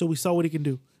 so we saw what he can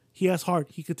do. He has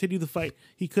heart. He continued the fight.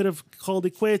 He could have called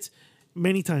it quits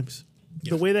many times.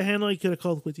 The way they handled it, he could have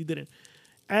called it quits. He didn't.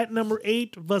 At number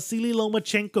 8, Vasily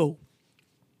Lomachenko.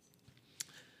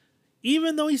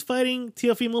 Even though he's fighting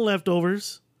Teofimo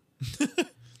leftovers,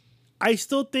 I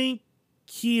still think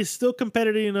he is still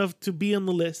competitive enough to be on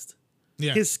the list.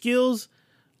 Yeah. His skills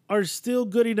are still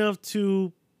good enough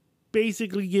to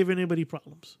basically give anybody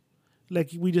problems.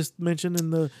 Like we just mentioned in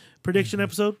the prediction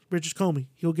episode, Richard Comey,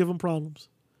 he'll give him problems.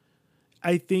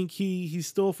 I think he's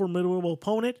still a formidable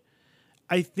opponent.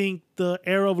 I think the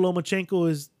era of Lomachenko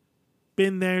has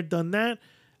been there, done that.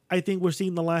 I think we're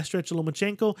seeing the last stretch of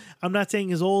Lomachenko. I'm not saying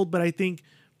he's old, but I think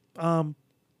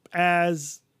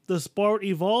as the sport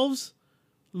evolves,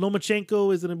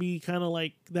 Lomachenko is going to be kind of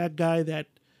like that guy, that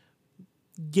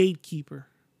gatekeeper.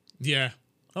 Yeah.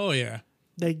 Oh, yeah.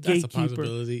 That That's gatekeeper. a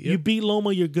possibility. Yep. You beat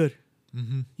Loma, you're good.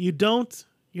 You don't,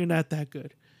 you're not that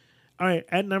good. All right,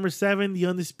 at number 7, the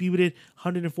undisputed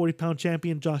 140-pound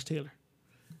champion, Josh Taylor.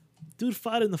 Dude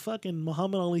fought in the fucking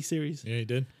Muhammad Ali series. Yeah, he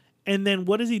did. And then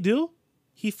what does he do?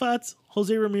 He fights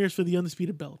Jose Ramirez for the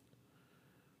undisputed belt.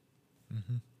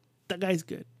 That guy's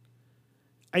good.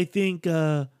 I think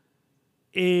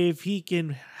if he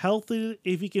can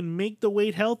make the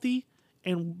weight healthy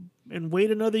and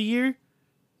wait another year,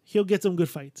 he'll get some good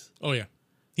fights. Oh yeah,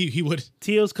 he would.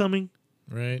 Tio's coming.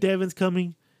 Right. Devin's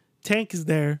coming. Tank is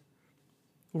there.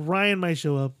 Ryan might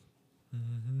show up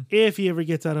if he ever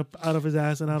gets out of his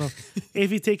ass and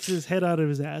if he takes his head out of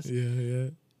his ass. Yeah.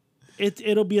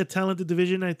 It'll be a talented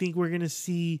division. I think we're gonna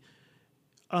see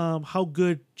how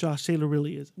good Josh Taylor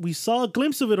really is. We saw a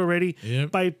glimpse of it already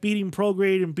by beating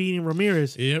Prograde and beating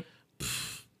Ramirez. Yep.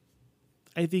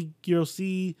 I think you'll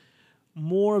see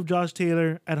more of Josh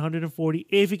Taylor at 140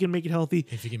 if he can make it healthy.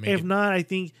 If not, I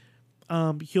think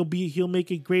he'll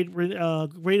make a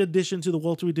great addition to the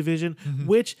welterweight division,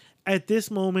 which at this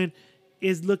moment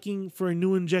is looking for a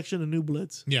new injection of new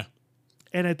bloods. Yeah.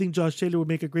 And I think Josh Taylor would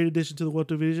make a great addition to the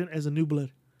welterweight division as a new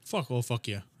blood. Fuck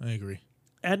yeah. I agree.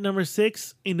 At number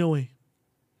 6, Inoue.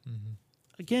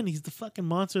 Again, he's the fucking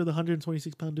monster of the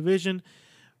 126-pound division.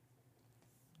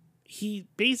 He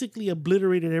basically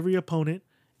obliterated every opponent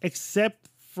except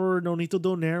for Nonito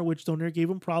Donaire, which Donaire gave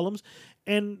him problems.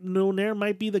 And Donaire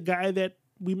might be the guy that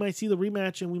we might see the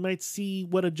rematch and we might see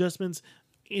what adjustments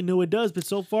Inoue does. But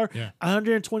so far,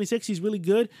 126, he's really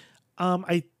good.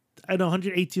 I know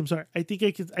 180. I'm sorry. I think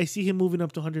I see him moving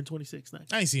up to 126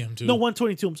 next. I see him too. No,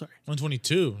 122. I'm sorry.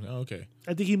 122. Oh, okay.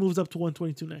 I think he moves up to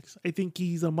 122 next. I think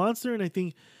he's a monster, and I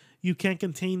think you can't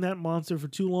contain that monster for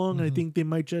too long. I think they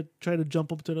might try to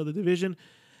jump up to another division.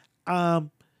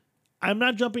 I'm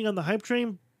not jumping on the hype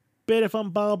train, but if I'm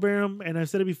Bob Barum, and I've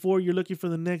said it before, you're looking for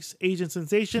the next Asian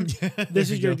sensation. This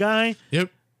is your guy.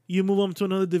 Yep. You move him to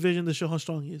another division to show how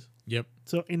strong he is. Yep.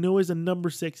 So Inoue is a number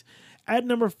 6. At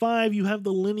number 5, you have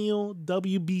the lineal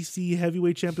WBC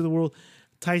heavyweight champion of the world,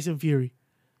 Tyson Fury.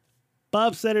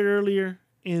 Bob said it earlier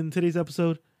in today's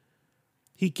episode.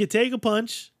 He could take a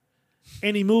punch,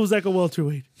 and he moves like a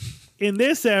welterweight. In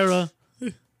this era,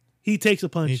 he takes a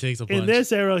punch. In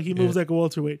this era, he moves like a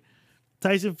welterweight.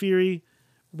 Tyson Fury,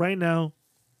 right now,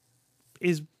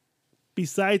 is,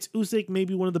 besides Usyk,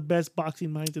 maybe one of the best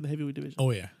boxing minds in the heavyweight division.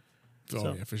 Oh, yeah.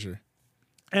 Yeah, for sure.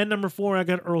 At number 4, I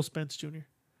got Earl Spence Jr.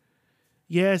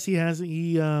 Yes, he had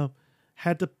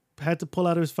to pull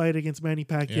out of his fight against Manny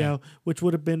Pacquiao, which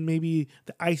would have been maybe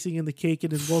the icing in the cake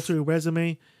in his welterweight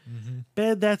resume.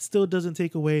 But that still doesn't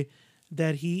take away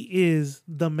that he is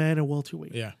the man at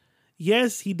welterweight. Yeah.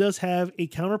 Yes, he does have a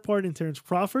counterpart in Terrence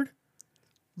Crawford,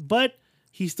 but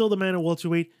he's still the man at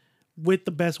welterweight with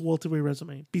the best welterweight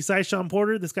resume. Besides Sean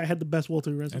Porter, this guy had the best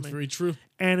welterweight resume. That's very true.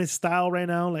 And his style right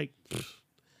now,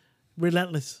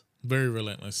 relentless. Very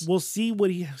relentless. We'll see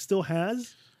what he still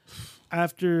has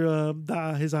after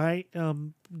his eye,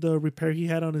 the repair he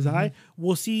had on his eye.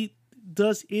 We'll see.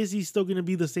 Is he still going to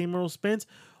be the same Earl Spence,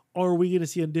 or are we going to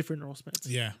see a different Earl Spence?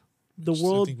 Yeah. The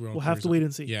world will have to wait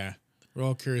and see. Yeah. We're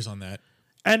all curious on that.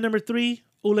 At number 3,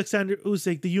 Alexander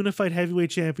Usyk, the unified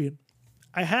heavyweight champion.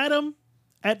 I had him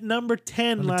at number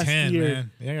 10 last year.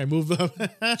 Man. Yeah, I moved up.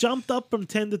 Jumped up from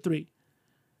 10 to 3.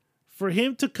 For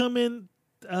him to come in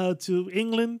to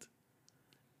England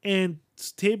and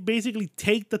basically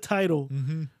take the title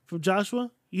from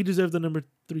Joshua, you deserve the number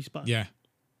 3 spot. Yeah.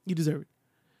 You deserve it.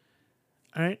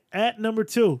 All right. At number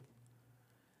 2,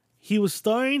 he was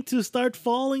starting to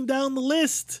falling down the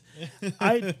list.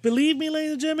 Believe me,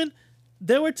 ladies and gentlemen,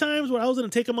 there were times where I was going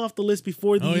to take him off the list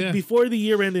before the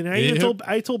year ended. And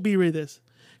I told B-Ray this,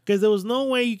 because there was no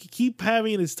way you could keep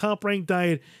having his top ranked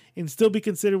diet and still be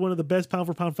considered one of the best pound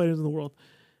for pound fighters in the world.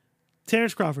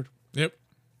 Terrence Crawford. Yep.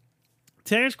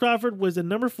 Terrence Crawford was at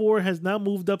number 4, has now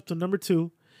moved up to number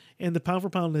 2 in the pound for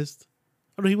pound list.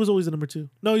 Oh no, he was always at number 2.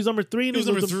 No, he's number 3. And he was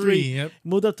number 3. Yep.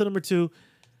 Moved up to number 2.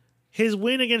 His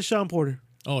win against Sean Porter.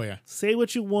 Oh yeah. Say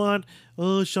what you want.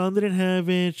 Oh, Sean didn't have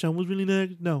it. Sean was really not.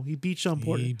 No, he beat Sean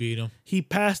Porter. He beat him. He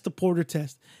passed the Porter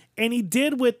test, and he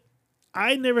did what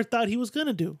I never thought he was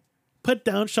gonna do: put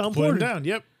down Sean Porter. Put him down.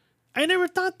 Yep. I never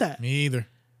thought that. Me either.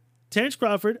 Terrence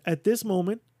Crawford at this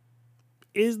moment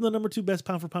is the number 2 best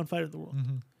pound for pound fighter in the world.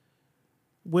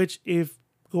 Which, if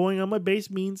going on my base,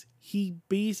 means he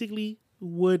basically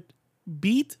would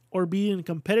beat or be in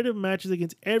competitive matches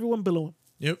against everyone below him.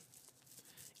 Yep.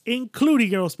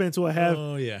 Including Errol Spence, who I have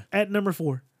at number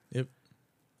 4. Yep.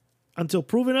 Until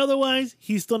proven otherwise,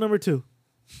 he's still number 2.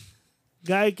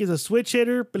 Guy is a switch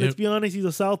hitter, but let's be honest, he's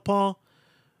a southpaw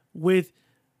with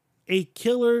a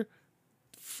killer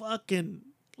fucking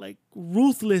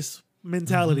ruthless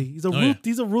mentality. He's a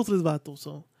ruthless vato.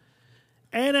 So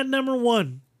And at number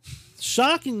 1,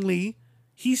 shockingly,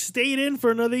 he stayed in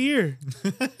for another year.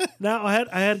 Now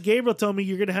I had Gabriel tell me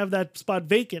you're gonna have that spot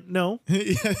vacant. No.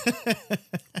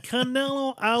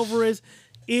 Canelo Alvarez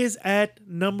is at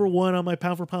number 1 on my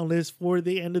pound for pound list for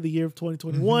the end of the year of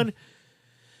 2021.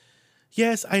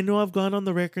 Yes, I know I've gone on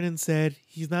the record and said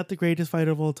he's not the greatest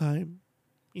fighter of all time.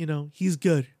 You know, he's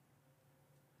good.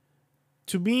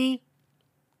 To me,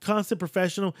 constant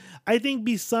professional. I think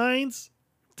besides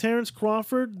Terrence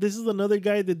Crawford, this is another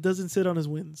guy that doesn't sit on his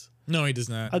wins. No, he does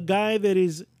not. A guy that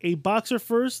is a boxer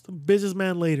first,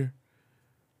 businessman later.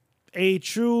 A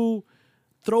true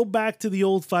throwback to the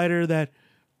old fighter that,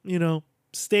 you know,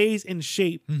 stays in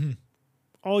shape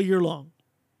all year long,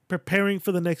 preparing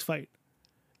for the next fight.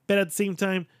 But at the same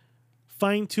time,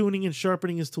 fine-tuning and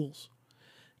sharpening his tools.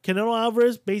 Canelo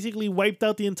Alvarez basically wiped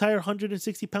out the entire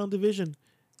 160-pound division.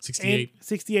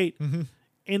 68.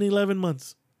 In 11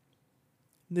 months.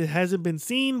 It hasn't been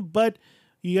seen, but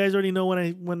you guys already know what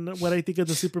I think of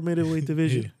the super middleweight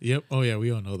division. Yep. Oh, yeah,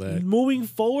 we all know that. Moving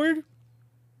forward,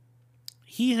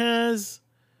 he has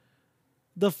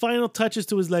the final touches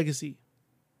to his legacy.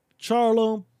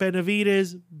 Charlo,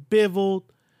 Benavidez, Bivol,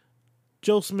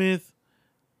 Joe Smith,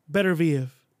 Beterbiev.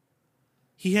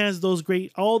 He has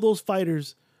all those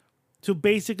fighters to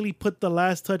basically put the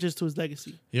last touches to his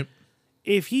legacy. Yep.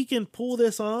 If he can pull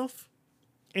this off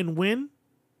and win,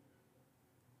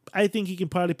 I think he can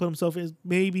probably put himself as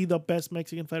maybe the best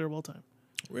Mexican fighter of all time.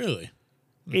 Really?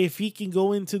 If he can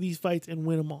go into these fights and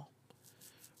win them all.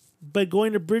 But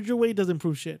going to Bridgerweight doesn't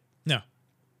prove shit. No.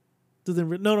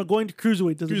 Going to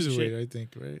Cruiserweight doesn't prove shit. I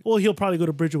think, right? Well, he'll probably go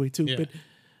to Bridgerweight too. Yeah.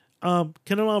 But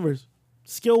Canelo Alvarez,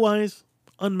 skill-wise,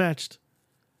 unmatched.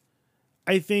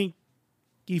 I think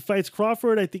he fights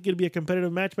Crawford. I think it'll be a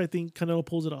competitive match, but I think Canelo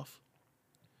pulls it off.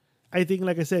 I think,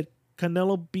 like I said,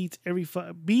 Canelo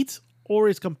beats or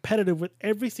is competitive with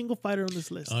every single fighter on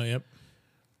this list. Oh, yep.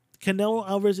 Canelo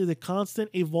Alvarez is a constant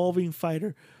evolving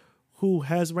fighter who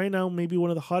has right now maybe one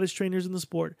of the hottest trainers in the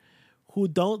sport, who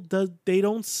don't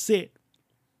sit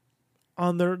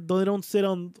on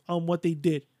what they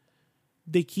did.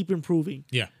 They keep improving.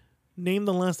 Yeah. Name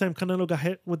the last time Canelo got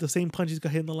hit with the same punch he's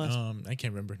got hit in the last one. I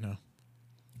can't remember. No.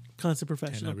 Constant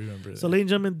professional. Cannot remember So, that. ladies and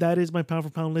gentlemen, that is my pound for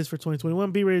pound list for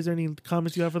 2021. B-Ray, is there any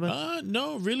comments you have for that?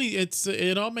 No, really,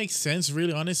 it all makes sense,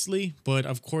 really, honestly. But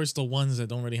of course, the ones that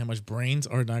don't really have much brains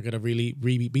are not gonna really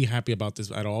be happy about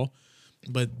this at all.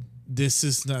 But this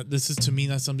is to me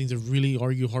not something to really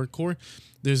argue hardcore.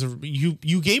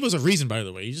 You gave us a reason, by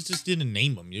the way. You just didn't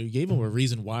name them. You gave them a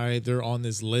reason why they're on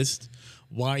this list.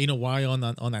 Why on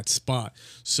that spot.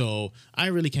 So I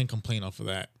really can't complain off of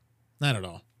that. Not at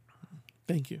all.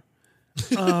 Thank you.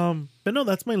 But no,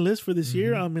 that's my list for this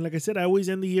year. I mean, like I said, I always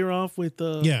end the year off with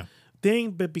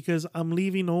thing, but because I'm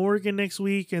leaving Oregon next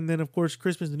week, and then of course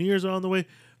Christmas and New Year's are on the way.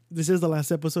 This is the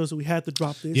last episode, so we had to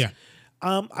drop this. Yeah.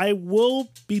 I will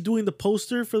be doing the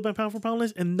poster for my pound for pound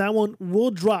list, and that one will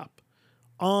drop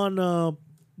on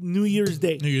New Year's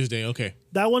Day. New Year's Day, okay.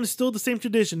 That one is still the same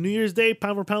tradition. New Year's Day,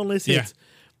 pound for pound list hits. Yeah.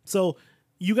 So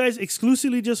you guys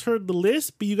exclusively just heard the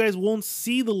list, but you guys won't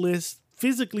see the list,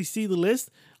 physically see the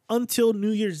list until New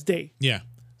Year's Day. Yeah.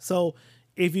 So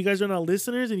if you guys are not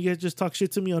listeners and you guys just talk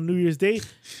shit to me on New Year's Day,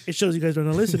 it shows you guys are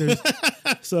not listeners.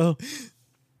 So,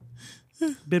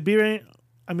 but B-Ray,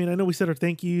 I mean, I know we said our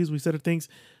thank yous, we said our thanks.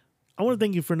 I want to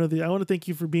thank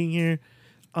you for being here.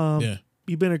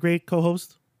 You've been a great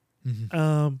co-host.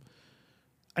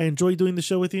 I enjoy doing the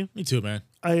show with you. Me too, man.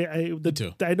 Me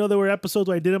too. I know there were episodes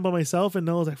where I did them by myself, and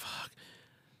I was like, "Fuck."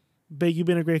 But you've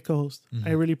been a great co-host.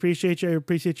 I really appreciate you. I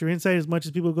appreciate your insight as much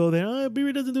as people go there. Oh,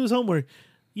 B-Ray doesn't do his homework.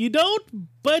 You don't,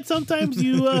 but sometimes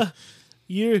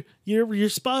you're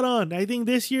spot on. I think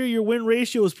this year your win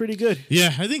ratio is pretty good.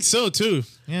 Yeah, I think so too.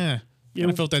 Yeah,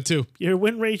 I felt that too. Your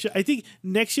win ratio. I think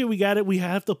next year we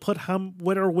have to put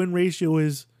what our win ratio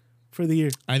is for the year.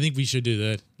 I think we should do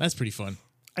that. That's pretty fun.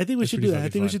 I think we should do that. I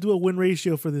think we should do a win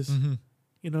ratio for this.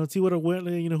 You know, see what a win.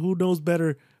 You know, who knows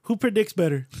better? Who predicts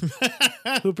better?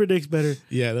 Who predicts better?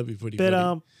 Yeah, that'd be pretty.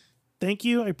 But thank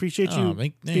you. I appreciate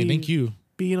you. Thank you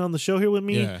being on the show here with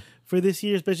me Yeah. for this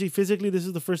year, especially physically. This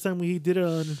is the first time we did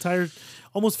an entire,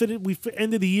 we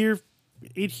ended the year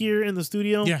here in the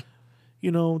studio. Yeah. You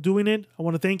know, doing it. I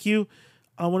want to thank you.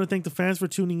 I want to thank the fans for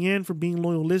tuning in, for being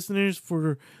loyal listeners,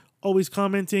 for always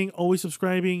commenting, always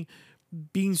subscribing,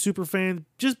 being super fans,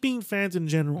 just being fans in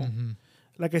general.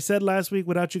 Like I said last week,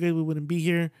 without you guys, we wouldn't be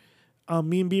here.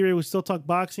 Me and B-Ray would still talk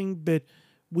boxing, but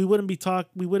we wouldn't be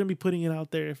putting it out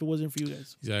there if it wasn't for you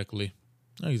guys. Exactly.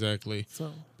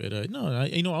 So, But I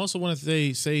also want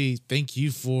to say thank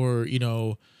you for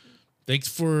thanks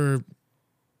for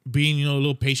being, a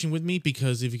little patient with me,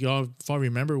 because if I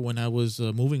remember when I was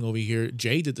moving over here,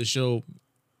 Jay did the show,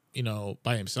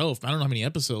 by himself. I don't know how many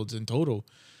episodes in total,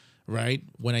 right?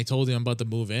 When I told him I'm about to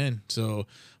move in. So I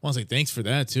want to say thanks for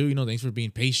that too. Thanks for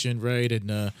being patient, right?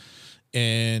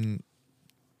 And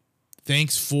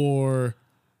thanks for,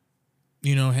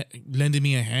 lending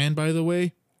me a hand, by the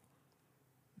way.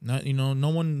 Not, no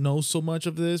one knows so much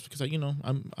of this because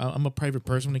I'm a private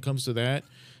person when it comes to that.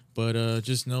 But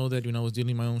just know that, I was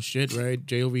dealing my own shit, right?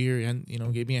 Jay over here, and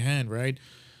gave me a hand, right?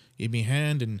 Gave me a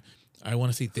hand, and I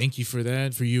want to say thank you for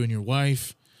that, for you and your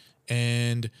wife.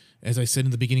 And as I said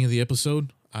in the beginning of the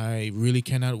episode, I really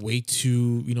cannot wait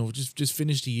to, just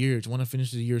finish the year. I want to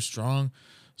finish the year strong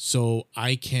so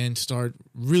I can start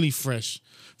really fresh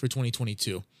for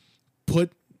 2022.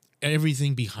 Put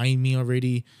everything behind me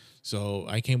already. So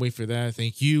I can't wait for that.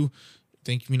 Thank you.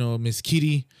 Thank, Miss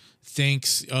Kitty.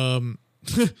 Thanks,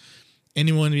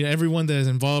 everyone that is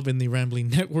involved in the Rambling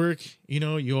Network.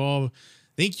 You all,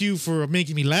 thank you for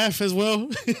making me laugh as well.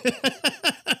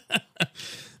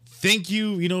 Thank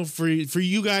you, for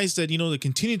you guys that, that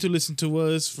continue to listen to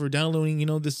us, for downloading,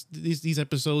 these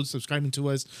episodes, subscribing to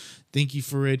us. Thank you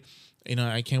for it.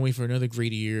 I can't wait for another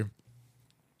great year.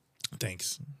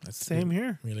 Thanks. That's Same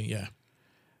here. Really, yeah.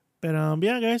 But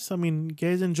yeah, guys. I mean,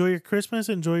 guys, enjoy your Christmas.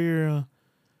 Enjoy your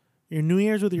New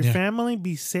Year's with your family.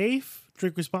 Be safe.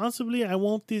 Drink responsibly. I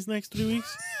won't these next 3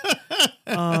 weeks.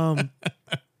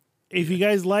 If you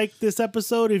guys like this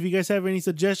episode, if you guys have any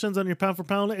suggestions on your pound for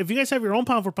pound, if you guys have your own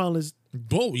pound for pound list,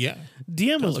 yeah,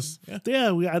 DM Tell us.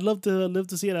 Yeah, I'd love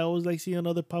to see it. I always like seeing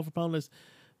another pound for pound list.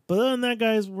 But other than that,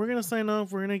 guys, we're gonna sign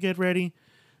off. We're gonna get ready.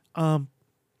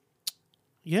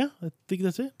 Yeah, I think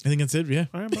that's it. I think that's it. Yeah.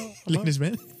 All right, I'm out.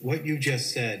 Man. What you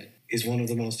just said is one of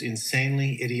the most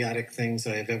insanely idiotic things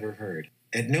I have ever heard.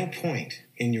 At no point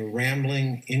in your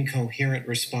rambling, incoherent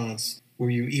response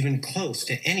were you even close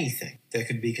to anything that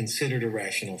could be considered a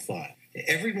rational thought.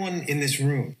 Everyone in this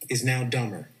room is now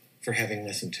dumber for having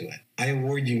listened to it. I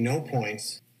award you no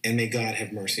points, and may God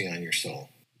have mercy on your soul.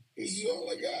 This is all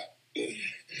I got.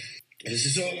 This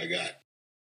is all I got.